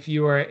 if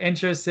you are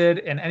interested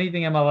in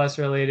anything MLS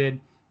related,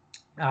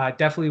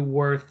 definitely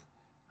worth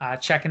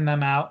checking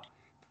them out.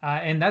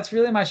 And that's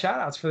really my shout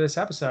outs for this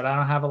episode. I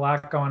don't have a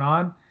lot going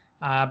on,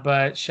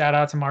 but shout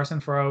out to Marcin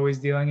for always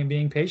dealing and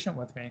being patient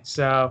with me.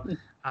 So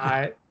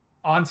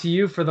on to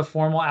you for the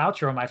formal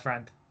outro, my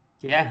friend.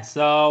 Yeah.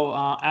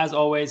 So as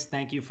always,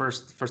 thank you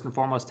first and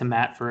foremost to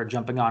Matt for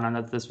jumping on. I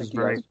know this was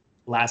very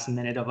last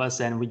minute of us,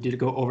 and we did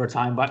go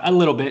overtime, but a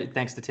little bit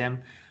thanks to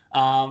Tim.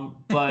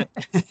 But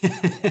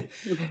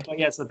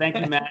yeah, so thank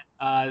you, Matt.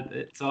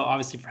 So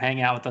obviously for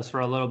hanging out with us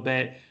for a little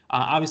bit.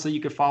 Obviously, you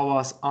could follow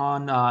us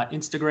on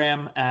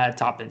Instagram at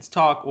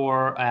TopBinsTalk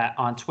or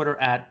on Twitter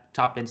at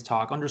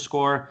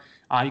TopBinsTalk_.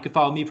 You can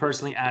follow me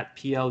personally at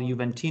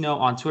PLUventino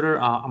on Twitter.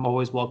 I'm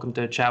always welcome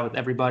to chat with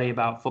everybody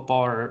about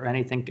football or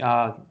anything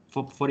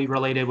footy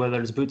related,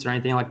 whether it's boots or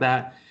anything like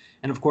that.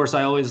 And of course,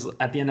 I always,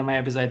 at the end of my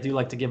episodes, I do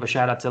like to give a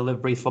shout out to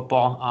Live Breathe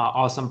Football,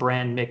 awesome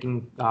brand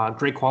making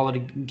great quality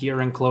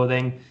gear and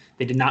clothing.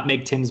 They did not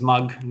make Tim's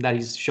mug that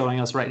he's showing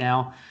us right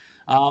now,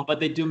 but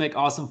they do make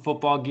awesome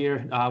football gear.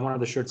 One of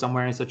the shirts I'm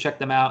wearing, so check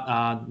them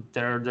out.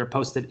 They're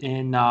posted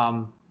in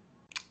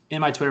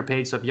my Twitter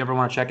page. So if you ever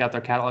want to check out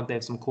their catalog, they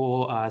have some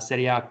cool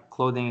Serie A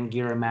clothing and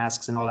gear and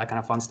masks and all that kind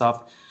of fun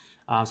stuff.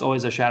 It's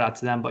always a shout out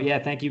to them. But yeah,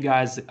 thank you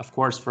guys, of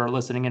course, for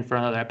listening in for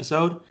another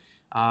episode.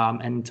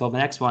 And until the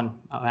next one,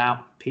 I'm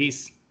out.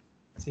 Peace.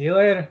 See you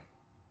later.